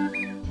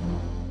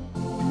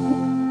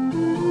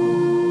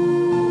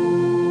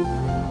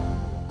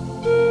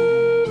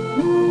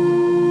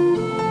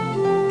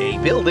 A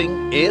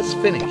building is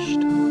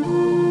finished.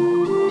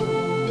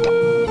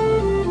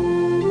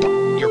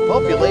 Your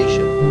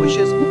population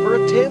wishes for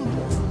a temple.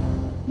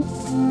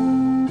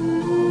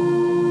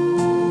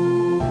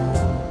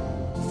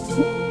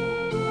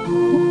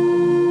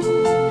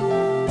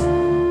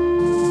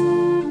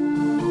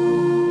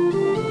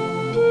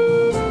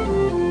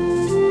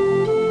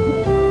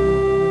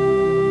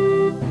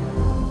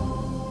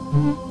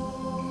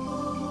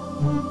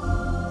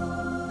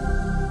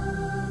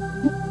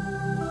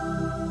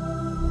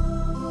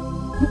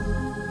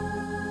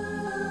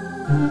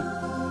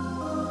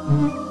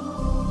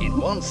 In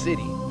one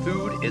city,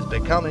 food is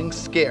becoming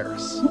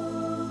scarce.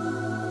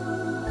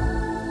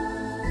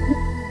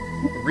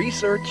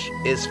 Research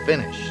is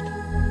finished.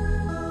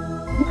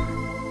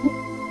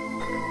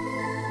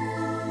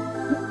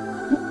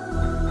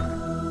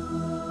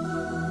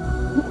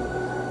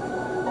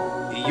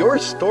 Your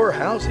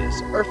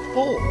storehouses are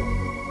full.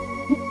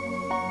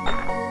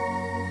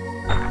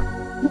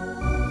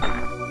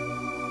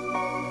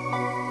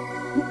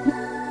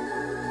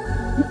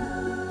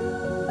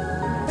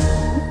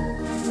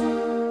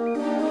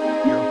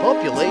 Your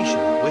population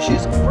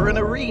wishes for an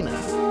arena.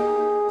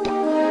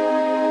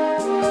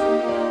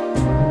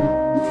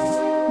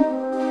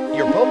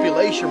 Your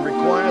population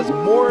requires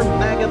more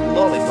maggot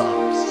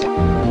lollipops.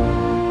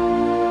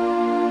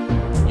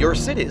 Your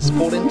cities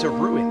fall into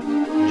ruin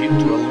due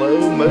to a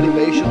low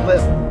motivation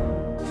level.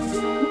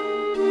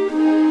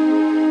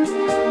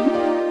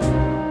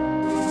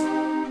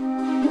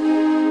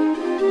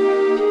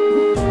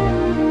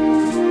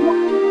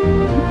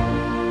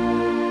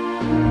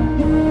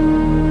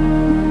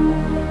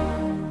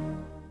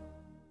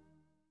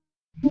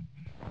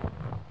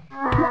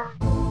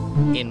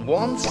 In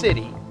one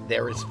city,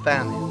 there is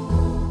famine.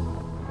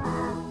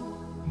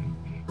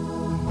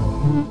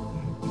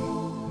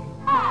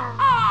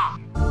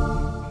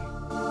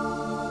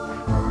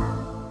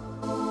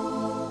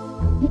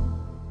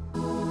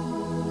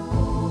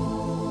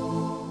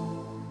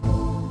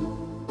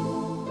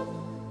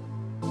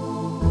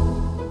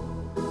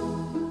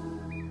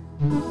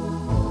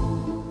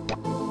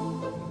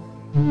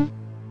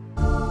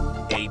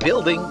 A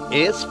building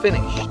is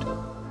finished.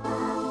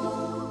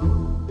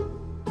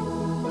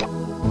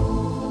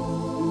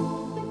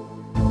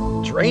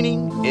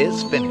 Training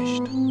is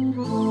finished.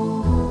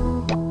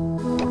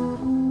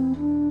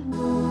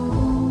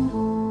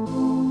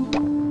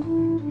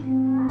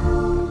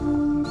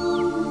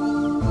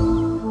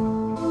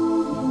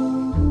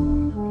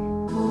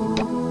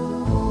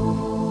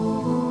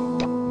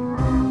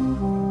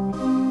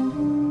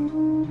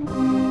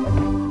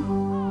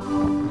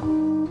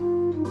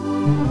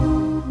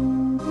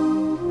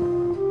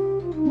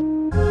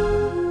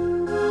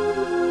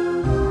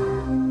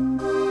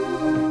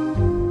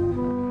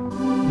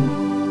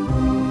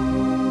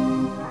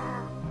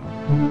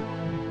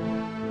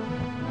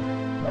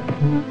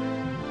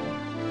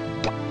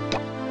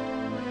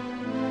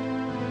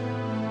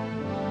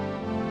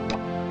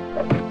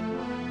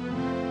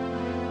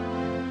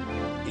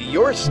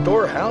 Your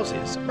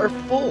storehouses are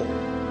full.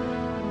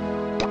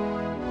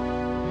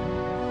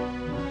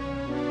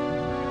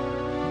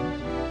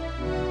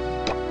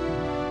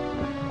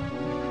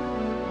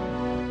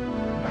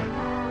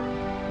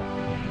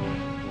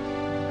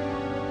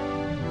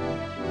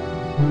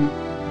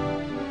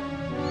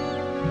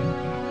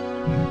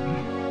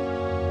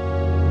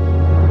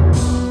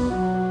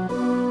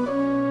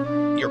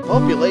 Your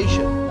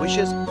population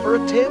wishes for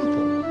a temple.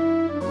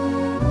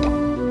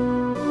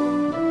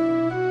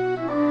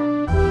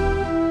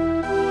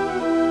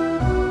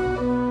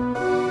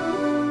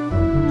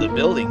 The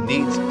building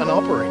needs an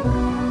operator.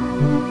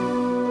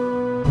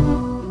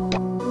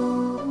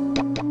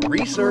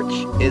 Research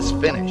is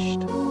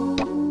finished.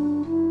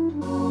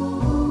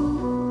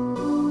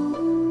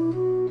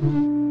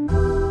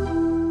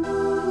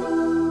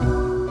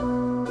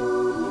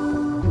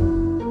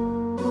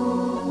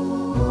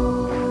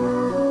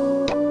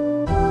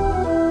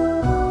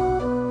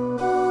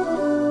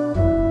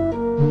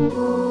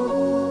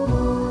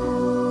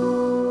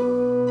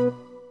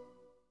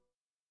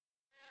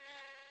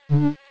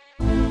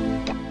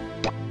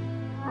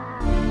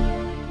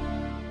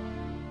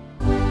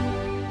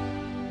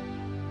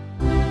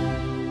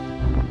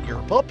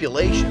 Your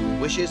population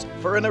wishes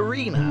for an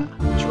arena.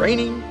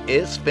 Training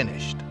is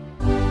finished.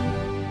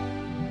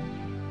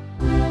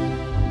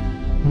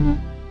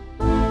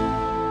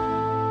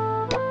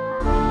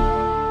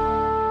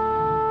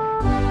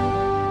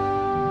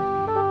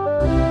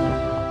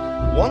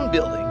 One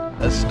building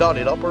has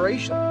started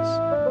operations.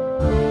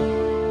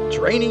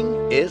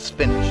 Training is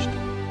finished.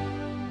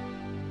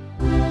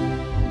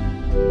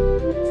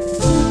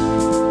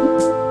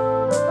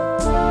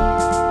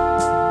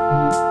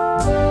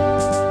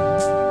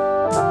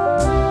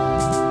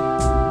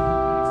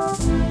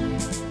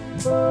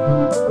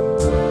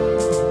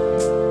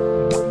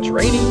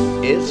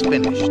 Training is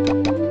finished.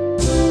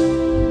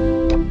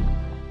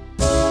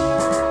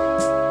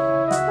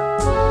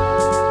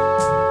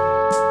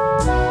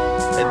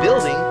 A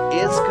building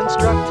is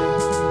constructed.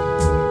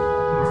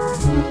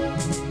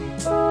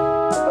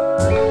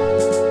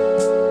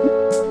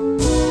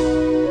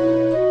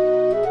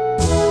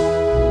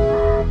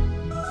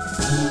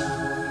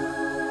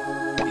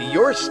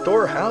 Your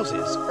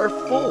storehouses are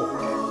full.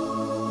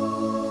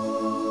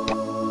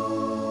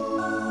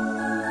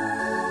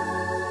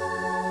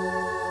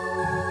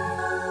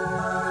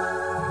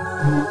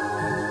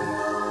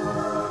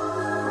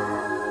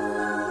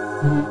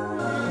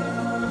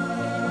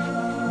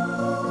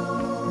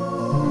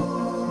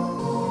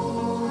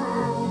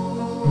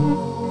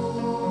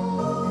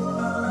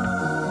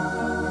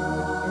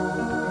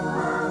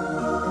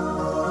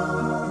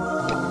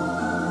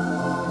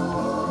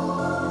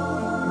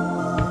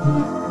 A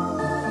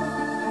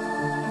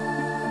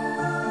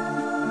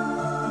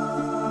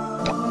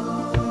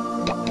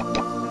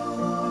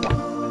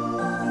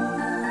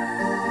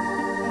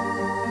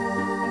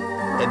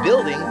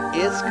building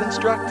is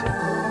constructed.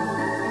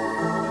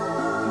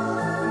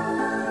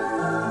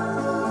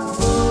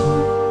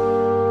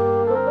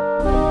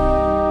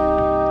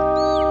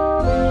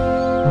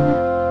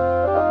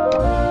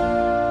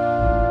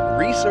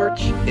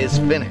 Research is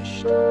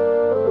finished.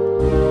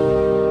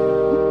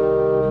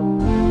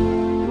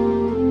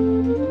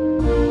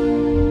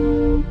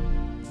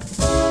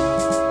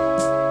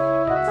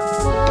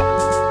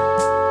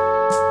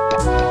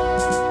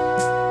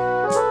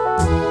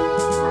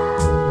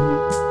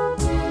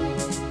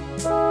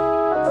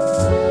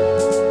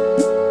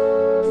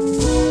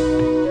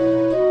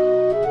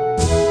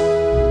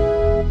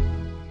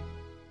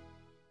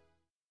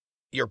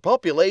 Your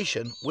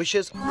population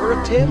wishes for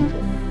a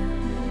temple.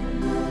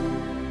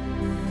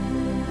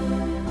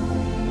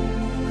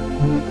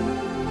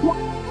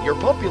 Your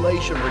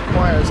population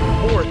requires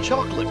more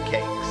chocolate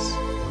cakes.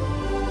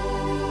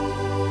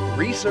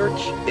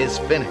 Research is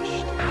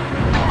finished.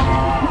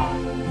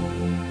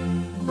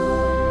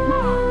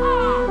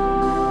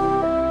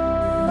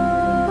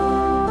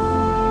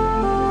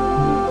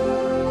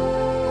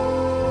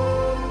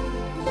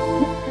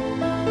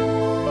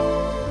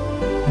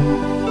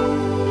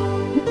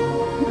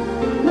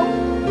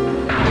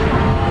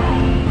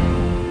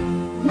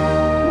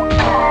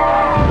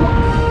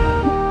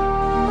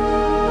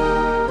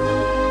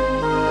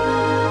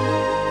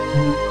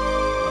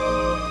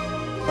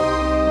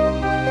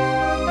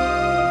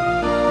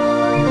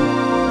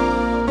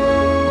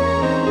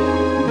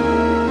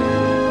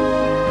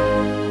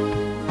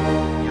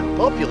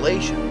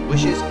 Population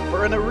wishes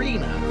for an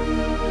arena.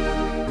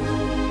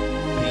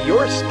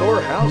 Your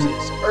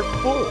storehouses are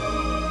full.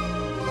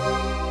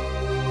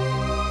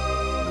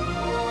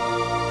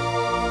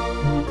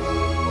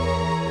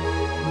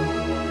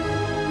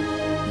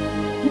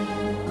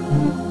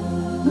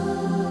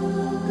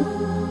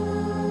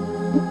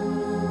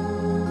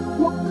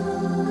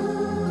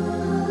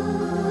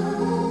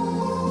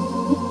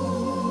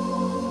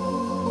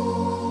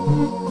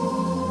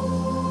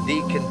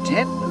 The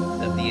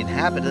contentment of the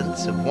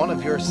inhabitants of one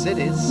of your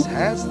cities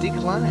has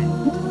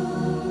declined.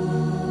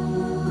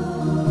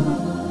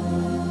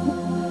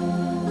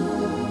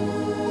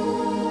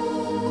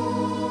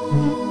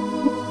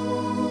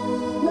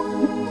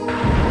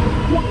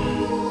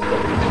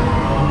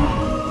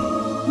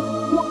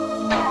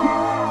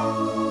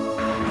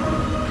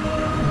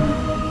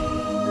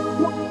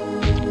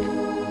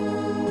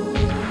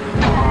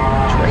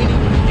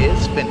 Training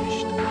is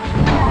finished.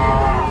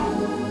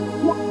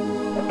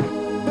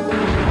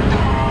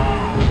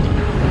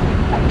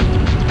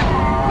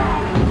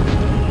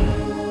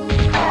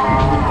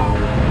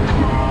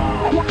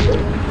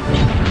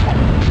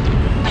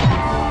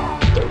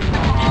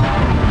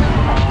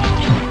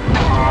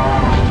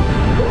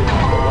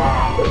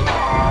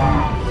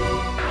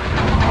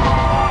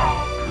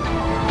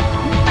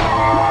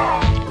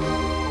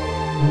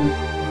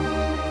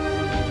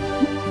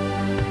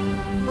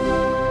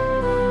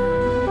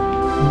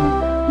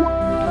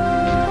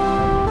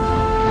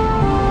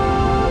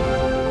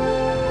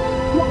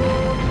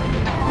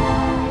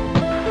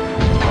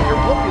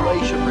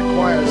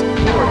 Requires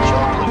more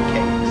chocolate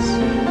cakes.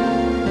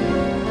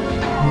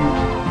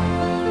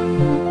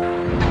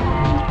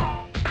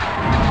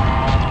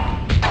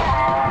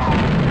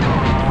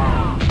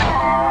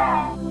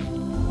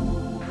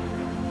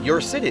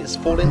 Your cities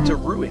fall into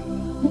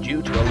ruin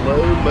due to a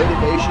low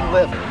motivation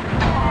level.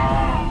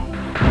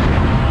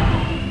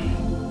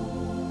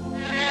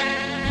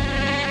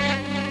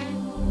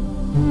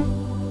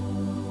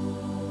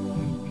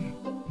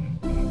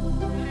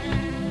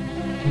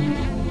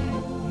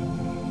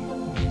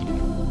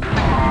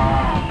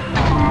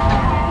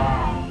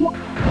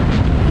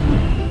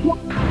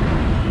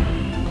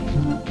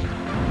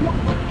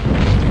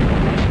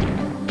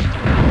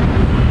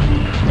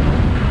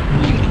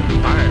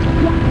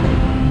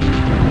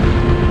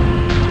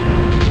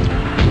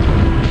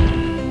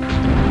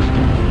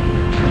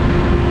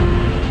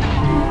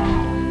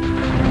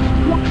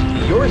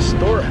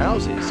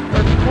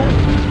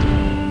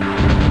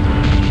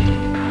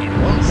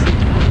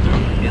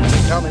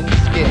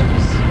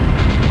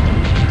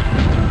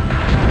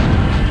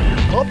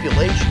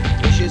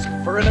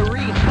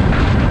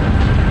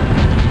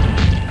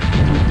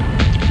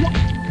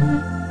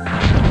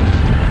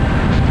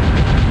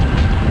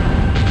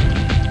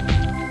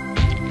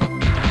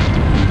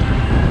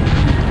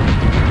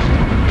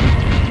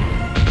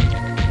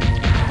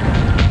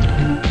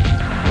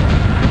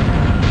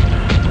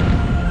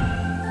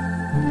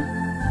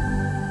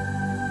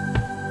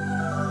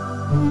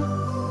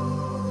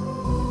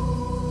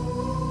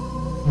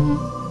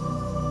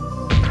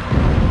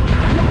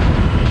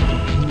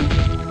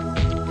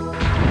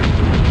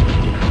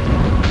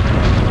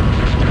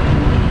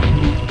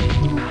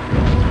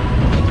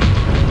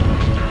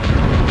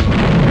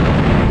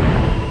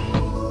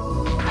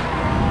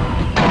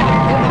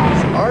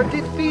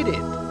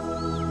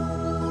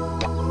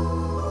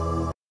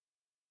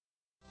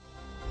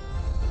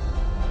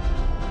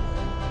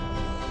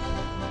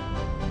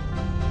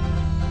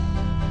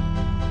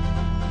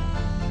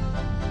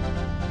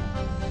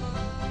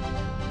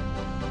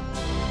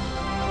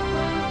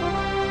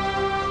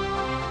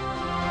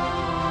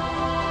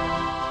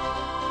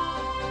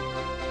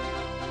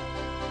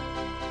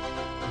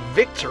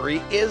 victory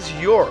is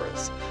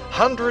yours.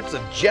 Hundreds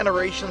of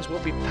generations will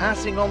be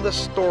passing on the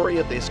story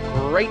of this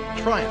great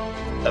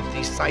triumph of the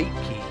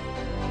Sajkhi.